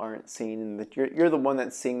people aren't seeing and that you're the one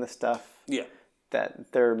that's seeing the stuff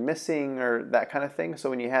that they're missing or that kind of thing. So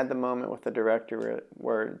when you had the moment with the director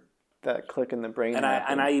where that click in the brain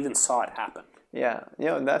happened, I even saw it happen. Yeah,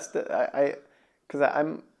 and that's because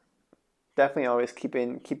I'm definitely always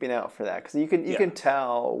keeping out for that because you can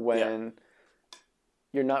tell when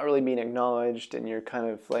you're not really being acknowledged and you're kind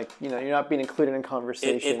of like you're not being included in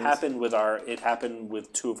conversations. It happened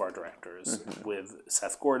with two of our directors, with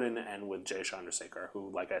Seth Gordon and with Jay Chandrasekhar, who,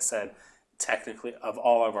 like I said, technically of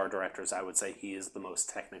all of our directors, I would say he is the most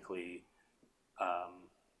technically.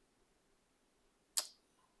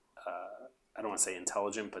 I don't want to say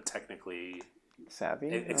intelligent, but technically savvy,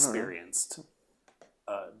 experienced,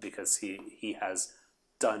 because he has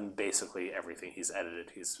done basically everything. He's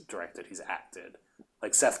edited, he's directed, he's acted.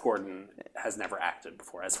 Like Seth Gordon has never acted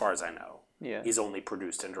before, as far as I know. Yeah, he's only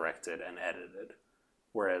produced and directed and edited,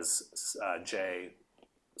 whereas Jay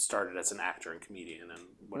started as an actor and comedian and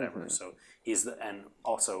whatever. So and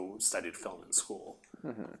also studied film in school,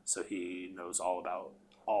 so he knows all about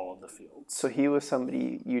all of the fields. So he was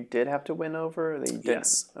somebody you did have to win over? Or that you didn't?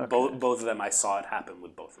 Yes, okay. Both of them. I saw it happen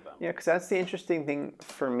with both of them. Yeah, because that's the interesting thing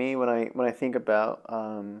for me when I think about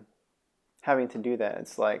having to do that.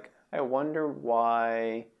 It's like I wonder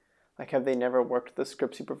why. Like, have they never worked with the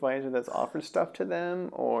script supervisor that's offered stuff to them,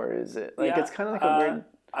 or is it like it's kind of like a weird?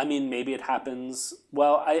 I mean, maybe it happens.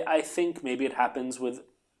 Well, I think maybe it happens with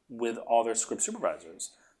all their script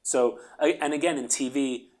supervisors. So, and again, in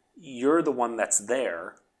TV, you're the one that's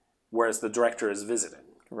there, whereas the director is visiting.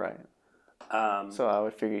 Right. So I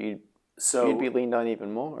would figure you'd be leaned on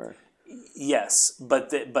even more. Yes, but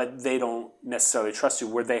they don't necessarily trust you.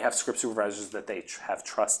 Where they have script supervisors that they have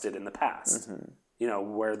trusted in the past.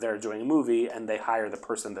 Where they're doing a movie and they hire the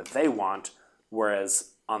person that they want,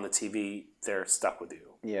 whereas on the TV they're stuck with you.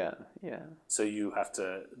 Yeah, yeah. So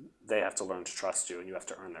they have to learn to trust you, and you have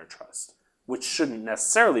to earn their trust, which shouldn't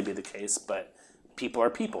necessarily be the case, but people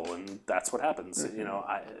are people, and that's what happens.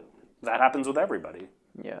 That happens with everybody.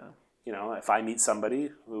 Yeah. If I meet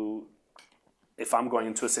somebody if I'm going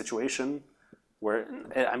into a situation where,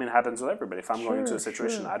 it happens with everybody. If I'm going into a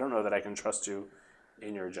situation, I don't know that I can trust you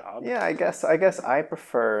in your job. Yeah, I guess I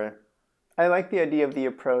like the idea of the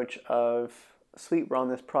approach of, sweet, we're on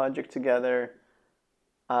this project together.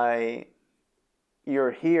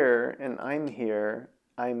 You're here and I'm here.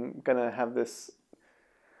 I'm going to have this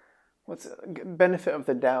benefit of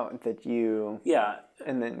the doubt that you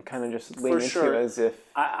and then kind of just lean into it as if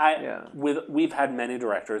we've had many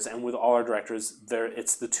directors, and with all our directors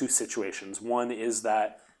it's the two situations. One is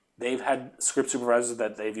that they've had script supervisors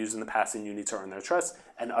that they've used in the past and you need to earn their trust,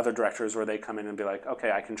 and other directors where they come in and be like,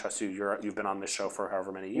 okay, I can trust you, you've been on this show for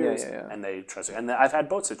however many years, and they trust you. And I've had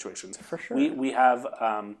both situations. For sure. We have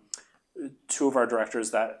two of our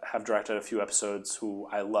directors that have directed a few episodes who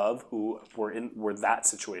I love, who were that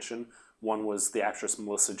situation. One was the actress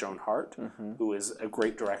Melissa Joan Hart, who is a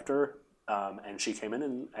great director, and she came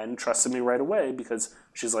in and trusted me right away because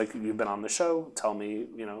she's like, you've been on the show, tell me,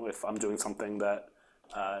 if I'm doing something that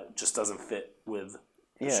just doesn't fit with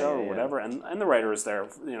the show or whatever. And the writer is there,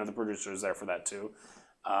 the producer is there for that too.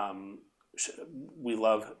 We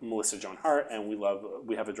love Melissa Joan Hart, and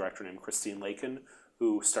we have a director named Christine Lakin,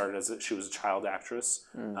 who started she was a child actress.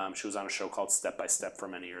 She was on a show called Step by Step for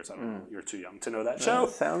many years. I don't know, you're too young to know that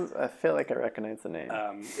show. I feel like I recognize the name.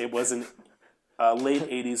 It was an late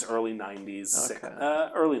 80s, early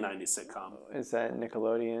 90s early 90s sitcom. Is that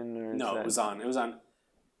Nickelodeon? Or no, it was on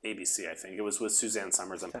ABC, I think. It was with Suzanne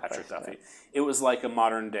Summers and Patrick Duffy. It was like a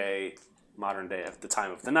modern day at the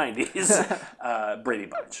time of the 90s, Brady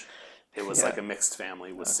Bunch. It was like a mixed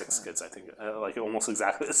family with 6 kids, I think. Like almost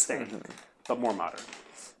exactly the same, but more modern.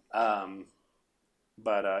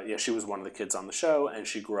 She was one of the kids on the show, and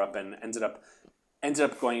she grew up and ended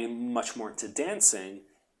up going much more into dancing,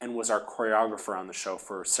 and was our choreographer on the show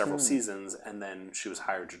for several seasons, and then she was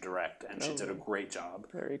hired to direct, and she did a great job.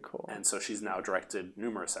 Very cool. And so she's now directed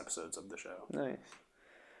numerous episodes of the show. Nice.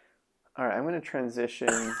 All right, I'm going to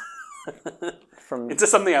transition into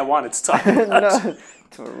something I wanted to talk about. No,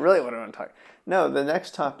 to really what I want to talk. No, the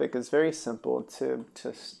next topic is very simple to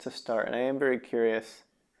start, and I am very curious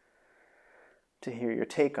to hear your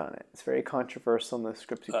take on it. It's very controversial in the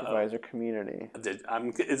script supervisor community.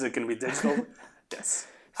 Is it going to be digital? Yes.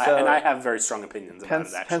 So, and I have very strong opinions about it,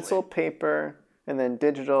 actually. Pencil, paper, and then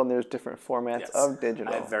digital, and there's different formats of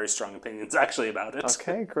digital. I have very strong opinions, actually, about it.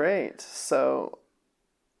 Okay, great. So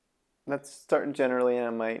let's start generally, and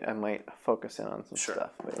I might focus in on some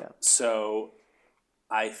stuff. But yeah. So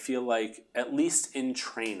I feel like, at least in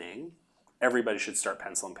training, everybody should start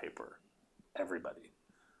pencil and paper. Everybody.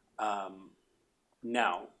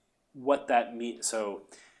 Now, what that means, so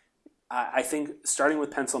I think starting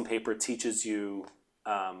with pencil and paper teaches you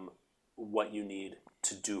what you need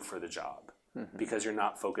to do for the job, because you're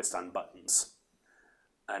not focused on buttons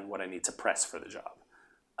and what I need to press for the job.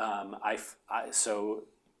 So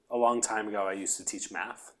a long time ago, I used to teach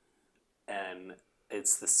math, and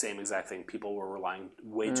it's the same exact thing. People were relying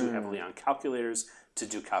way too heavily on calculators to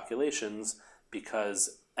do calculations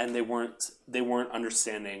and they weren't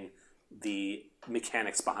understanding the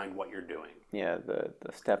mechanics behind what you're doing. Yeah, the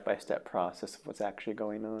step-by-step process of what's actually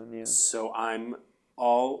going on. Yeah. So I'm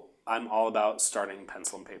all about starting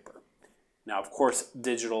pencil and paper. Now, of course,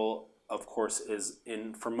 digital,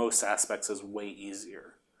 for most aspects, is way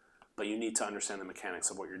easier, but you need to understand the mechanics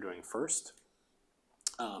of what you're doing first,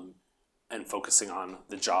 and focusing on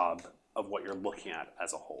the job of what you're looking at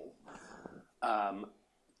as a whole.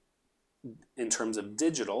 In terms of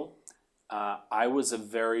digital, I was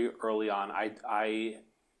very early on. I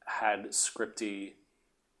had Scripty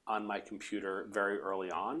on my computer very early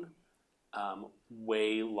on,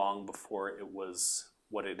 way long before it was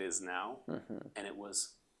what it is now, and it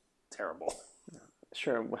was terrible.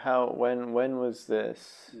 Sure. When was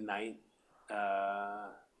this?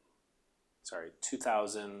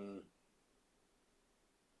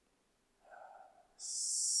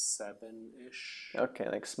 2007-ish. Okay,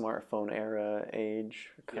 like smartphone era age,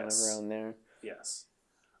 kind of around there. Yes.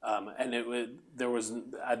 And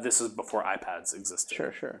this is before iPads existed.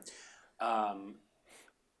 Sure.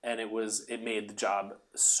 And it made the job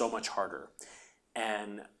so much harder.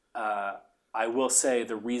 And I will say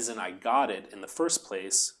the reason I got it in the first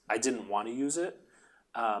place, I didn't want to use it.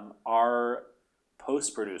 Our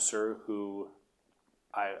post producer, who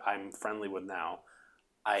I'm friendly with now,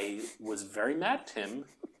 I was very mad at him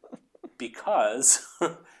because,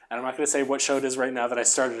 and I'm not going to say what show it is right now that I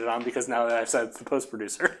started it on, because now that I've said it's the post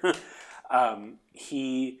producer,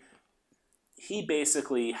 he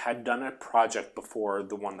basically had done a project before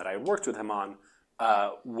the one that I had worked with him on,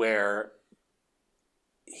 where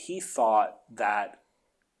he thought that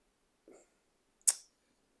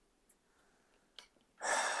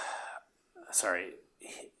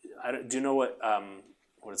do you know what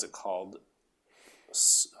is it called?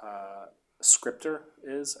 Scripter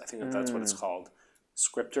is? I think that's what it's called.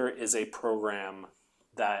 Scripter is a program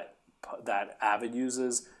that Avid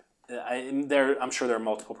uses. I'm sure there are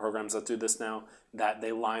multiple programs that do this now, that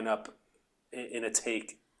they line up in a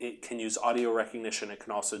take. It can use audio recognition. It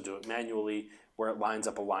can also do it manually, where it lines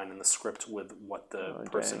up a line in the script with what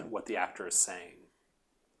what the actor is saying.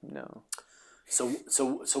 No. So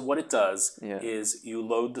what it does is you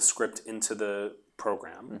load the script into the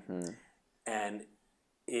program, and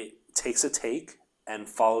it takes a take and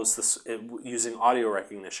follows using audio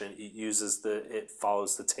recognition. It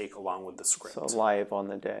follows the take along with the script. So live on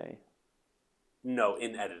the day. No,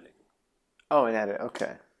 in editing. Oh, in edit.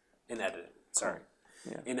 Okay. In editing. Sorry.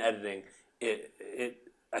 Yeah. In editing,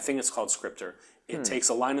 I think it's called Scripter. It takes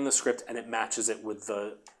a line in the script and it matches it with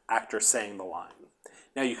the actor saying the line.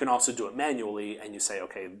 Now you can also do it manually, and you say,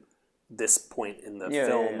 okay, this point in the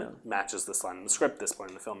film matches this line in the script. This point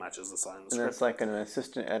in the film matches this line in the script. And it's like an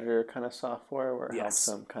assistant editor kind of software where it helps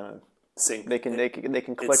them kind of sync. They can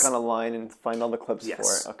click on a line and find all the clips for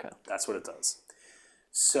it. Okay, that's what it does.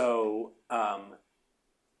 So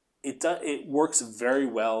it works very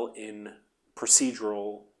well in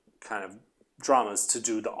procedural kind of dramas to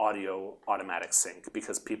do the audio automatic sync,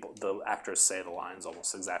 because the actors say the lines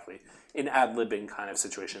almost exactly. In ad-libbing kind of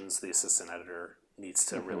situations, the assistant editor needs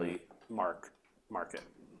to really mark it.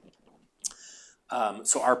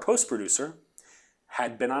 So our post-producer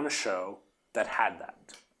had been on a show that had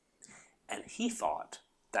that, and he thought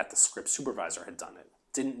that the script supervisor had done it.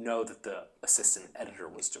 Didn't know that the assistant editor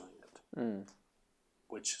was doing it,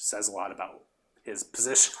 which says a lot about his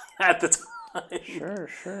position at the time. Sure.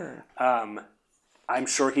 I'm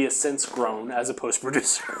sure he has since grown as a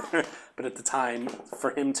post-producer, but at the time,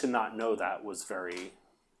 for him to not know that was very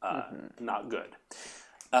not good.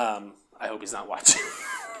 I hope he's not watching.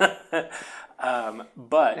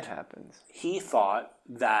 But It happens. he thought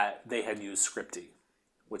that they had used Scripty,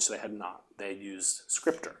 which they had not. They had used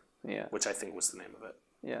Scripter, Yeah. which I think was the name of it.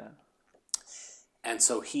 Yeah. And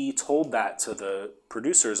so he told that to the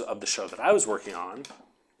producers of the show that I was working on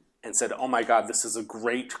and said, oh my God, this is a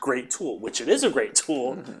great, great tool, which it is a great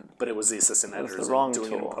tool, but it was the assistant editors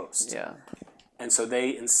doing it in post. Yeah. And so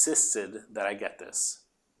they insisted that I get this.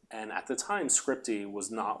 And at the time, Scripty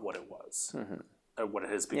was not what it was, or what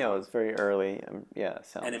it has become. Yeah, it was very early. And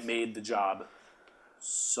it made the job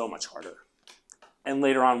so much harder. And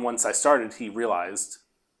later on, once I started, he realized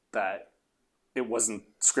that it wasn't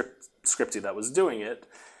Scripty that was doing it,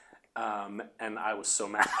 and I was so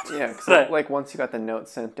mad. Yeah, because like once you got the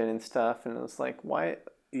notes sent in and stuff, and it was like, why?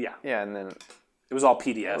 Yeah. Yeah, and then it was all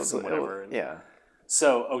PDFs and whatever. Yeah.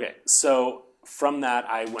 So from that,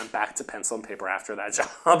 I went back to pencil and paper after that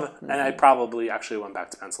job, and I probably actually went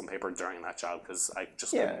back to pencil and paper during that job because I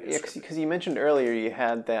just because you mentioned earlier you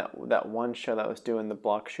had that one show that was doing the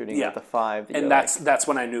block shooting with the 5, and that's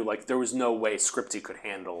when I knew like there was no way Scripty could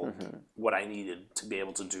handle what I needed to be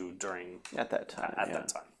able to do during at that time.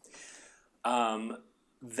 That time.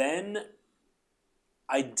 Then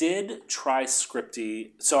I did try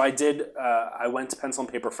Scripty. So I did. I went to pencil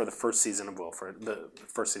and paper for the first season of Wilfred. The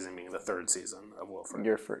first season being the third season of Wilfred.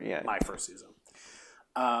 My first season.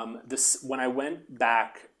 When I went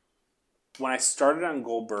back, when I started on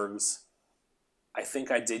Goldberg's, I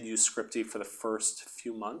think I did use Scripty for the first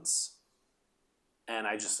few months, and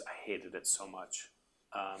I hated it so much.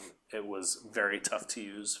 It was very tough to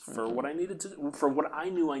use for what I needed to, for what I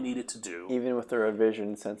knew I needed to do. Even with the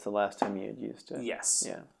revision since the last time you had used it. Yes.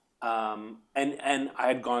 Yeah. And I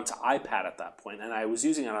had gone to iPad at that point, and I was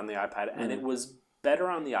using it on the iPad, and it was better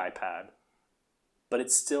on the iPad, but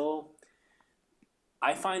it's still.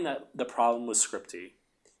 I find that the problem with Scripty.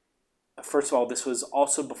 First of all, this was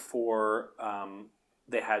also before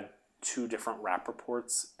they had 2 different rap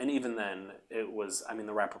reports, and even then it was,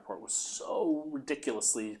 the rap report was so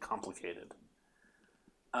ridiculously complicated.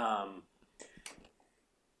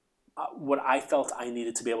 What I felt I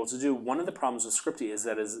needed to be able to do, one of the problems with Scripty is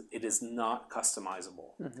that it is not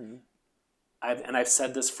customizable. I've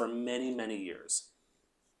said this for many, many years,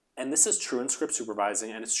 and this is true in script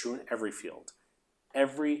supervising, and it's true in every field.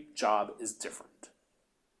 Every job is different,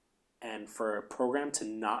 and for a program to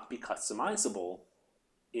not be customizable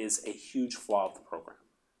is a huge flaw of the program.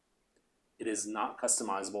 It is not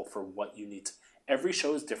customizable for what you need to. Every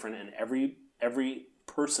show is different, and every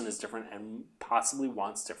person is different and possibly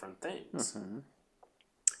wants different things.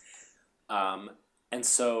 And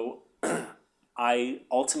so I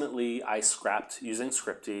scrapped using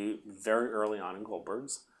Scripty very early on in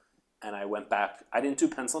Goldberg's, and I went back. I didn't do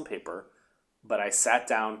pencil and paper, but I sat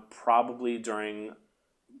down probably during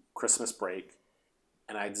Christmas break,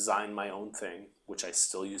 and I designed my own thing, which I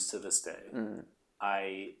still use to this day.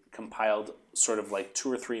 I compiled sort of like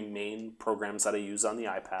 2 or 3 main programs that I use on the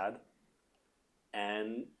iPad,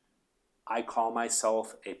 and I call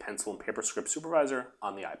myself a pencil and paper script supervisor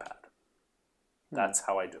on the iPad. That's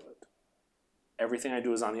how I do it. Everything I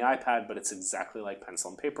do is on the iPad, but it's exactly like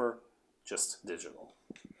pencil and paper, just digital.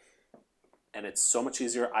 And it's so much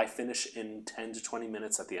easier. I finish in 10 to 20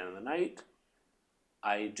 minutes at the end of the night.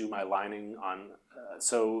 I do my lining on...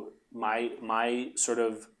 so my sort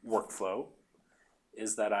of workflow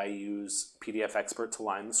is that I use PDF Expert to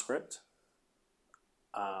line the script.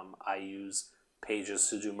 I use Pages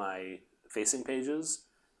to do my facing pages.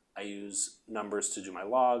 I use Numbers to do my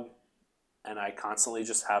log. And I constantly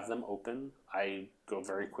just have them open. I go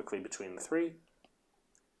very quickly between the 3.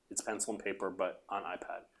 It's pencil and paper, but on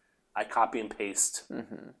iPad. I copy and paste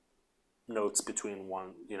notes between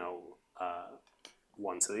one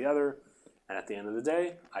to the other. And at the end of the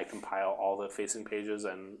day, I compile all the facing pages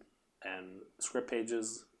and script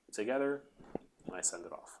pages together, and I send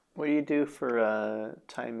it off. What do you do for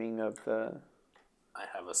timing of the... I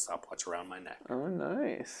have a stopwatch around my neck. Oh,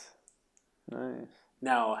 nice. Nice.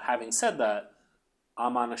 Now, having said that,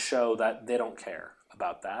 I'm on a show that they don't care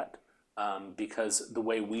about that, because the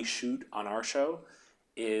way we shoot on our show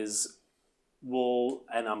is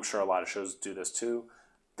and I'm sure a lot of shows do this too,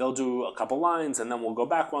 they'll do a couple lines, and then we'll go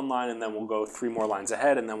back 1 line, and then we'll go 3 more lines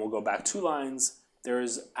ahead, and then we'll go back 2 lines. There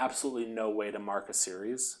is absolutely no way to mark a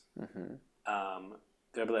series. I'll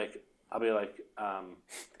be like,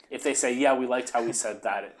 if they say, yeah, we liked how we said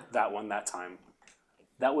that one that time,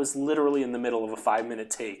 that was literally in the middle of a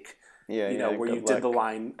 5-minute take, where you did the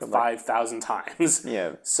line 5,000 times.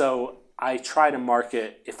 Yeah. So I try to mark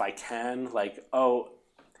it if I can, like,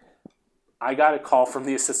 I got a call from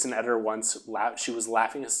the assistant editor once. She was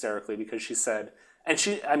laughing hysterically because she said,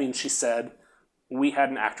 we had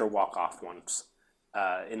an actor walk off once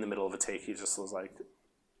in the middle of a take. He just was like,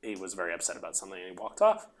 he was very upset about something and he walked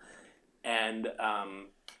off. And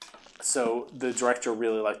so the director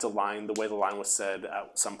really liked a line, the way the line was said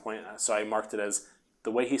at some point. So I marked it as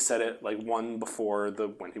the way he said it, like one before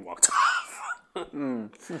when he walked off.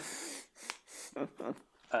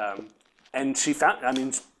 And she found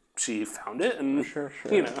it, and Sure.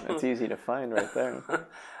 you know, It's easy to find right there.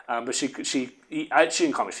 but she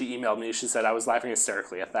didn't call me. She emailed me. She said I was laughing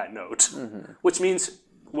hysterically at that note, which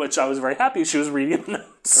I was very happy. She was reading the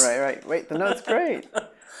notes. Right. Wait, the note's great.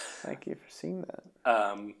 Thank you for seeing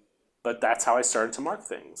that. But that's how I started to mark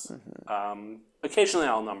things. Occasionally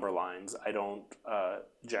I'll number lines. I don't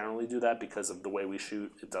generally do that because of the way we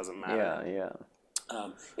shoot. It doesn't matter. Yeah.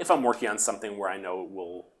 If I'm working on something where I know it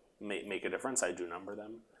will make a difference, I do number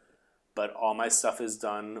them. But all my stuff is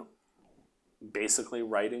done basically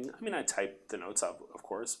writing. I mean, I type the notes up, of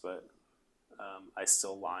course, but I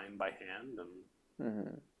still line by hand.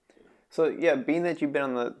 And So yeah, being that you've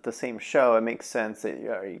been on the same show, it makes sense that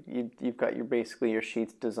you've got your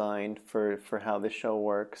sheets designed for how the show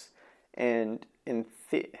works. And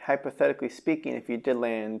hypothetically speaking, if you did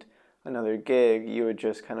land another gig, you would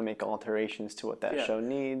just kind of make alterations to what that show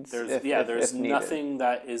needs. There's nothing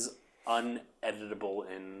that is uneditable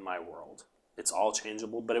in my world. It's all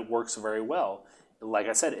changeable, but it works very well. Like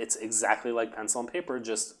I said, it's exactly like pencil and paper,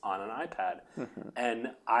 just on an iPad.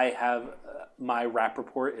 And I have my rap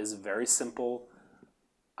report is very simple.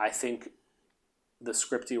 I think the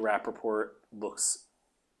scripty rap report looks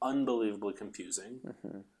unbelievably confusing.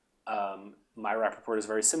 My rap report is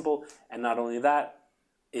very simple, and not only that,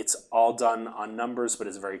 it's all done on numbers, but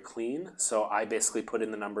it's very clean. So I basically put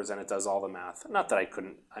in the numbers and it does all the math. Not that I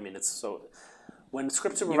couldn't. I mean, it's so. When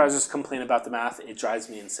script supervisors complain about the math, it drives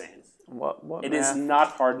me insane. What It math? is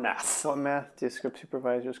not hard math. What math do script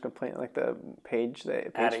supervisors complain? Like the page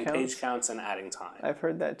Adding counts? page counts and adding time. I've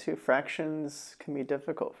heard that too. Fractions can be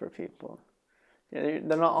difficult for people. Yeah,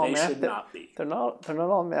 they're not all They math. should not be. They're not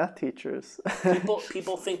all math teachers.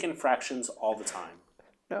 People think in fractions all the time.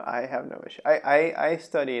 No, I have no issue. I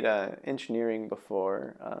studied engineering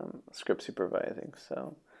before script supervising,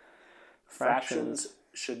 so Fractions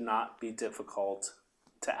should not be difficult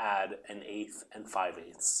to add an eighth and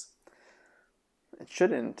 5/8. It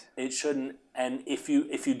shouldn't. It shouldn't. And if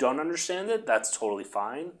you don't understand it, that's totally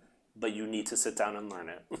fine. But you need to sit down and learn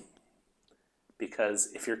it. Because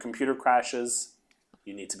if your computer crashes,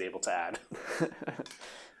 you need to be able to add.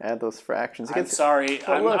 Add those fractions. I'm sorry.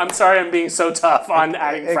 I'm sorry I'm being so tough on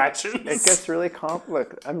adding fractions. It gets really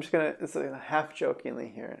complicated. I'm just going to, it's like half jokingly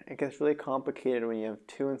here. It gets really complicated when you have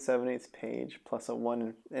 2 7/8 page plus a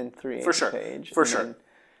 1 3/8 page. For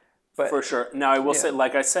sure. Now I will say,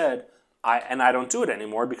 like I said, I don't do it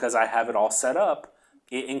anymore because I have it all set up,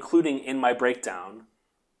 including in my breakdown.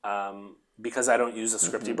 Because I don't use a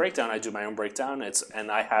scripty breakdown, I do my own breakdown.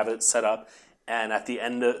 And I have it set up. And at the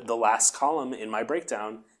end of the last column in my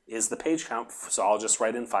breakdown is the page count. So I'll just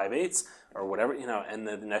write in 5/8 or whatever, and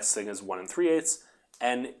then the next thing is 1 3/8.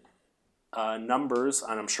 And numbers,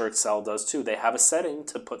 and I'm sure Excel does too, they have a setting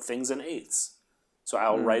to put things in eighths. So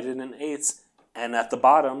I'll write it in eighths. And at the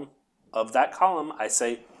bottom of that column, I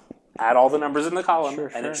say, add all the numbers in the column.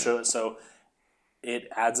 It shows, so it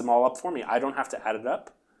adds them all up for me. I don't have to add it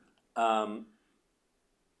up.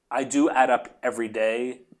 I do add up every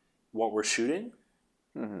day what we're shooting,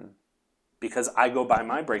 because I go by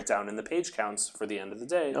my breakdown in the page counts for the end of the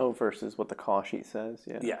day. Oh, versus what the call sheet says.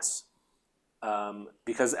 Yeah. Yes,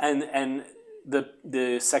 because and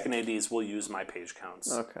the second ADs will use my page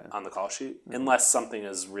counts on the call sheet, unless something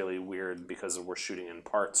is really weird because we're shooting in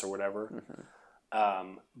parts or whatever.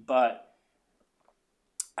 But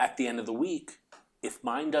at the end of the week, if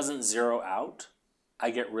mine doesn't zero out,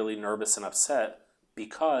 I get really nervous and upset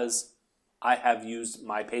because I have used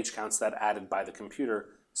my page counts that added by the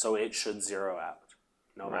computer, so it should zero out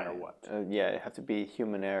no matter what. It have to be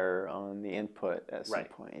human error on the input at some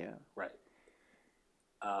point. Yeah. Right.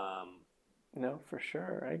 No, for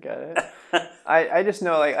sure. I get it. I just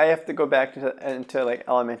know, like, I have to go back into like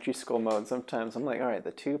elementary school mode. Sometimes I'm like, all right,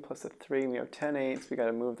 the 2 plus the 3, we have 10/8. We got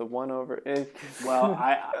to move the 1 over. Well,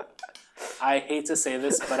 I hate to say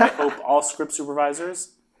this, but I hope all script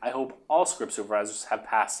supervisors have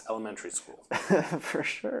passed elementary school. For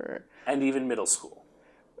sure. And even middle school.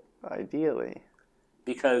 Ideally.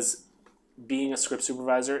 Because being a script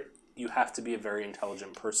supervisor, you have to be a very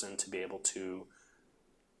intelligent person to be able to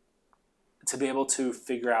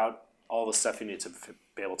figure out all the stuff you need to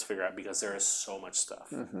be able to figure out, because there is so much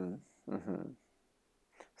stuff.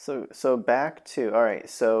 So back to, all right,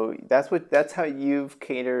 so that's how you've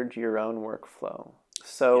catered your own workflow.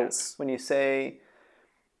 So Yes. when you say,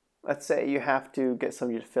 let's say you have to get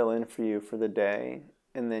somebody to fill in for you for the day,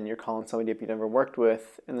 and then you're calling somebody up you've never worked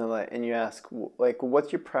with, and they're like, and you ask, like,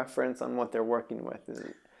 what's your preference on what they're working with? Is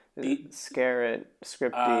it Scarlet,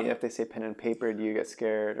 Scripty? If they say pen and paper, do you get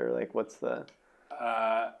scared, or like, what's the?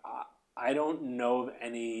 I don't know of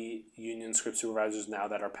any union script supervisors now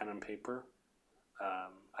that are pen and paper.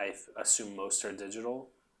 I assume most are digital,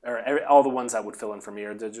 or all the ones that would fill in for me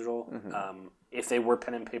are digital. Mm-hmm. If they were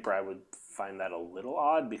pen and paper, I would find that a little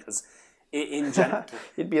odd because, in general,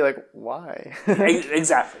 you'd be like, why?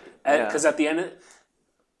 exactly. Yeah. Because at the end,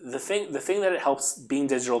 the thing that it helps being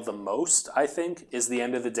digital the most, I think, is the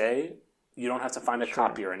end of the day. You don't have to find a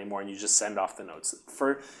copier anymore, and you just send off the notes.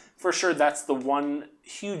 For sure, that's the one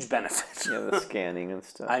huge benefit. Yeah, the scanning and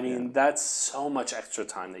stuff. I mean, that's so much extra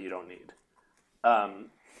time that you don't need.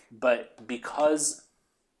 But because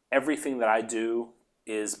everything that I do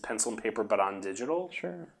is pencil and paper but on digital,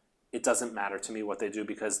 sure, it doesn't matter to me what they do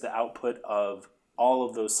because the output of all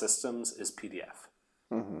of those systems is PDF.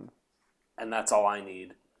 Mm-hmm. And that's all I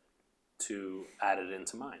need to add it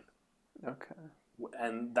into mine. Okay.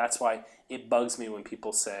 And that's why it bugs me when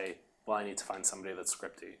people say, well, I need to find somebody that's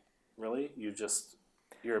scripty. Really?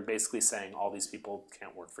 You're basically saying all these people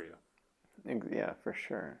can't work for you. Yeah, for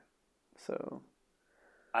sure. So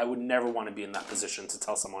I would never want to be in that position to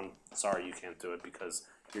tell someone, sorry, you can't do it because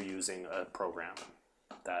you're using a program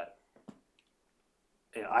that,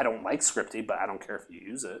 I don't like scripty, but I don't care if you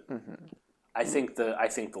use it. Mm-hmm. I think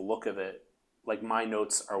the look of it, like my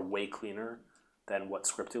notes are way cleaner than what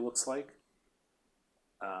scripty looks like.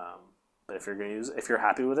 But if you're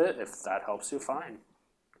happy with it, if that helps you, fine.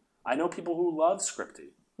 I know people who love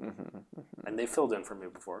scripty, and they filled in for me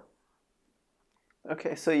before.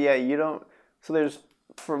 Okay, so yeah, you don't. So there's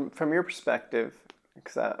from your perspective,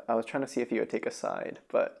 because I was trying to see if you would take a side,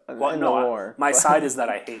 but my side is that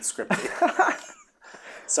I hate scripty.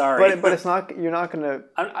 Sorry, but it's not. You're not gonna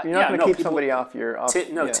keep somebody off your.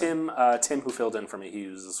 Tim who filled in for me, he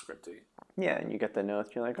uses scripty. Yeah, and you get the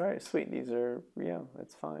notes. You're like, all right, sweet. These are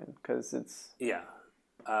it's fine because it's. Yeah,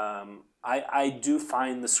 I do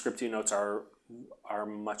find the scripty notes are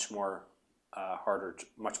much more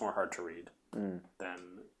hard to read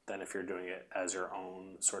than if you're doing it as your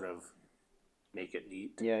own sort of make it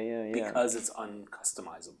neat. Yeah. Because it's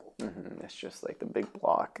uncustomizable. Mm-hmm. It's just like the big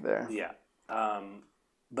block there. Yeah.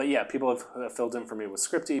 But yeah, people have filled in for me with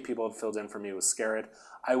scripty. People have filled in for me with Scarlet.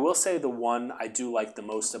 I will say the one I do like the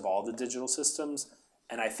most of all the digital systems,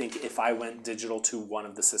 and I think if I went digital to one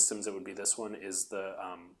of the systems, it would be this one. Is the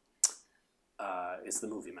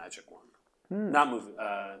Movie Magic one? Not movie.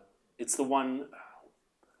 It's the one.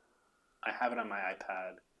 I have it on my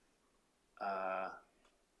iPad.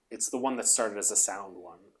 It's the one that started as a sound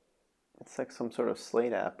one. It's like some sort of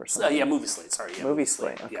Slate app or something. Yeah, Movie Slate. Sorry, yeah, Movie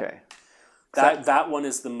Slate. Okay. Yeah. That one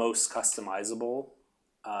is the most customizable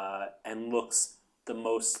and looks the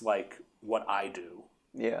most like what I do.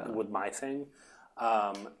 Yeah. With my thing.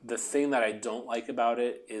 The thing that I don't like about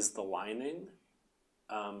it is the lining,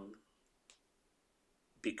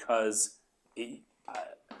 because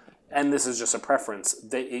and this is just a preference.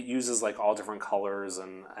 It uses like all different colors,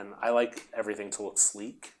 and I like everything to look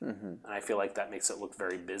sleek, and I feel like that makes it look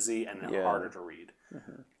very busy and harder to read.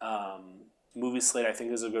 Movie Slate I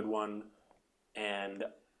think is a good one, and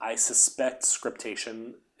I suspect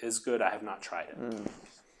Scriptation is good. I have not tried it.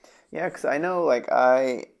 Yeah, because I know like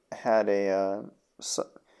I had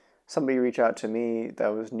somebody reach out to me that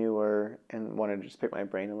was newer and wanted to just pick my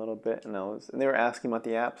brain a little bit, and they were asking about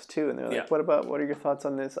the apps too, and they're like, what are your thoughts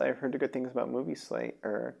on this? I've heard good things about Movie Slate,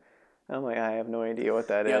 and I'm like, I have no idea what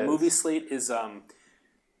that is. Yeah, Movie Slate is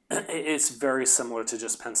it's very similar to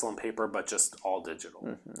just pencil and paper, but just all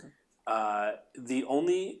digital. The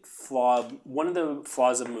only one of the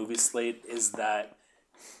flaws of Movie Slate is that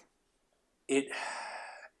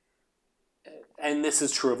and this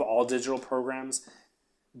is true of all digital programs,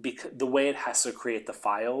 because the way it has to create the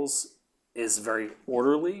files is very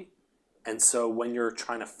orderly, and so when you're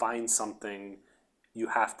trying to find something,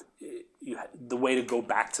 the way to go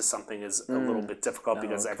back to something is a little bit difficult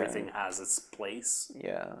because everything has its place.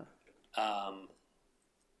 Yeah.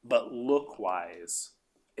 But look-wise,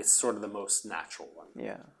 it's sort of the most natural one.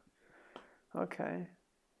 Yeah. Okay.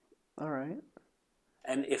 All right.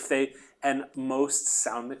 And most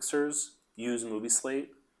sound mixers use Movie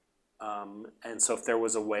Slate, and so if there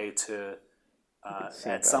was a way to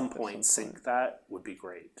at some point sync that, would be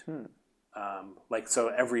great. Like so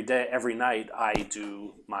every night I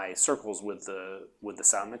do my circles with the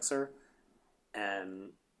sound mixer,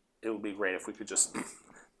 and it would be great if we could just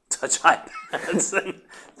touch iPads and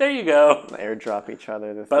there you go. airdrop each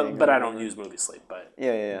other the But thing. but I don't use Movie Slate. But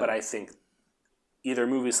Yeah. But I think either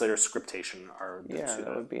Movie Slate or Scriptation are the two.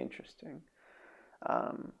 That would be interesting.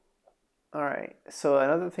 All right. So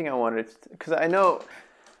another thing I wanted, because I know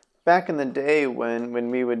back in the day when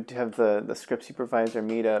we would have the script supervisor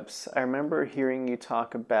meetups, I remember hearing you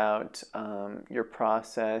talk about your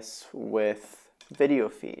process with video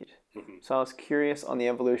feed. Mm-hmm. So I was curious on the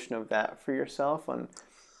evolution of that for yourself, on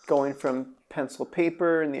going from pencil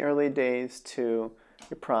paper in the early days to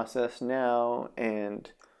your process now,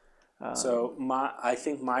 and so I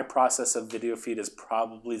think my process of video feed is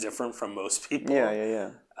probably different from most people. Yeah.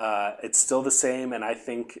 It's still the same, and I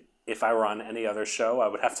think if I were on any other show, I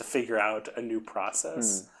would have to figure out a new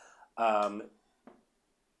process.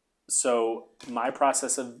 So my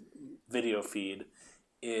process of video feed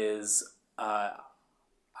is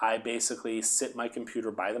I basically sit my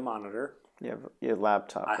computer by the monitor. You have your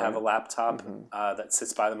laptop. I have a laptop that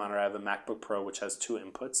sits by the monitor. I have a MacBook Pro, which has 2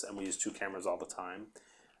 inputs, and we use 2 cameras all the time.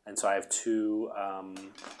 And so I have 2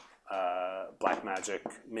 Blackmagic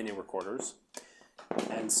mini recorders.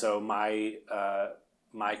 And so my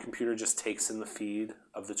computer just takes in the feed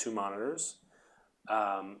of the 2 monitors.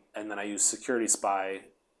 And then I use Security Spy.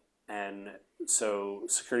 And so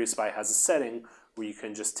Security Spy has a setting where you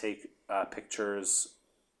can just take pictures.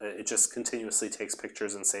 It just continuously takes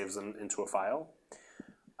pictures and saves them into a file.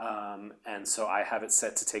 And so I have it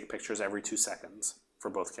set to take pictures every 2 seconds for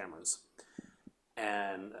both cameras.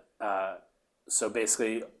 And so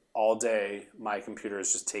basically all day my computer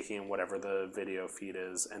is just taking in whatever the video feed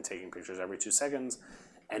is and taking pictures every 2 seconds.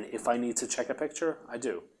 And if I need to check a picture, I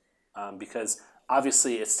do. Because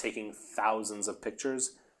obviously it's taking thousands of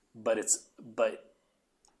pictures, but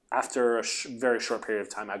after a very short period of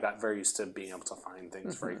time, I got very used to being able to find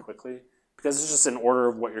things very quickly. Because it's just an order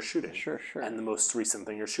of what you're shooting. Sure. And the most recent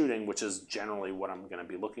thing you're shooting, which is generally what I'm going to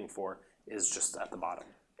be looking for, is just at the bottom.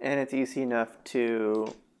 And it's easy enough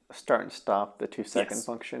to start and stop the 2-second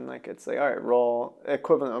function. Like it's like, all right, roll,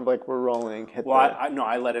 equivalent of like we're rolling.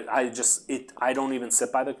 I let it. I don't even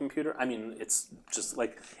sit by the computer. I mean, it's just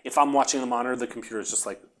like if I'm watching the monitor, the computer is just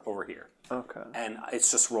like over here. Okay. And it's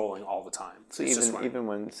just rolling all the time. So even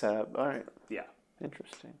when set up, all right. Yeah.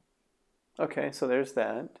 Interesting. Okay, so there's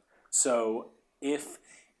that. So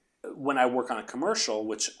when I work on a commercial,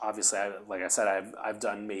 which obviously, like I said, I've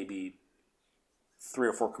done maybe 3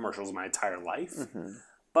 or 4 commercials my entire life,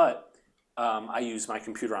 but I use my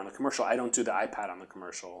computer on the commercial. I don't do the iPad on the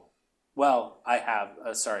commercial. Well, I have.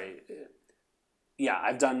 I've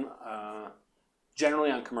done.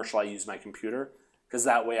 Generally on commercial, I use my computer because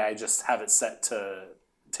that way I just have it set to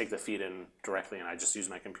take the feed in directly, and I just use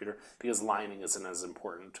my computer because lining isn't as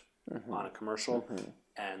important on a commercial,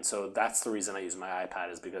 and so that's the reason I use my iPad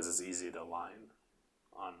is because it's easy to line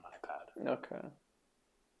on an iPad. Okay.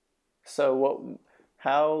 So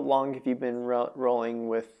how long have you been rolling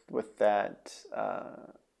with that?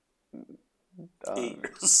 8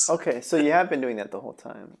 years. Okay, so you have been doing that the whole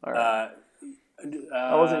time. All right.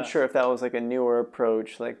 I wasn't sure if that was like a newer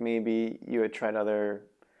approach, like maybe you had tried other,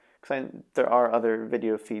 because there are other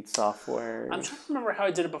video feed software. I'm trying to remember how I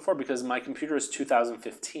did it before because my computer is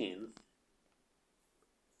 2015,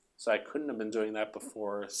 so I couldn't have been doing that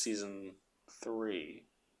before season 3.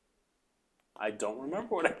 I don't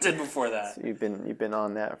remember what I did before that. So you've been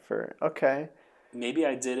on that for okay. Maybe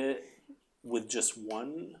I did it with just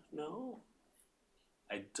one. No,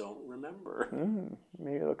 I don't remember.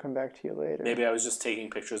 Maybe it'll come back to you later. Maybe I was just taking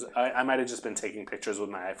pictures. I might have just been taking pictures with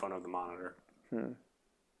my iPhone of the monitor.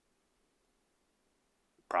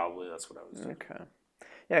 Probably that's what I was doing. Okay.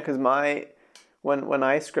 Yeah, because when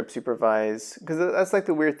I script supervise, because that's like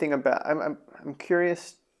the weird thing about I'm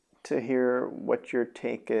curious to hear what your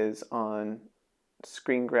take is on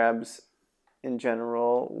screen grabs in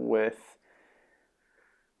general. With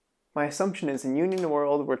my assumption is in Union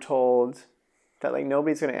World we're told that like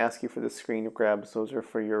nobody's going to ask you for the screen grabs; those are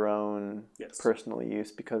for your own personal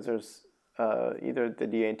use because there's either the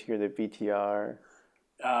DAT or the VTR.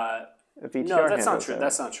 No, that's not true.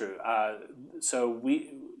 That's not true. So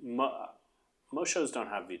most shows don't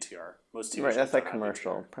have VTR. Most TV shows that's like don't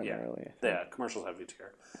commercial have VTR. primarily. Yeah, commercials have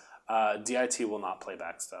VTR. DIT will not play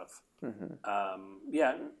back stuff. I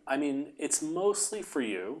mean, it's mostly for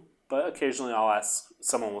you, but occasionally I'll ask,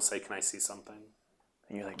 someone will say, can I see something?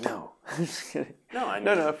 And you're like, no. Just kidding. No, I mean,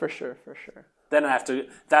 no, for sure. Then I have to,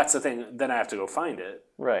 that's the thing, then I have to go find it.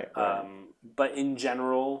 Right. But in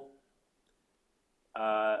general,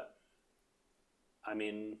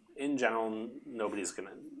 nobody's going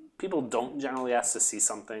to, people don't generally ask to see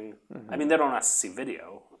something. I mean, they don't ask to see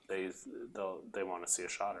video. They want to see a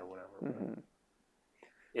shot or whatever.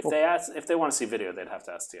 If they want to see video, they'd have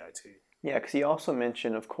to ask the IT. Yeah, because you also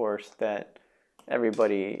mentioned, of course, that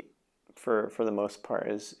everybody, for the most part,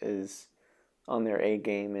 is on their A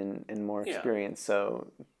game and more experience.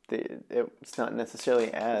 So it's not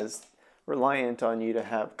necessarily as reliant on you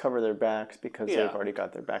to cover their backs because they've already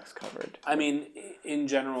got their backs covered. I mean, in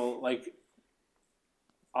general, like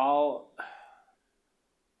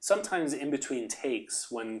sometimes in between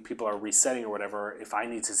takes when people are resetting or whatever, if I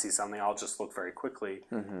need to see something, I'll just look very quickly,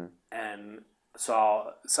 and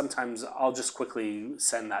so sometimes I'll just quickly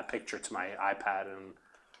send that picture to my iPad and.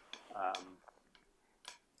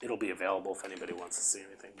 It'll be available if anybody wants to see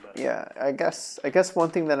anything. But yeah, I guess one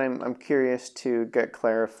thing that I'm curious to get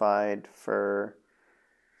clarified for,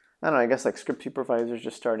 I don't know, I guess like script supervisors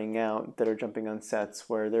just starting out that are jumping on sets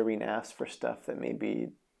where they're being asked for stuff that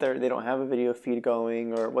maybe they don't have a video feed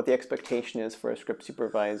going, or what the expectation is for a script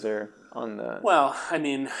supervisor on the. Well, I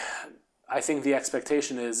mean, I think the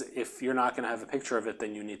expectation is if you're not going to have a picture of it,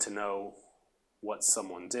 then you need to know what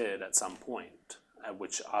someone did at some point.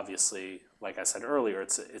 Which obviously, like I said earlier,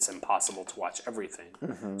 it's impossible to watch everything.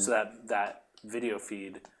 So that video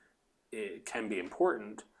feed it can be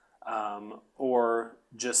important, or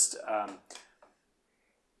just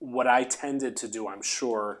what I tended to do. I'm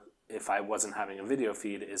sure if I wasn't having a video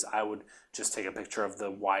feed, is I would just take a picture of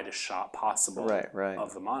the widest shot possible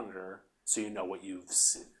of the monitor, so you know what you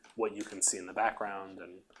can see in the background.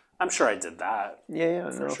 And I'm sure I did that.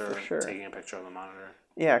 For sure. Taking a picture of the monitor.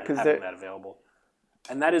 Yeah, because having that available.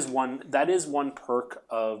 And that is one perk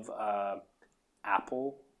of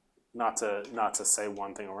Apple. Not to say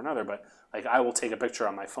one thing or another, but like I will take a picture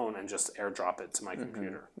on my phone and just AirDrop it to my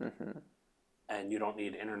computer, and you don't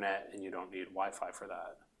need internet and you don't need Wi-Fi for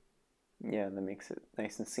that. Yeah, that makes it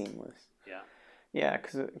nice and seamless. Yeah,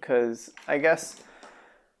 because I guess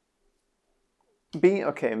me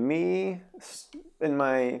in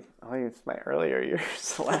my earlier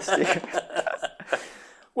years last year.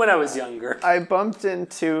 When I was younger, I bumped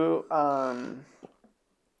into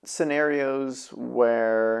scenarios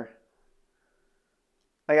where,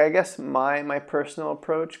 like, I guess my personal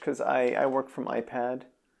approach, because I work from iPad,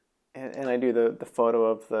 and I do the photo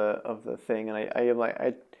of the thing, and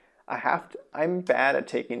I'm bad at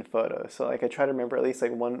taking photos, so like I try to remember at least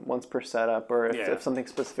like once per setup, or if something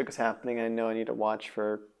specific is happening, I know I need to watch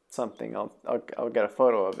for something, I'll get a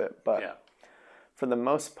photo of it, but for the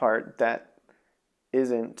most part that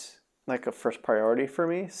isn't like a first priority for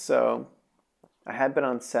me. So I had been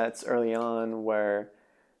on sets early on where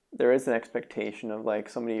there is an expectation of like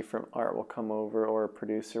somebody from art will come over or a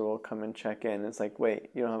producer will come and check in. It's like, wait,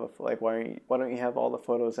 you don't have why don't you have all the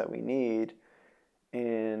photos that we need?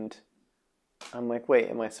 And I'm like, wait,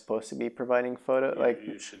 am I supposed to be providing photo?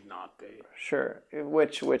 You should not be. Sure,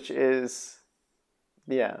 which I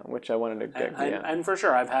wanted to get. And for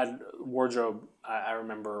sure, I've had wardrobe. I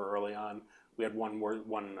remember early on. We had one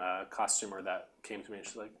costumer that came to me and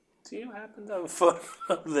she's like, do you happen to have a photo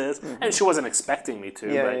of this? And she wasn't expecting me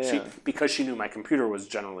to, because she knew my computer was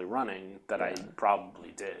generally running, that I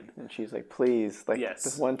probably did. And she's like, please,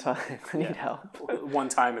 this one time, I need help. One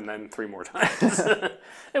time and then 3 more times.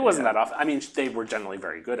 It wasn't that often. I mean, they were generally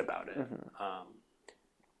very good about it.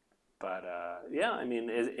 I mean,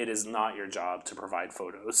 it is not your job to provide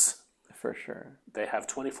photos. For sure. They have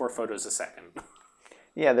 24 photos a second.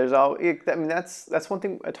 Yeah, there's all. I mean, that's one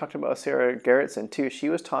thing I talked about with Sarah Gerritsen too. She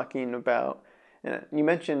was talking about, and you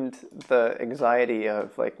mentioned the anxiety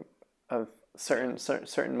of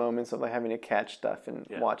certain moments of like having to catch stuff and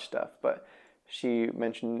watch stuff, but she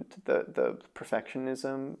mentioned the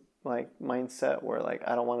perfectionism like mindset where like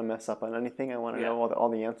I don't want to mess up on anything. I want to know what all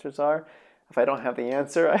the answers are. If I don't have the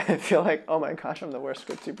answer, I feel like, oh my gosh, I'm the worst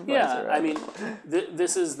script supervisor. Yeah, I mean,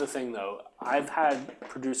 this is the thing though. I've had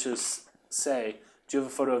producers say, do you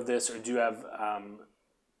have a photo of this, or do you have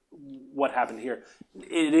what happened here?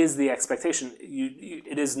 It is the expectation.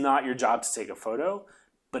 It is not your job to take a photo,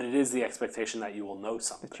 but it is the expectation that you will know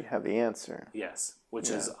something. That you have the answer. Yes, which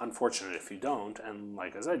is unfortunate if you don't. And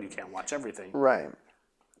like I said, you can't watch everything. Right.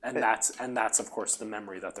 And that's of course the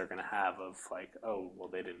memory that they're going to have of like, oh, well,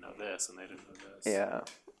 they didn't know this and they didn't know this.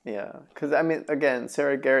 Yeah. Because I mean, again,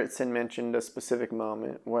 Sarah Gerritsen mentioned a specific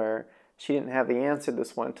moment where she didn't have the answer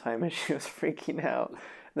this one time and she was freaking out. And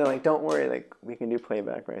they're like, don't worry, like we can do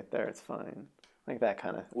playback right there. It's fine. Like that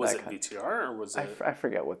kind of. Was it VTR or was it? I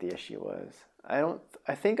forget what the issue was.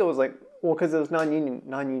 I think it was like, well, because it was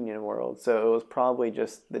non-union world, so it was probably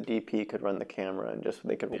just the DP could run the camera and just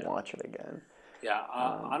they could watch it again. Yeah,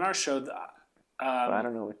 on our show, I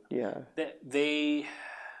don't know. Yeah, they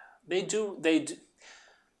do.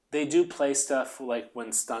 They do play stuff like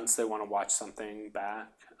when stunts they want to watch something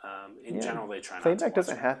back. In general, they try not to Playback watch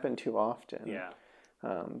doesn't it. happen too often. Yeah.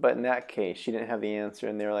 But in that case, she didn't have the answer,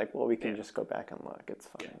 and they were like, well, we can just go back and look. It's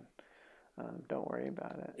fine. Don't worry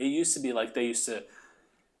about it. It used to be like they used to.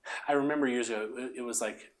 I remember years ago, it was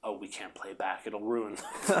like, oh, we can't play back. It'll ruin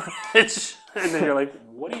the footage. And then you're like,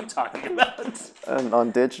 what are you talking about? On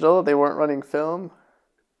digital, they weren't running film?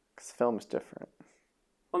 Because film's different.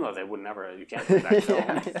 Well, no, they would never. You can't play back film.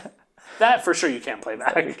 Yeah. That for sure you can't play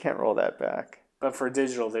back. You can't roll that back. But for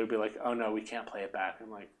digital, they would be like, oh, no, we can't play it back. I'm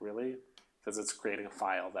like, really? Because it's creating a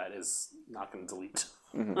file that is not going to delete.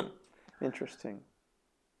 Mm-hmm. Interesting.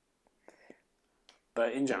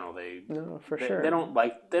 But in general, they sure. They don't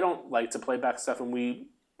like to play back stuff, and we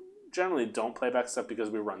generally don't play back stuff because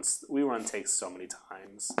we run takes so many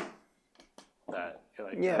times that you're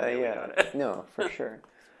like, yeah. No, for sure.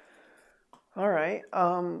 All right.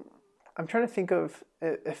 I'm trying to think of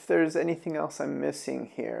if there's anything else I'm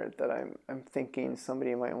missing here that I'm thinking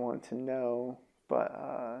somebody might want to know, but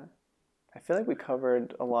I feel like we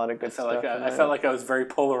covered a lot of good stuff. I felt like I was very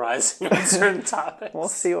polarizing on certain topics. We'll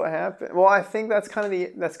see what happens. Well, I think that's kind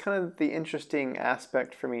of the interesting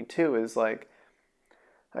aspect for me too. Is like,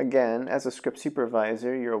 again, as a script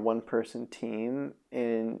supervisor, you're a one-person team,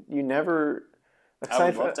 and you never. I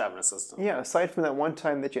would love to have an assistant. Yeah, aside from that one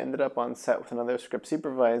time that you ended up on set with another script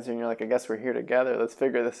supervisor, and you're like, I guess we're here together. Let's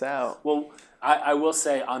figure this out. Well, I will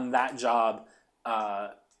say on that job,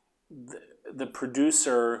 the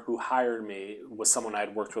producer who hired me was someone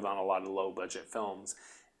I'd worked with on a lot of low-budget films,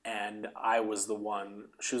 and I was the one.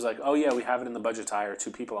 She was like, "Oh yeah, we have it in the budget to hire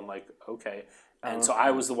 2 people." I'm like, "Okay," and so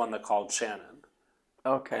I was the one that called Shannon.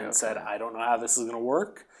 And said, I don't know how this is going to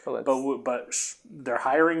work, but they're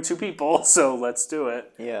hiring 2 people, so let's do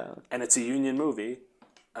it. Yeah. And it's a union movie.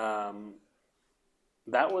 That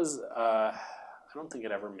was, I don't think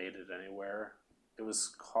it ever made it anywhere. It was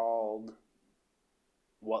called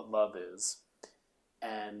What Love Is.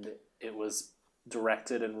 And it was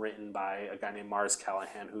directed and written by a guy named Mars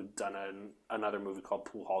Callahan, who'd done another movie called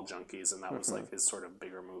Pool Hall Junkies, and that was like his sort of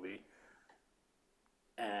bigger movie.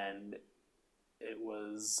 And it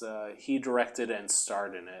was he directed and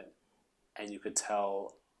starred in it, and you could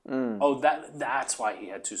tell. Oh, that's why he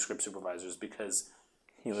had 2 script supervisors, because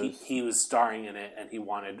he was starring in it, and he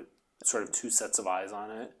wanted sort of 2 sets of eyes on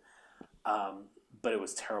it. But it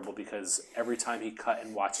was terrible because every time he cut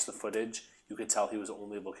and watched the footage, you could tell he was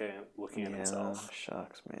only looking at himself.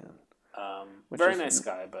 Shucks, man. Very nice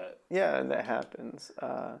guy, but yeah, that happens.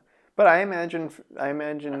 But I imagine. I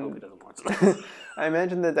hope he doesn't want to. I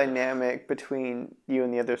imagine the dynamic between you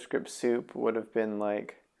and the other script soup would have been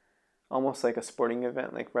like, almost like a sporting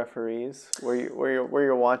event, like referees, where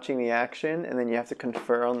you're watching the action and then you have to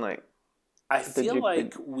confer on like. I feel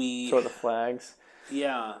like we throw the flags.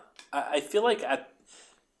 Yeah, I feel like at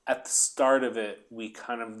the start of it we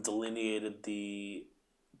kind of delineated the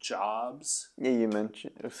jobs. Yeah, you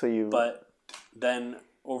mentioned But then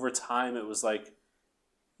over time it was like.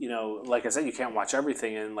 You know, like I said, you can't watch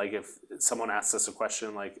everything, and like if someone asks us a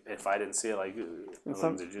question, like if I didn't see it, like,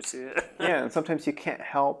 did you see it? Yeah, and sometimes you can't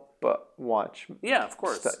help but watch. Yeah, of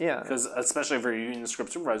course. Yeah, because especially if you're a union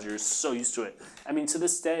script supervisor, you're so used to it. I mean, to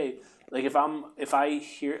this day, like if I'm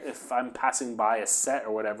passing by a set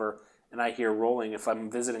or whatever, and I hear rolling, if I'm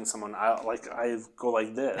visiting someone, I go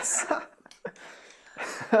like this.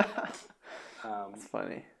 It's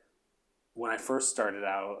funny. When I first started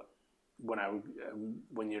out.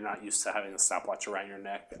 When you're not used to having a stopwatch around your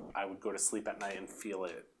neck, I would go to sleep at night and feel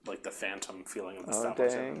it, like the phantom feeling of the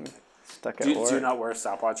stopwatch. Dang. Stuck at work. Do you not wear a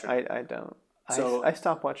stopwatch? I don't. So I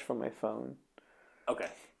stopwatch from my phone. Okay.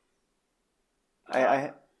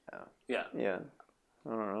 Yeah. Yeah. I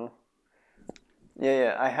don't know.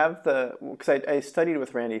 Yeah. I have because I studied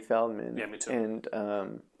with Randy Feldman. Yeah, me too. And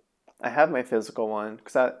I have my physical one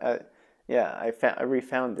because I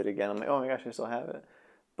refound it again. I'm like, oh my gosh, I still have it.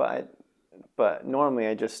 But normally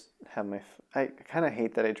I just have I kind of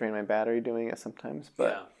hate that I drain my battery doing it sometimes.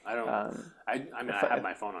 But yeah, I don't. I have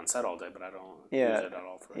my phone on set all day, but I don't use it at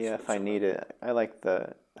all. If I need it, I like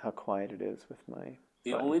how quiet it is with my.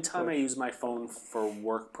 The only time I use my phone for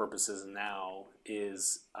work purposes now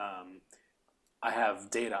is I have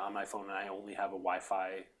data on my phone and I only have a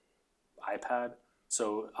Wi-Fi iPad.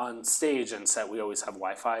 So on stage and set we always have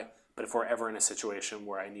Wi-Fi. But if we're ever in a situation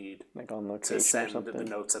where I need like on location to send or something. the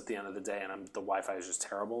notes at the end of the day and the Wi-Fi is just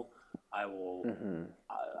terrible, I will.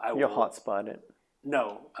 You'll hotspot it.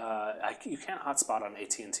 No, you can't hotspot on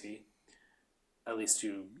AT&T. At least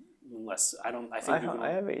unless I don't. I think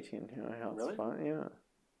I have AT&T. I hotspot. Really? Yeah.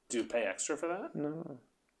 Do you pay extra for that? No.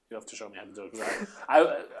 You'll have to show me how to do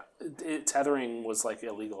it. Tethering was like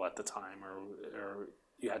illegal at the time, or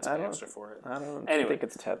you had to pay extra for it. I don't Anyway. think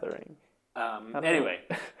it's tethering. Anyway,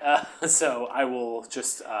 so I will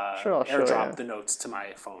just Sure, I'll show airdrop you. the notes to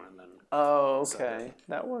my phone and then. Oh, okay.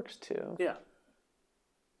 That works too. Yeah,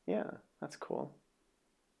 Yeah, that's cool.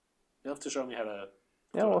 you'll have to show me how to.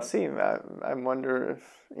 Yeah, we'll see. I wonder if...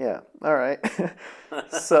 Yeah, all right.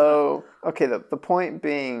 So, okay, the point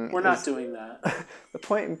being... We're not doing that. The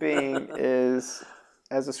point being is,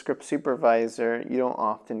 as a script supervisor, you don't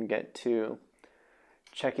often get to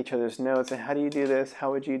check each other's notes. And how do you do this?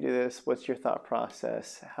 How would you do this? What's your thought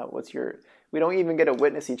process? We don't even get to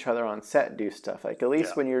witness each other on set do stuff. Like, at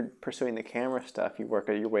least when you're pursuing the camera stuff, you work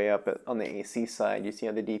your way up on the AC side. You see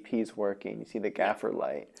how the DP's working. You see the gaffer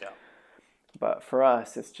light. Yeah. But for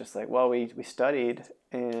us, it's just like, well, we studied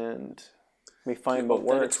and we find what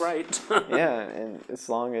works. It's right. Yeah, and as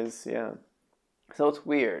long as so it's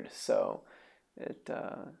weird. So it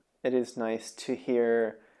is nice to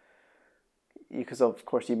hear you, because of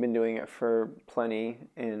course you've been doing it for plenty,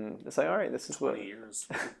 and it's like, all right, this is 20 years.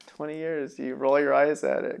 20 years. You roll your eyes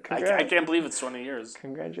at it. I can't believe it's 20 years.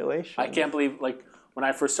 Congratulations. I can't believe, like, when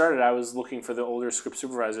I first started, I was looking for the older script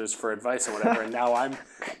supervisors for advice and whatever, and now I'm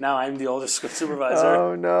the older script supervisor.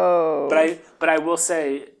 Oh no! But I will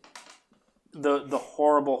say, the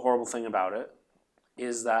horrible thing about it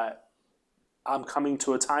is that I'm coming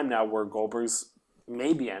to a time now where Goldberg's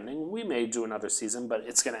may be ending. We may do another season, but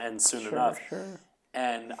it's going to end soon enough. Sure.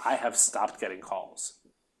 And I have stopped getting calls.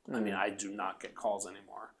 I mean, I do not get calls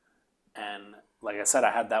anymore. And like I said,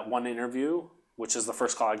 I had that one interview, which is the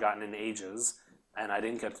first call I've gotten in ages, and I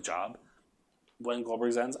didn't get the job. When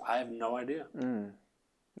Goldberg's ends, I have no idea.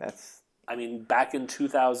 I mean, back in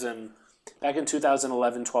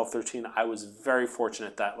 2011, 12, 13, I was very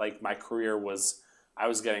fortunate that, like, my career was, I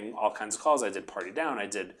was getting all kinds of calls. I did Party Down, I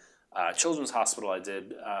did Children's Hospital, I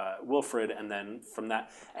did Wilfred, and then from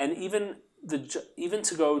that, and even to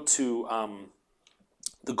go to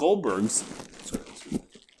the Goldbergs,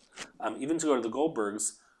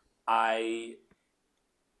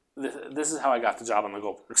 this is how I got the job on the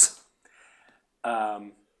Goldbergs.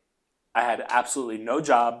 I had absolutely no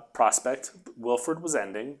job prospect. Wilfred was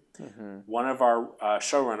ending. One of our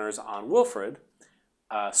showrunners on Wilfred,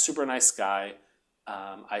 super nice guy,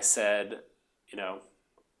 I said,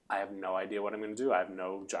 I have no idea what I'm going to do. I have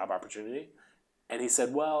no job opportunity. And he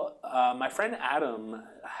said, well, my friend Adam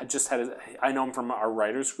I know him from our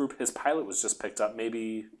writers group. His pilot was just picked up.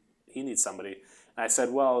 Maybe he needs somebody. And I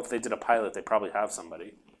said, well, if they did a pilot, they probably have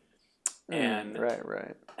somebody. And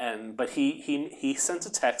right. But he sent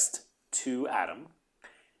a text to Adam,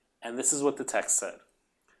 and this is what the text said.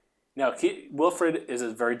 Now, Wilfred is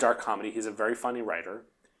a very dark comedy. He's a very funny writer.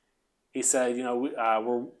 He said,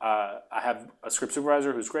 I have a script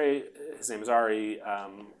supervisor who's great. His name is Ari.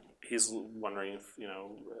 He's wondering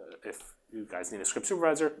if you guys need a script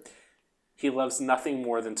supervisor. He loves nothing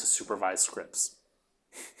more than to supervise scripts.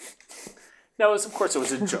 Now, of course, it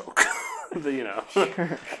was a joke.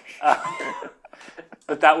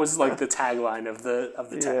 But that was like the tagline of the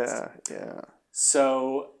text. Yeah.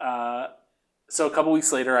 So a couple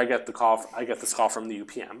weeks later, I get this call from the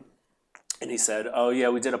UPM, and he said, "Oh yeah,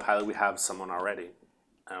 we did a pilot. We have someone already."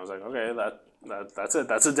 And I was like, "Okay, that's it.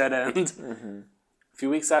 That's a dead end." A few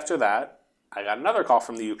weeks after that, I got another call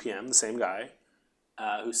from the UPM, the same guy,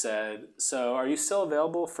 who said, "So are you still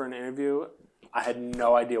available for an interview?" I had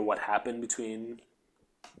no idea what happened between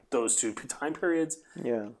those two time periods.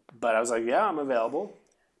 Yeah. But I was like, yeah, I'm available.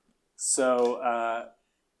 So I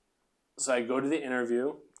go to the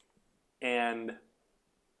interview, and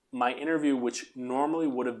my interview, which normally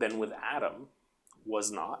would have been with Adam,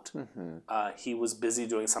 was not. He was busy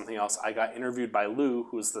doing something else. I got interviewed by Lou,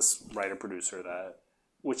 who is this writer-producer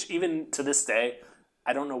which even to this day,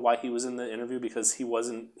 I don't know why he was in the interview, because he was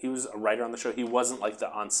a writer on the show. He wasn't like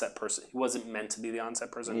the on-set person. He wasn't meant to be the on-set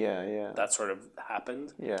person. Yeah. That sort of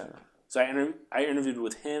happened. Yeah. So I interviewed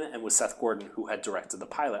with him and with Seth Gordon, who had directed the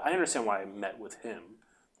pilot. I understand why I met with him.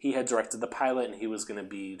 He had directed the pilot, and he was going to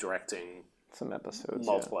be directing some episodes,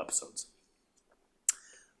 multiple episodes.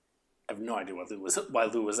 I have no idea why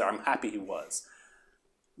Lou was there. I'm happy he was.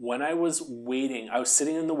 When I was waiting, I was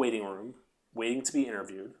sitting in the waiting room, waiting to be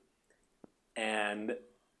interviewed, and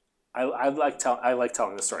I like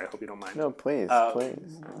telling this story. I hope you don't mind. No, please.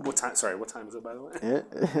 What time? Sorry, what time is it, by the way? It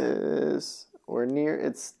is.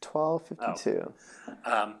 It's 12:52.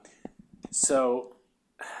 So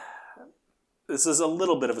this is a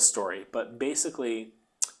little bit of a story, but basically,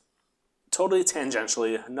 totally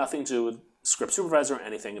tangentially, nothing to do with script supervisor or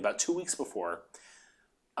anything. About 2 weeks before,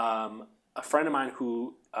 a friend of mine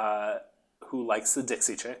who who likes the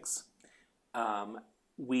Dixie Chicks,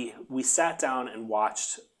 we sat down and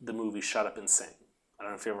watched the movie Shut Up and Sing. I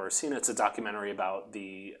don't know if you've ever seen it. It's a documentary about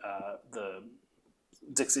the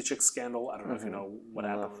Dixie Chicks scandal. I don't know if you know what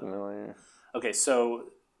happened. Not familiar. Okay, so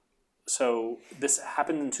this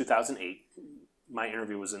happened in 2008. My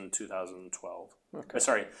interview was in 2012. Okay.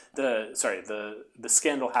 Sorry, the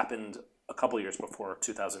scandal happened a couple years before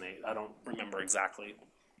 2008. I don't remember exactly.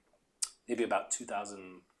 Maybe about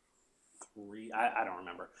 2003. I don't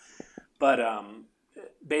remember. But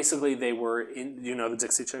basically, they were in. You know the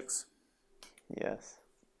Dixie Chicks? Yes.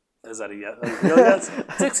 Is that a yes? Yes?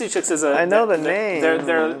 Dixie Chicks is a. I know the name.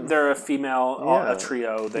 They're a female Yeah. a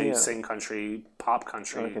trio. They Yeah. sing country, pop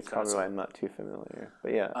country. Okay, it's probably why I'm not too familiar.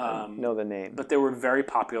 But yeah, I know the name. But they were very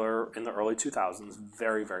popular in the early 2000s.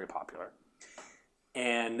 Very, very popular.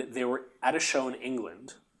 And they were at a show in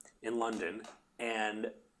England, in London,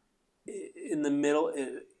 and in the middle,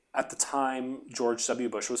 at the time, George W.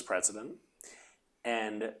 Bush was president,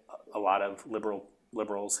 and a lot of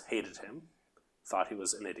liberals hated him, thought he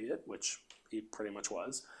was an idiot, which he pretty much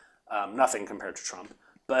was. Nothing compared to Trump.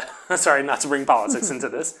 But sorry, not to bring politics into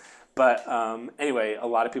this. But anyway, a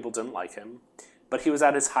lot of people didn't like him. But he was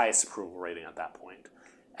at his highest approval rating at that point.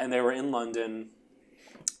 And they were in London,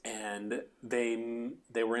 and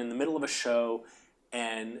they were in the middle of a show,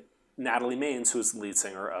 and Natalie Maines, who was the lead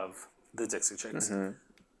singer of the Dixie Chicks,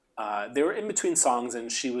 they were in between songs,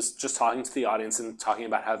 and she was just talking to the audience and talking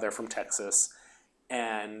about how they're from Texas,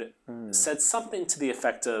 and said something to the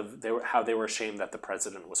effect of how they were ashamed that the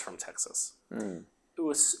president was from Texas. It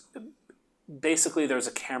was basically, there's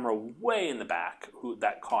a camera way in the back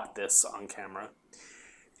that caught this on camera,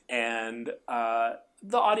 and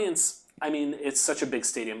the audience, I mean, it's such a big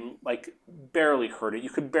stadium, like, barely heard it. You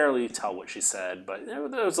could barely tell what she said, but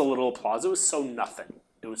there was a little applause. It was so nothing.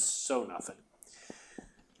 It was so nothing.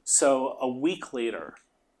 So a week later,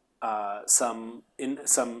 some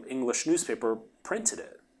English newspaper printed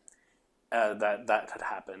it, that had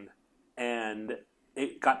happened, and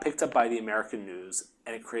it got picked up by the American news,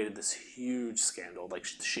 and it created this huge scandal. Like,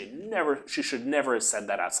 she should never have said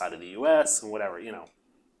that outside of the U.S. and whatever, you know.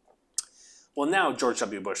 Well, now George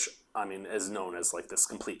W. Bush, I mean, is known as like this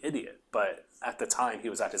complete idiot, but at the time he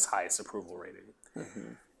was at his highest approval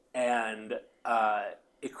rating, and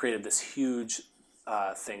it created this huge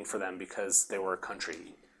thing for them because they were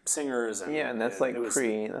country singers, and yeah, and that's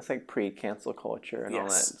pre-cancel culture and all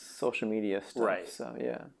that social media stuff. Right. So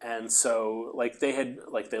yeah. And so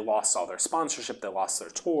they lost all their sponsorship, they lost their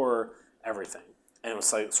tour, everything, and it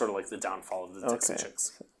was like sort of like the downfall of the Dixie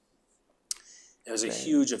Chicks. It was a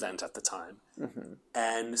huge event at the time.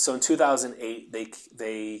 And so in 2008,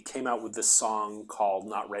 they came out with this song called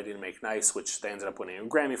Not Ready to Make Nice, which they ended up winning a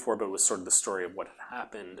Grammy for, but it was sort of the story of what had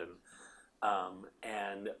happened.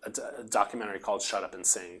 And a documentary called Shut Up and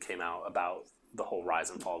Sing came out about the whole rise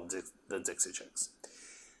and fall of the Dixie Chicks.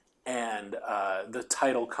 And the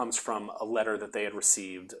title comes from a letter that they had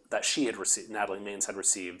received, Natalie Maines had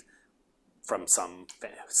received, from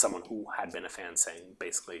someone who had been a fan, saying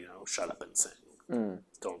basically, you know, shut up and sing.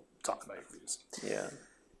 Don't talk about your views. Yeah.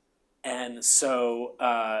 And so,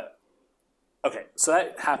 so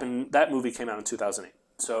that happened. That movie came out in 2008.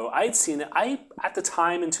 So I had seen it. At the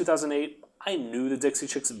time in 2008, I knew the Dixie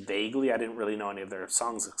Chicks vaguely. I didn't really know any of their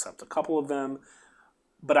songs except a couple of them.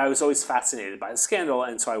 But I was always fascinated by the scandal,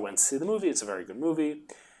 and so I went to see the movie. It's a very good movie.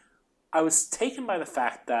 I was taken by the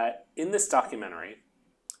fact that in this documentary,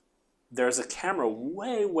 there's a camera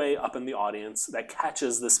way, way up in the audience that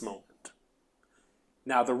catches this moment.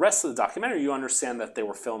 Now, the rest of the documentary, you understand that they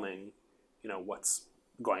were filming, you know, what's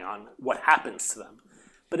going on, what happens to them.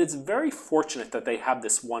 But it's very fortunate that they have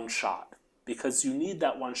this one shot, because you need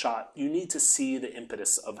that one shot. You need to see the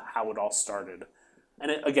impetus of how it all started. And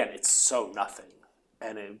again, it's so nothing.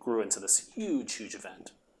 And it grew into this huge, huge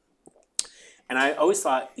event. And I always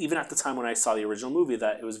thought, even at the time when I saw the original movie,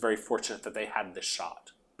 that it was very fortunate that they had this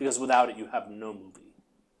shot. Because without it, you have no movie.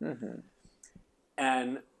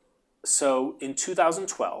 And so in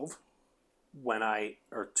 2012,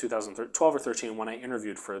 2012 or 13, when I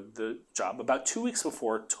interviewed for the job, about 2 weeks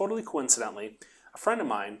before, totally coincidentally, a friend of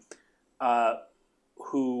mine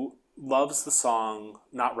who loves the song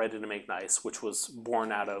Not Ready to Make Nice, which was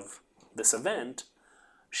born out of this event,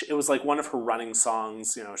 it was like one of her running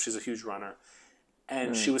songs. You know, she's a huge runner.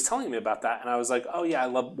 And she was telling me about that, and I was like, "Oh yeah, I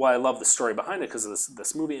love the story behind it because of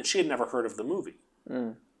this movie." And she had never heard of the movie,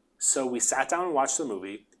 so we sat down and watched the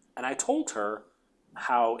movie. And I told her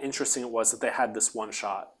how interesting it was that they had this one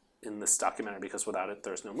shot in this documentary because without it,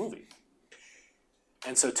 there's no movie.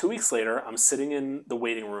 And so 2 weeks later, I'm sitting in the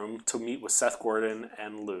waiting room to meet with Seth Gordon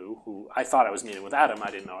and Lou, who I thought I was meeting with Adam. I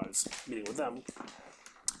didn't know I was meeting with them.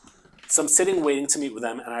 So I'm sitting waiting to meet with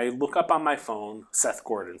them, and I look up on my phone Seth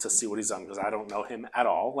Gordon to see what he's done, because I don't know him at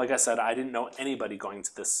all. Like I said, I didn't know anybody going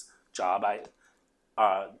to this job.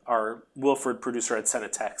 Our Wilford producer had sent a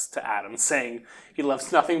text to Adam saying he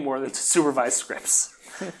loves nothing more than to supervise scripts.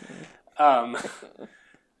 And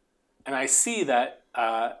I see that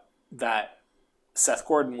that Seth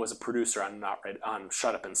Gordon was a producer on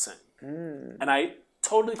Shut Up and Sing. And I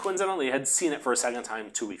totally coincidentally had seen it for a second time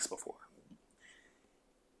 2 weeks before.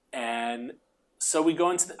 And so I go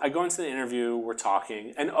into the interview, we're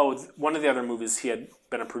talking, and one of the other movies he had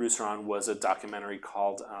been a producer on was a documentary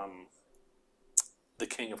called The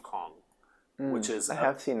King of Kong, which is... I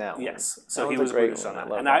have seen that one. Yes. So he was a producer on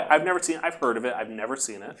that. And I've heard of it. I've never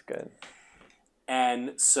seen it. That's good.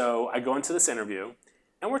 And so I go into this interview,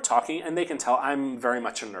 and we're talking, and they can tell I'm very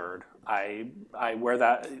much a nerd. I wear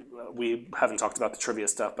that. We haven't talked about the trivia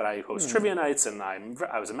stuff, but I host trivia nights, and I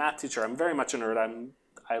was a math teacher. I'm very much a nerd.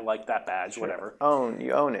 I like that badge, whatever.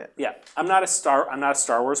 You own it. Yeah. I'm not a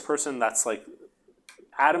Star Wars person. That's like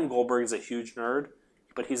Adam Goldberg is a huge nerd,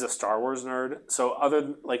 but he's a Star Wars nerd. So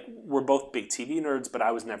we're both big TV nerds, but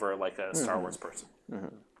I was never like a Star Wars person.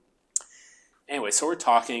 Mm-hmm. Anyway, so we're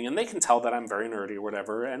talking, and they can tell that I'm very nerdy or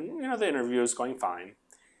whatever, and the interview is going fine.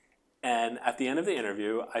 And at the end of the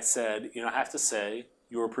interview, I said, I have to say,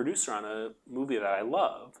 you're a producer on a movie that I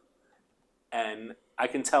love, and I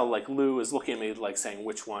can tell, like, Lou is looking at me, like, saying,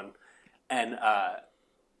 which one? And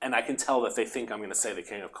I can tell that they think I'm going to say The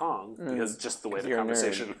King of Kong, because just the way the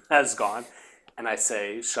conversation has gone. And I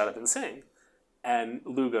say, Shut Up and Sing. And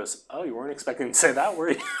Lou goes, oh, you weren't expecting to say that,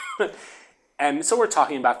 were you? And so we're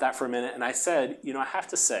talking about that for a minute, and I said, I have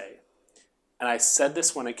to say, and I said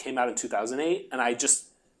this when it came out in 2008, and I just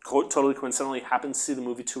totally coincidentally happened to see the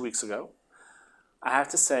movie 2 weeks ago. I have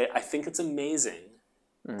to say, I think it's amazing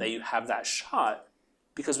that you have that shot,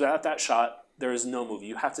 because without that shot, there is no movie.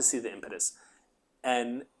 You have to see the impetus.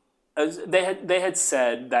 And they had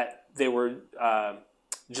said that they were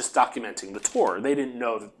just documenting the tour. They didn't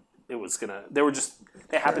know that it was gonna. They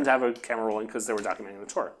happened to have a camera rolling because they were documenting the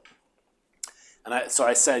tour. And so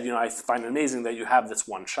I said, I find it amazing that you have this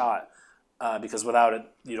one shot, because without it,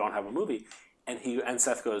 you don't have a movie. And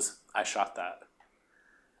Seth goes, I shot that.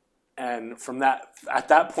 And at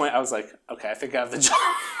that point, I was like, okay, I think I have the job.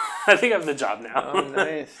 I think I have the job now. Oh,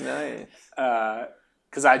 nice.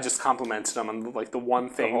 Because I just complimented him on like the one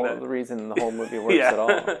thing the reason the whole movie works at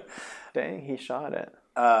all. Dang, he shot it.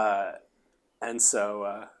 And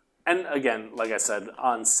so, and again, like I said,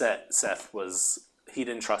 on set, he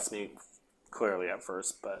didn't trust me clearly at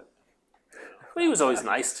first, but he was always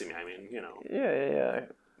nice to me. I mean, Yeah.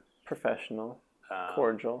 Professional,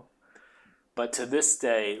 cordial. But to this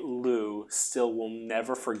day, Lou still will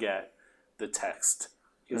never forget the text.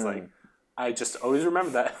 He's like, I just always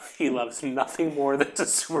remember that he loves nothing more than to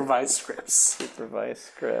supervise scripts. Supervise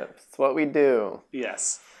scripts. It's what we do.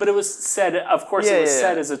 Yes. But it was said, of course,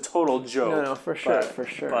 said as a total joke. No, for sure.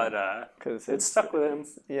 But it stuck with him.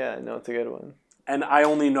 Yeah, no, it's a good one. And I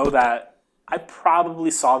only know that I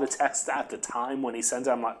probably saw the text at the time when he sent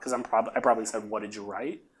it. Because I probably said, what did you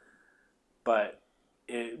write? But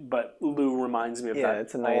Lou reminds me of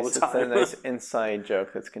that all the time. It's a nice inside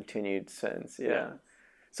joke that's continued since. Yeah.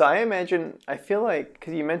 So I feel like,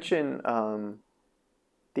 because you mentioned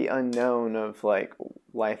the unknown of like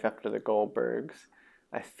life after the Goldbergs,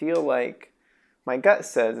 I feel like my gut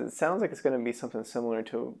says it sounds like it's going to be something similar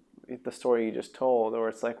to the story you just told, or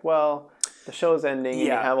it's like, well, the show's ending, and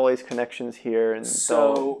you have all these connections here, and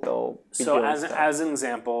they'll be doing stuff. As an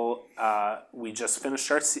example, we just finished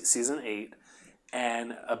our season 8,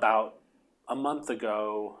 and about a month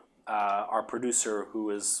ago, our producer, who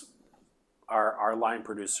is our line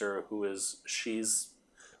producer, she's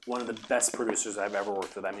one of the best producers I've ever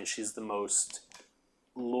worked with. I mean, she's the most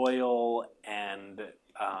loyal, and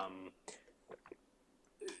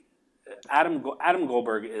Adam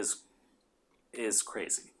Goldberg is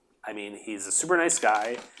crazy. I mean, he's a super nice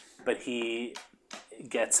guy, but he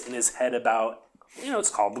gets in his head about,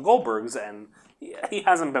 it's called the Goldbergs, and he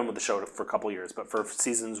hasn't been with the show for a couple years, but for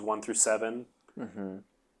seasons 1 through 7,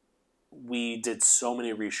 we did so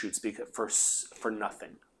many reshoots for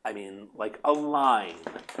nothing. I mean, like a line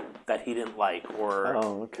that he didn't like,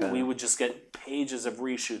 or we would just get pages of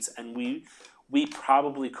reshoots, and we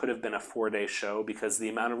probably could have been a 4-day show, because the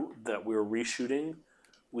amount that we were reshooting,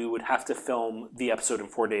 we would have to film the episode in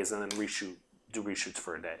 4 days and then do reshoots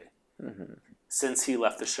for a day. Since he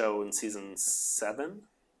left the show in season 7,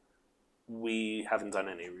 we haven't done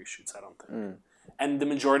any reshoots, I don't think. And the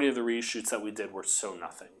majority of the reshoots that we did were so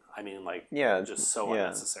nothing. I mean, like, just so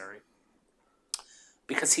unnecessary.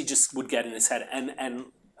 Because he just would get in his head.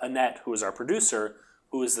 And Annette, who is our producer,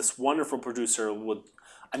 who is this wonderful producer,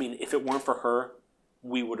 if it weren't for her,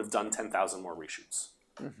 we would have done 10,000 more reshoots.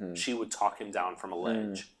 Mm-hmm. She would talk him down from a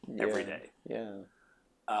ledge every day. Yeah.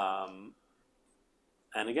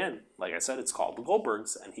 And again, like I said, it's called The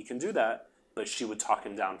Goldbergs, and he can do that, but she would talk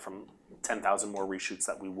him down from 10,000 more reshoots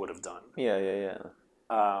that we would have done. Yeah.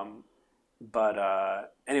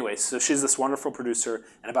 Anyway, so she's this wonderful producer,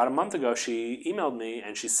 and about a month ago, she emailed me,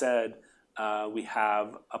 and she said, we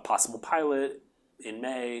have a possible pilot in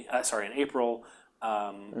April.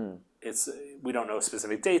 We don't know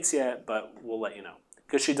specific dates yet, but we'll let you know.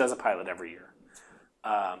 Because she does a pilot every year.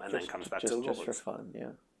 Then comes back to the Goldbergs. Just for fun, yeah.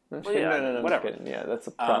 No, whatever. Yeah, that's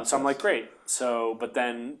a process. So I'm like, great. So, but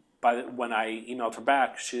then when I emailed her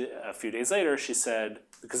back, a few days later, she said,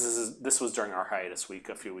 because this was during our hiatus week,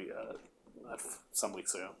 some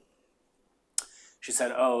weeks ago. She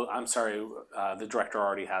said, "Oh, I'm sorry. The director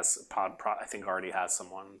already has I think already has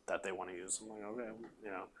someone that they want to use." I'm like, okay,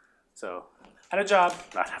 So, had a job,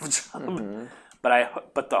 not have a job. Mm-hmm.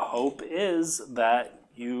 But the hope is that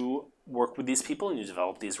you work with these people and you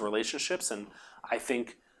develop these relationships. And I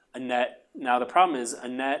think Annette. Now the problem is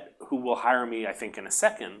Annette, who will hire me, I think in a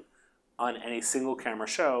second, on any single camera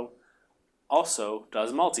show, also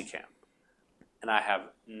does multicam, and I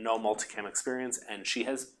have no multicam experience, and she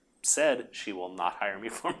has said she will not hire me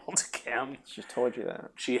for multicam. She told you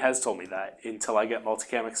that. She has told me that until I get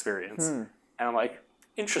multicam experience. And I'm like,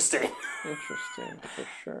 interesting. Interesting, for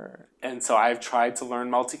sure. And so I've tried to learn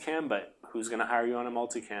multicam, but who's going to hire you on a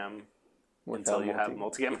multicam until you have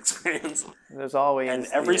multicam experience? There's always... And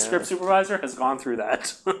every script supervisor has gone through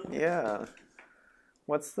that. Yeah.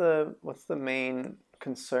 What's the main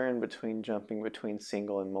concern between jumping between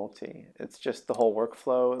single and multi? It's just the whole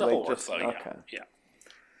workflow? The whole workflow, yeah.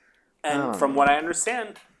 And from what I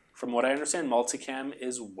understand, multicam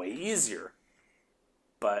is way easier.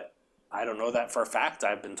 But I don't know that for a fact.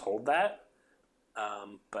 I've been told that.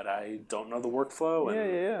 But I don't know the workflow.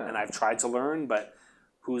 And I've tried to learn, but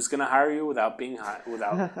who's going to hire you without doing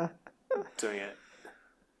it?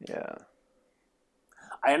 Yeah.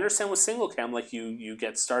 I understand with single cam, like you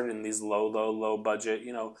get started in these low budget,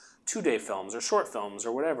 2-day films or short films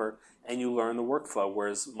or whatever, and you learn the workflow.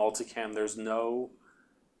 Whereas multicam, there's no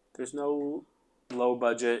low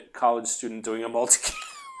budget college student doing a multicam.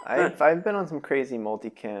 I've been on some crazy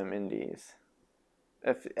multicam indies.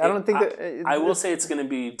 I will say it's going to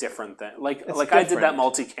be different than I did that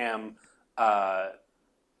multicam,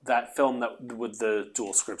 that film with the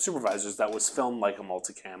dual script supervisors that was filmed like a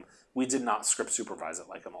multicam. We did not script supervise it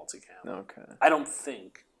like a multicam. Okay. I don't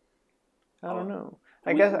think. I don't know.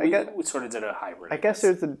 I guess we sort of did a hybrid. I guess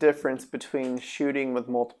there's a difference between shooting with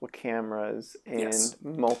multiple cameras and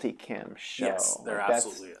multicam show. Yes, there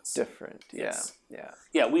absolutely is. Different. Yes.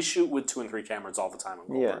 Yeah. We shoot with 2 and 3 cameras all the time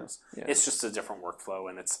in Goldbergs. Yeah. It's just a different workflow,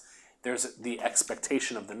 and there's the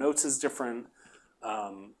expectation of the notes is different.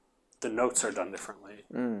 The notes are done differently,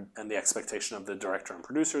 and the expectation of the director and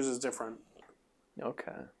producers is different.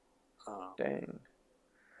 Okay. Dang.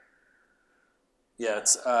 Yeah,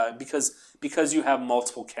 it's because you have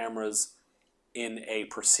multiple cameras in a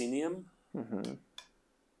proscenium. Mm-hmm.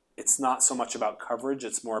 It's not so much about coverage;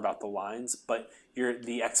 it's more about the lines. But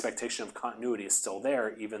the expectation of continuity is still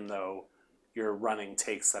there, even though you're running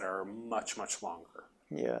takes that are much longer.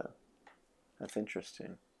 Yeah, that's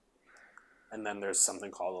interesting. And then there's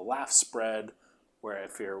something called a laugh spread, where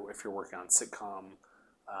if you're working on sitcom,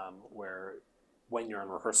 where when you're in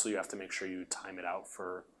rehearsal, you have to make sure you time it out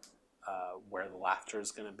for where the laughter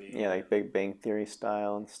is going to be. Yeah, like Big Bang Theory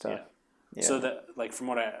style and stuff. Yeah. So that, like, from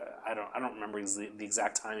what I don't remember the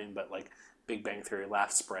exact timing, but like Big Bang Theory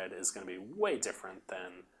laugh spread is going to be way different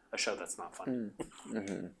than a show that's not funny.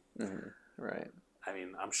 Right. I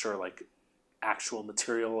mean, I'm sure like actual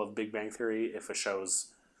material of Big Bang Theory, if a show's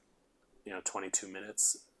 22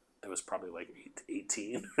 minutes, it was probably like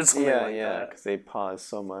 18 or something like that. Yeah, because they pause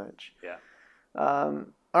so much. Yeah.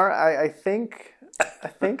 All right, I think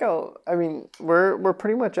we're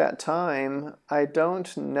pretty much at time. I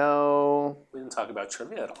don't know. We didn't talk about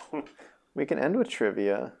trivia at all. We can end with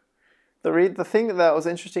trivia. The thing that was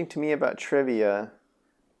interesting to me about trivia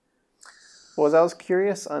was I was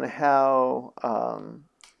curious on how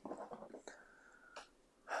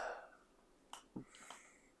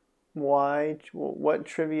what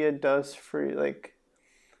trivia does for, like,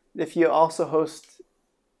 if you also host.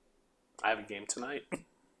 I have a game tonight.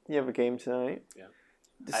 You have a game tonight? Yeah.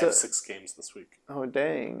 I have 6 games this week. Oh,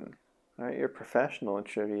 dang. All right, you're professional in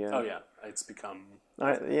trivia. Oh yeah, it's become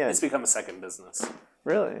Yeah. it's become a second business.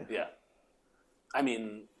 Really? Yeah, I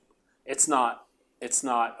mean, it's not it's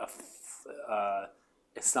not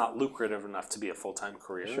lucrative enough to be a full-time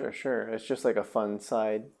career. Sure. It's just like a fun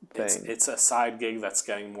side thing. It's a side gig that's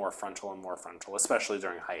getting more frontal and more frontal, especially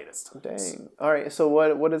during hiatus times. Dang. All right. So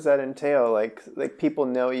what does that entail? Like people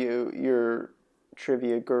know you're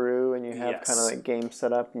trivia guru, and you have Yes. kind of like games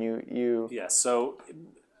set up, and you. Yeah. So,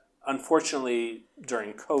 unfortunately,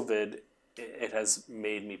 during COVID, it has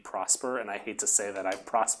made me prosper, and I hate to say that I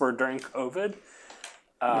prospered during COVID,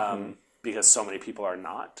 because so many people are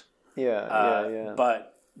not. Yeah.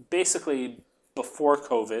 But basically, before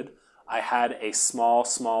COVID, I had a small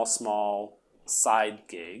side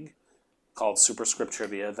gig called Superscript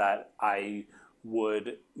Trivia that I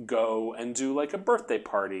would go and do like a birthday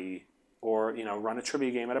party, or run a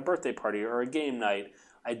trivia game at a birthday party or a game night.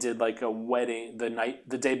 I did like a wedding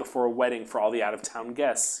the day before a wedding for all the out of town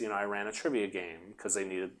guests. I ran a trivia game because they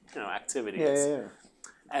needed activities. Yeah.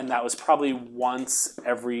 And that was probably once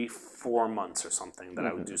every 4 months or something that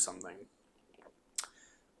I would do something.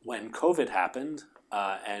 When COVID happened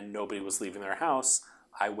and nobody was leaving their house,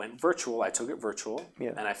 I went virtual. I took it virtual,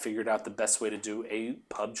 and I figured out the best way to do a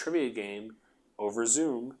pub trivia game over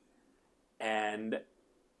Zoom. And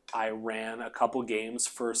I ran a couple games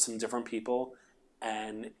for some different people,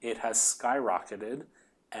 and it has skyrocketed.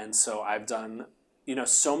 And so I've done,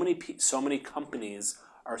 so many companies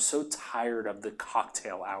are so tired of the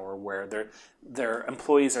cocktail hour where their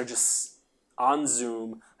employees are just on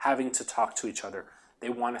Zoom having to talk to each other. They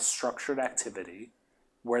want a structured activity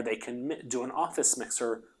where they can do an office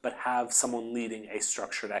mixer but have someone leading a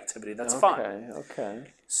structured activity that's fun.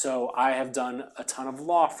 Okay. So I have done a ton of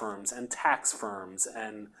law firms and tax firms,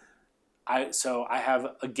 and I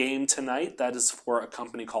have a game tonight that is for a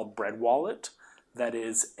company called Bread Wallet that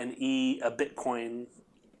is a Bitcoin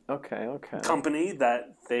company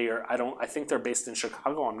that I think they're based in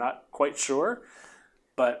Chicago. I'm not quite sure,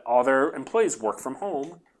 but all their employees work from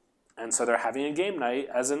home, and so they're having a game night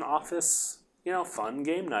as an office, fun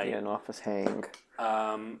game night. Yeah, an office hang.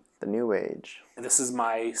 The new age. This is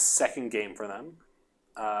my second game for them,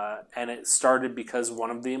 and it started because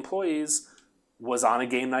one of the employees was on a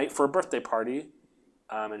game night for a birthday party,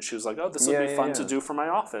 and she was like, "Oh, this would be fun to do for my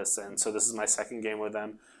office," and so this is my second game with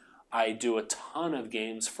them. I do a ton of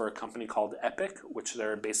games for a company called Epic, which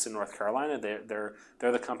they're based in North Carolina. They're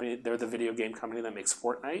the company. They're the video game company that makes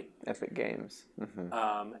Fortnite. Epic Games.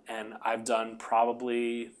 And I've done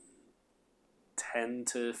probably 10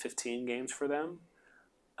 to 15 games for them.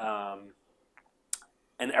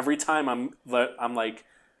 And every time I'm like,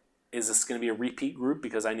 is this going to be a repeat group?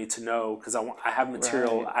 Because I need to know, because I have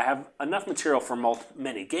material. Right. I have enough material for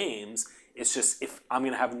many games. It's just if I'm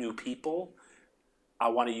going to have new people, I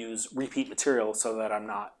want to use repeat material so that I'm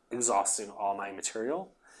not exhausting all my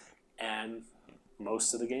material. And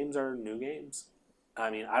most of the games are new games. I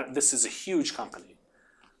mean, this is a huge company.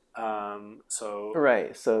 So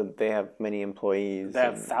they have many employees. They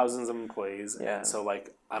have thousands of employees. Yeah. And so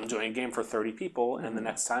I'm doing a game for 30 people, and the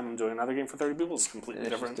next time I'm doing another game for 30 people, it's completely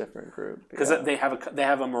different. It's a different group. Because they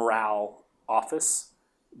have a morale office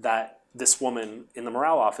that this woman in the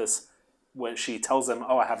morale office, when she tells them,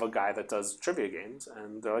 "Oh, I have a guy that does trivia games,"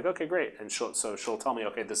 and they're like, "Okay, great," and she'll tell me,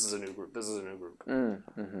 "Okay, this is a new group. This is a new group."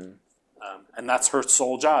 And that's her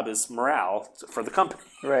sole job, is morale for the company.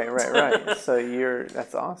 Right. So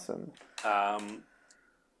that's awesome. And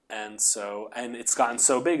it's gotten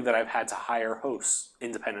so big that I've had to hire hosts,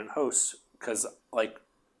 independent hosts, because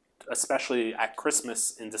especially at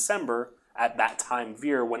Christmas in December, at that time of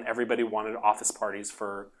year when everybody wanted office parties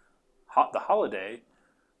for the holiday,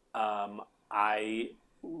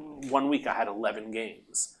 one week I had 11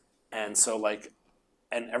 games, and so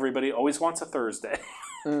and everybody always wants a Thursday.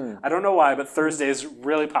 I don't know why, but Thursday is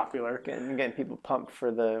really popular. Getting people pumped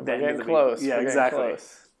for we're getting close. Yeah, exactly.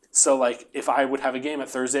 So if I would have a game at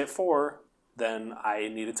Thursday at 4, then I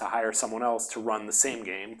needed to hire someone else to run the same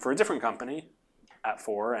game for a different company at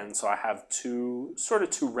 4, and so I have two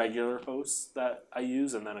regular hosts that I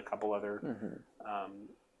use, and then a couple other,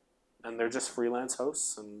 and they're just freelance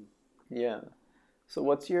hosts. And yeah. So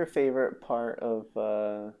what's your favorite part of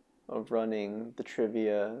running the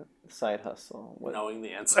trivia side hustle? Knowing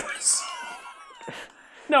the answers.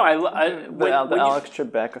 No, the Alex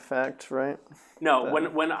Trebek effect, right? No,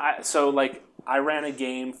 when I ran a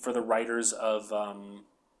game for the writers of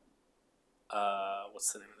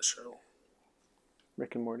what's the name of the show?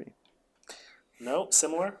 Rick and Morty. No,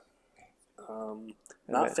 similar.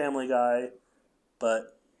 Not Family Guy,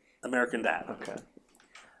 but American Dad. Okay.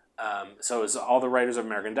 So it was all the writers of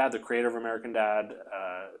American Dad, the creator of American Dad,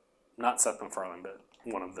 not Seth MacFarlane, but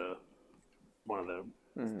one of the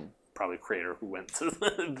probably creator who went to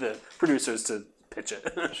the producers to pitch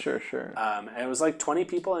it. Sure. And it was like 20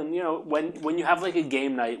 people, and when you have like a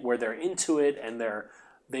game night where they're into it and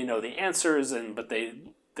they know the answers, but they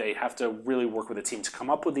have to really work with a team to come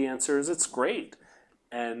up with the answers. It's great,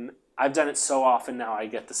 and I've done it so often now. I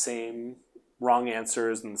get the same wrong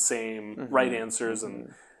answers and the same right answers,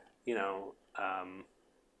 and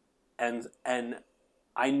and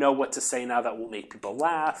I know what to say now that will make people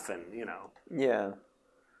laugh, and Yeah.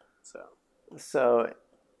 So,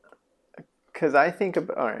 because I think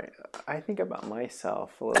about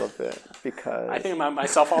myself a little bit because I think about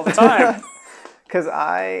myself all the time. Because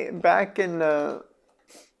back in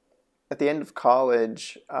at the end of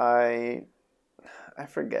college, I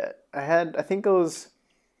forget. I think it was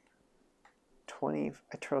 20.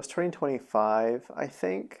 I was turning 25, I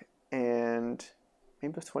think, and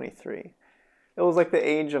maybe it was 23. It was like the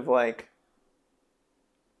age of like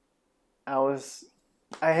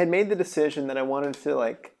I had made the decision that I wanted to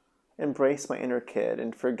like embrace my inner kid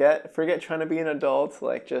and forget trying to be an adult.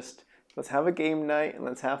 Like, just let's have a game night and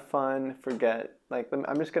let's have fun. Forget, like,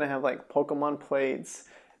 I'm just gonna have like Pokemon plates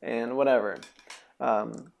and whatever.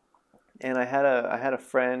 And I had a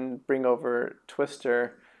friend bring over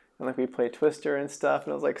Twister, and like we played Twister and stuff,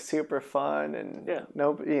 and it was like super fun, and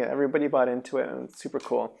everybody bought into it, and it was super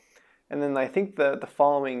cool. And then I think the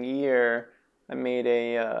following year I made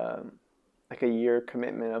a year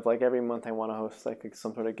commitment of like every month I want to host like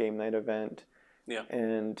some sort of game night event. Yeah.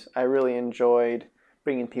 And I really enjoyed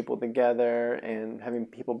bringing people together and having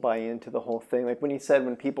people buy into the whole thing. Like when you said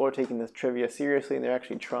when people are taking this trivia seriously and they're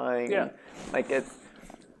actually trying. Yeah. And, like it's.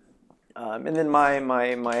 And then my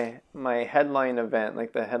headline event,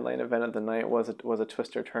 like the headline event of the night, was a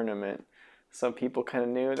Twister tournament. So people kind of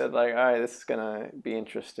knew that, like, all right, this is gonna be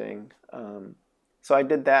interesting. So I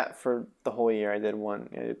did that for the whole year. I did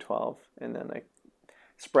 12, and then I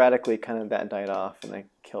sporadically kind of that died off, and I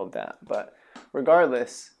killed that. But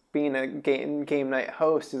regardless, being a game night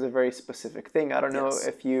host is a very specific thing. I don't know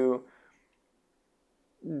if you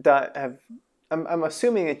have. I'm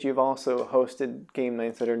assuming that you've also hosted game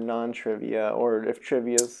nights that are non-trivia, or if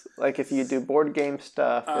trivia's like if you do board game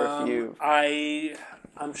stuff, or if you.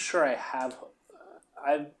 I'm sure I have.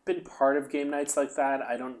 I've been part of game nights like that.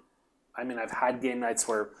 I've had game nights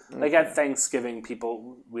where, like at Thanksgiving,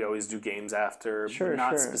 we always do games after, but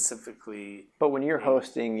not specifically. But when you're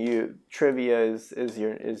hosting, trivia is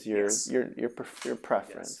your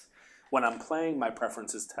preference. Yes. When I'm playing, my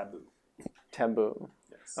preference is taboo. Taboo.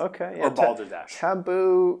 Yes. Okay. Or balderdash.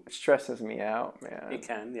 Taboo stresses me out, man. It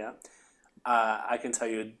can, yeah. I can tell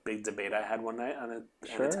you a big debate I had one night on a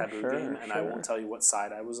taboo game, and I won't tell you what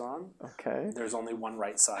side I was on. Okay. There's only one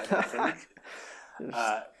right side, I think.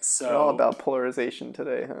 So all about polarization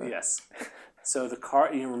today, huh? Yes. So the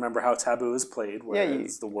card, you remember how taboo is played, where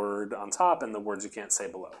it's the word on top and the words you can't say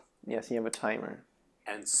below. Yes, you have a timer.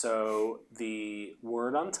 And so the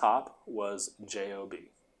word on top was JOB.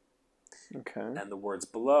 Okay. And the words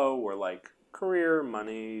below were like career,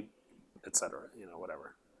 money, etc.,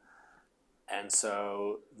 whatever. And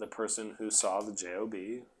so the person who saw the JOB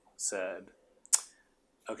said,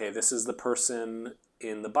 okay, this is the person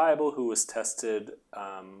in the Bible who was tested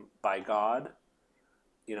by God.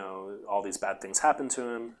 All these bad things happened to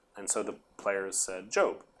him. And so the players said,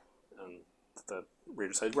 Job. And the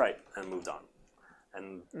reader said, right, and moved on.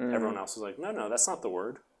 And everyone else was like, no, that's not the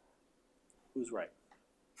word. Who's right?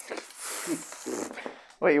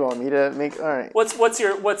 What, you want me to make? All right. What's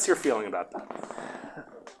your feeling about that?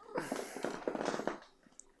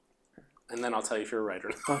 And then I'll tell you if you're right or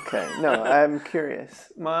not. Okay. No, I'm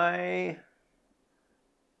curious. My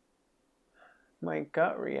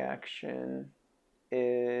gut reaction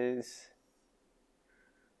is,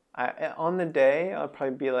 on the day I'll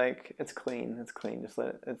probably be like, it's clean. Just let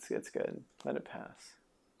it. It's good. Let it pass.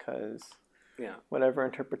 Because whatever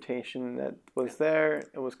interpretation that was there,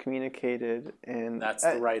 it was communicated, and that's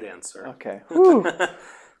the right answer. Okay.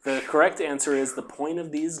 The correct answer is the point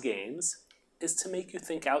of these games is to make you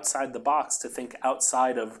think outside the box, to think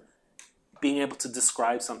outside of being able to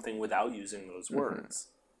describe something without using those words.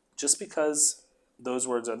 Just because those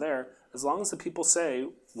words are there, as long as the people say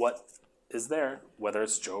what is there, whether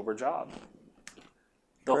it's Job or Job.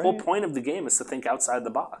 The whole point of the game is to think outside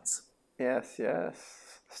the box. Yes.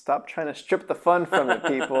 Stop trying to strip the fun from it,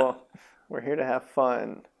 people. We're here to have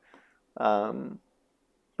fun.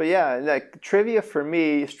 But yeah, like trivia for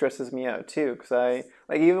me stresses me out too, because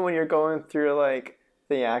even when you're going through like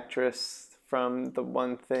the actress from the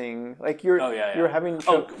one thing, like you're having.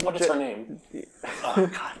 What is her name? Oh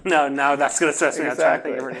God, no, that's gonna stress me out trying to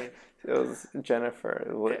think of her name. It was Jennifer.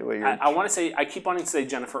 I want to say, I keep wanting to say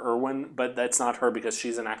Jennifer Irwin, but that's not her because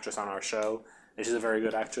she's an actress on our show, and she's a very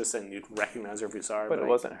good actress, and you'd recognize her if you saw her. But it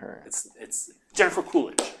wasn't her. It's Jennifer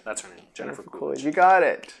Coolidge. That's her name. Jennifer Coolidge. You got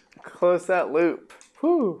it. Close that loop.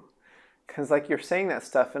 Whew. Because like you're saying that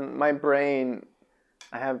stuff, and my brain,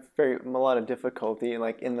 I have a lot of difficulty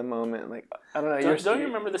like in the moment. Like I don't know. Don't you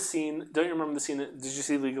remember the scene? Don't you remember the scene? Did you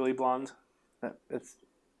see Legally Blonde?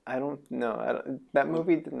 I don't know. That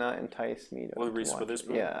movie did not entice me to Well, Reese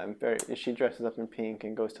Witherspoon. Yeah, she dresses up in pink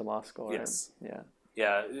and goes to law school. Yes. Right?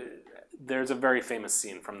 Yeah. Yeah. There's a very famous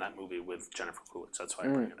scene from that movie with Jennifer Coolidge. That's why I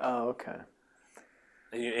bring it up. Oh, okay.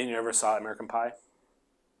 And you ever saw American Pie?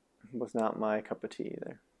 It was not my cup of tea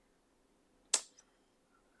either.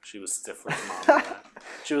 She was Stifler's mom. In that.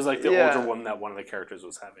 She was like the older woman that one of the characters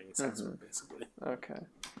was having sex with, basically. Okay.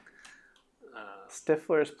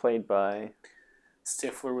 Stifler is played by...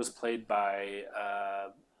 Stifler was played by...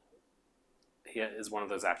 he is one of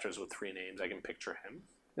those actors with 3 names. I can picture him.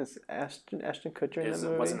 Is Ashton Kutcher in that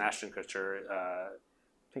movie? It wasn't Ashton Kutcher.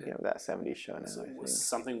 Thinking of that 70s show now. It was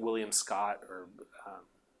something William Scott or...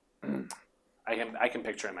 I can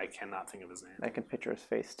picture him. I cannot think of his name. I can picture his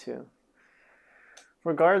face too.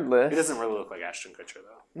 Regardless, he doesn't really look like Ashton Kutcher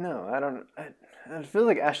though. No, I don't. I feel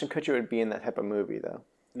like Ashton Kutcher would be in that type of movie though.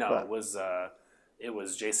 No, but it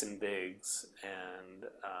was Jason Biggs and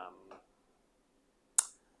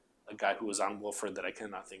a guy who was on Wilfred that I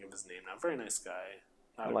cannot think of his name now. Very nice guy.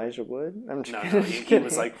 Elijah Wood. I'm just no,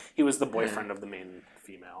 he was the boyfriend of the main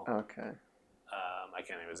female. Okay. I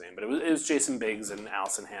can't think of his name, but it was Jason Biggs and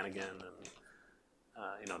Allison Hannigan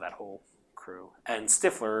and that whole crew. And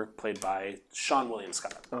Stifler played by Sean William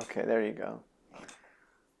Scott. Okay, there you go.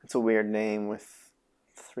 It's a weird name with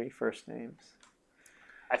 3 first names.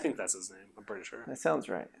 I think that's his name. I'm pretty sure. That sounds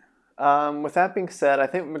right. With that being said, I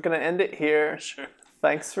think we're going to end it here. Sure.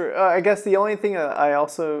 Thanks for... I guess the only thing I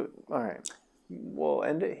also... All right. We'll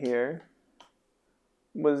end it here.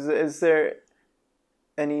 Is there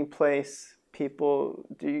any place... People,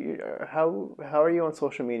 how are you on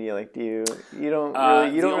social media? Like, you don't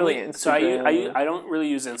really Instagram? So I don't really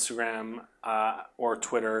use Instagram or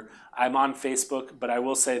Twitter. I'm on Facebook, but I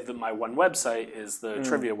will say that my one website is the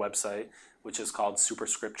trivia website, which is called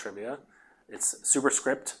Superscript Trivia. It's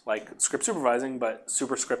Superscript, like script supervising, but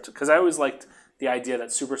Superscript, because I always liked the idea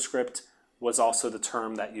that Superscript was also the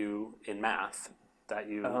term that you in math. That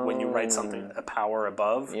when you write something a power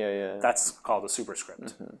above, that's called a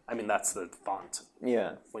superscript. Mm-hmm. I mean, that's the font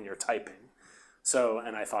when you're typing. So,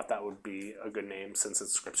 and I thought that would be a good name since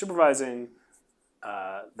it's script supervising,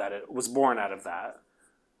 that it was born out of that.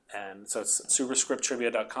 And so it's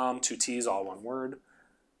superscripttrivia.com, 2 T's, all one word.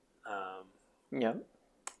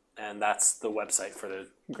 And that's the website for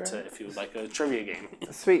if you would like a trivia game.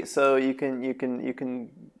 Sweet. So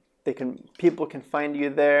people can find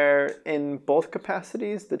you there in both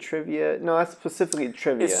capacities. The trivia, no, that's specifically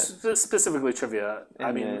trivia. It's specifically trivia.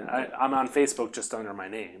 And I'm on Facebook just under my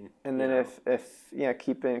name. And then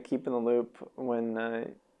keep in the loop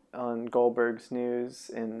when on Goldberg's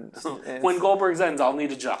news and when Goldberg's ends, I'll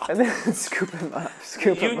need a job. And then scoop him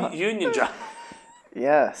up. Union job.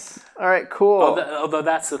 Yes. All right. Cool. Although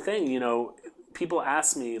that's the thing, people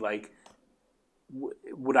ask me like,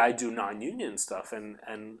 would I do non-union stuff? And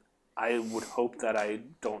I would hope that I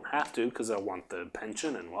don't have to because I want the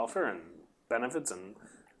pension and welfare and benefits and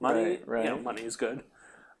money. Right. Money is good.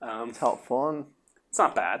 It's helpful. And it's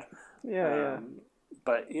not bad. Yeah.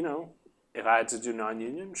 But, if I had to do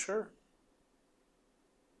non-union, sure.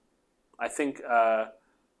 I think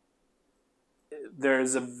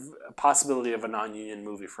there's a possibility of a non-union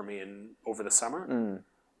movie for me over the summer.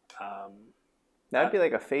 That'd be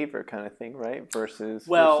like a favor kind of thing, right? Versus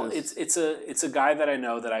it's a guy that I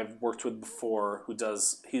know that I've worked with before who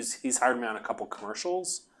does he's hired me on a couple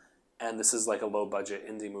commercials, and this is like a low budget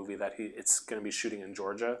indie movie that it's going to be shooting in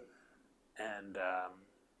Georgia, and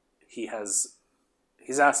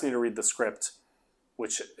he's asked me to read the script,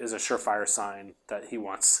 which is a surefire sign that he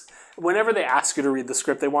wants. Whenever they ask you to read the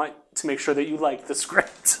script, they want to make sure that you like the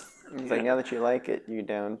script. Like now that you like it, are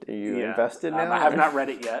you invested now? I have not read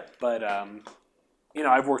it yet, but.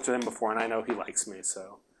 I've worked with him before, and I know he likes me,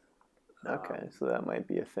 so... Okay, so that might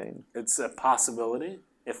be a thing. It's a possibility,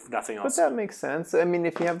 if nothing else. But that makes sense. I mean,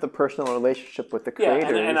 if you have the personal relationship with the creators...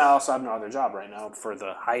 Yeah, and I also have no other job right now for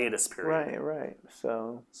the hiatus period. Right.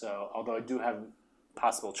 So, although I do have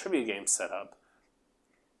possible trivia games set up,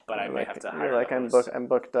 but I may have to hire I'm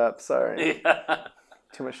booked up, sorry. Yeah.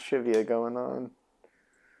 Too much trivia going on.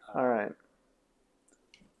 All right.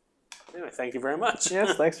 Anyway, thank you very much.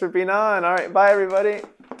 Yes, thanks for being on. All right, bye, everybody.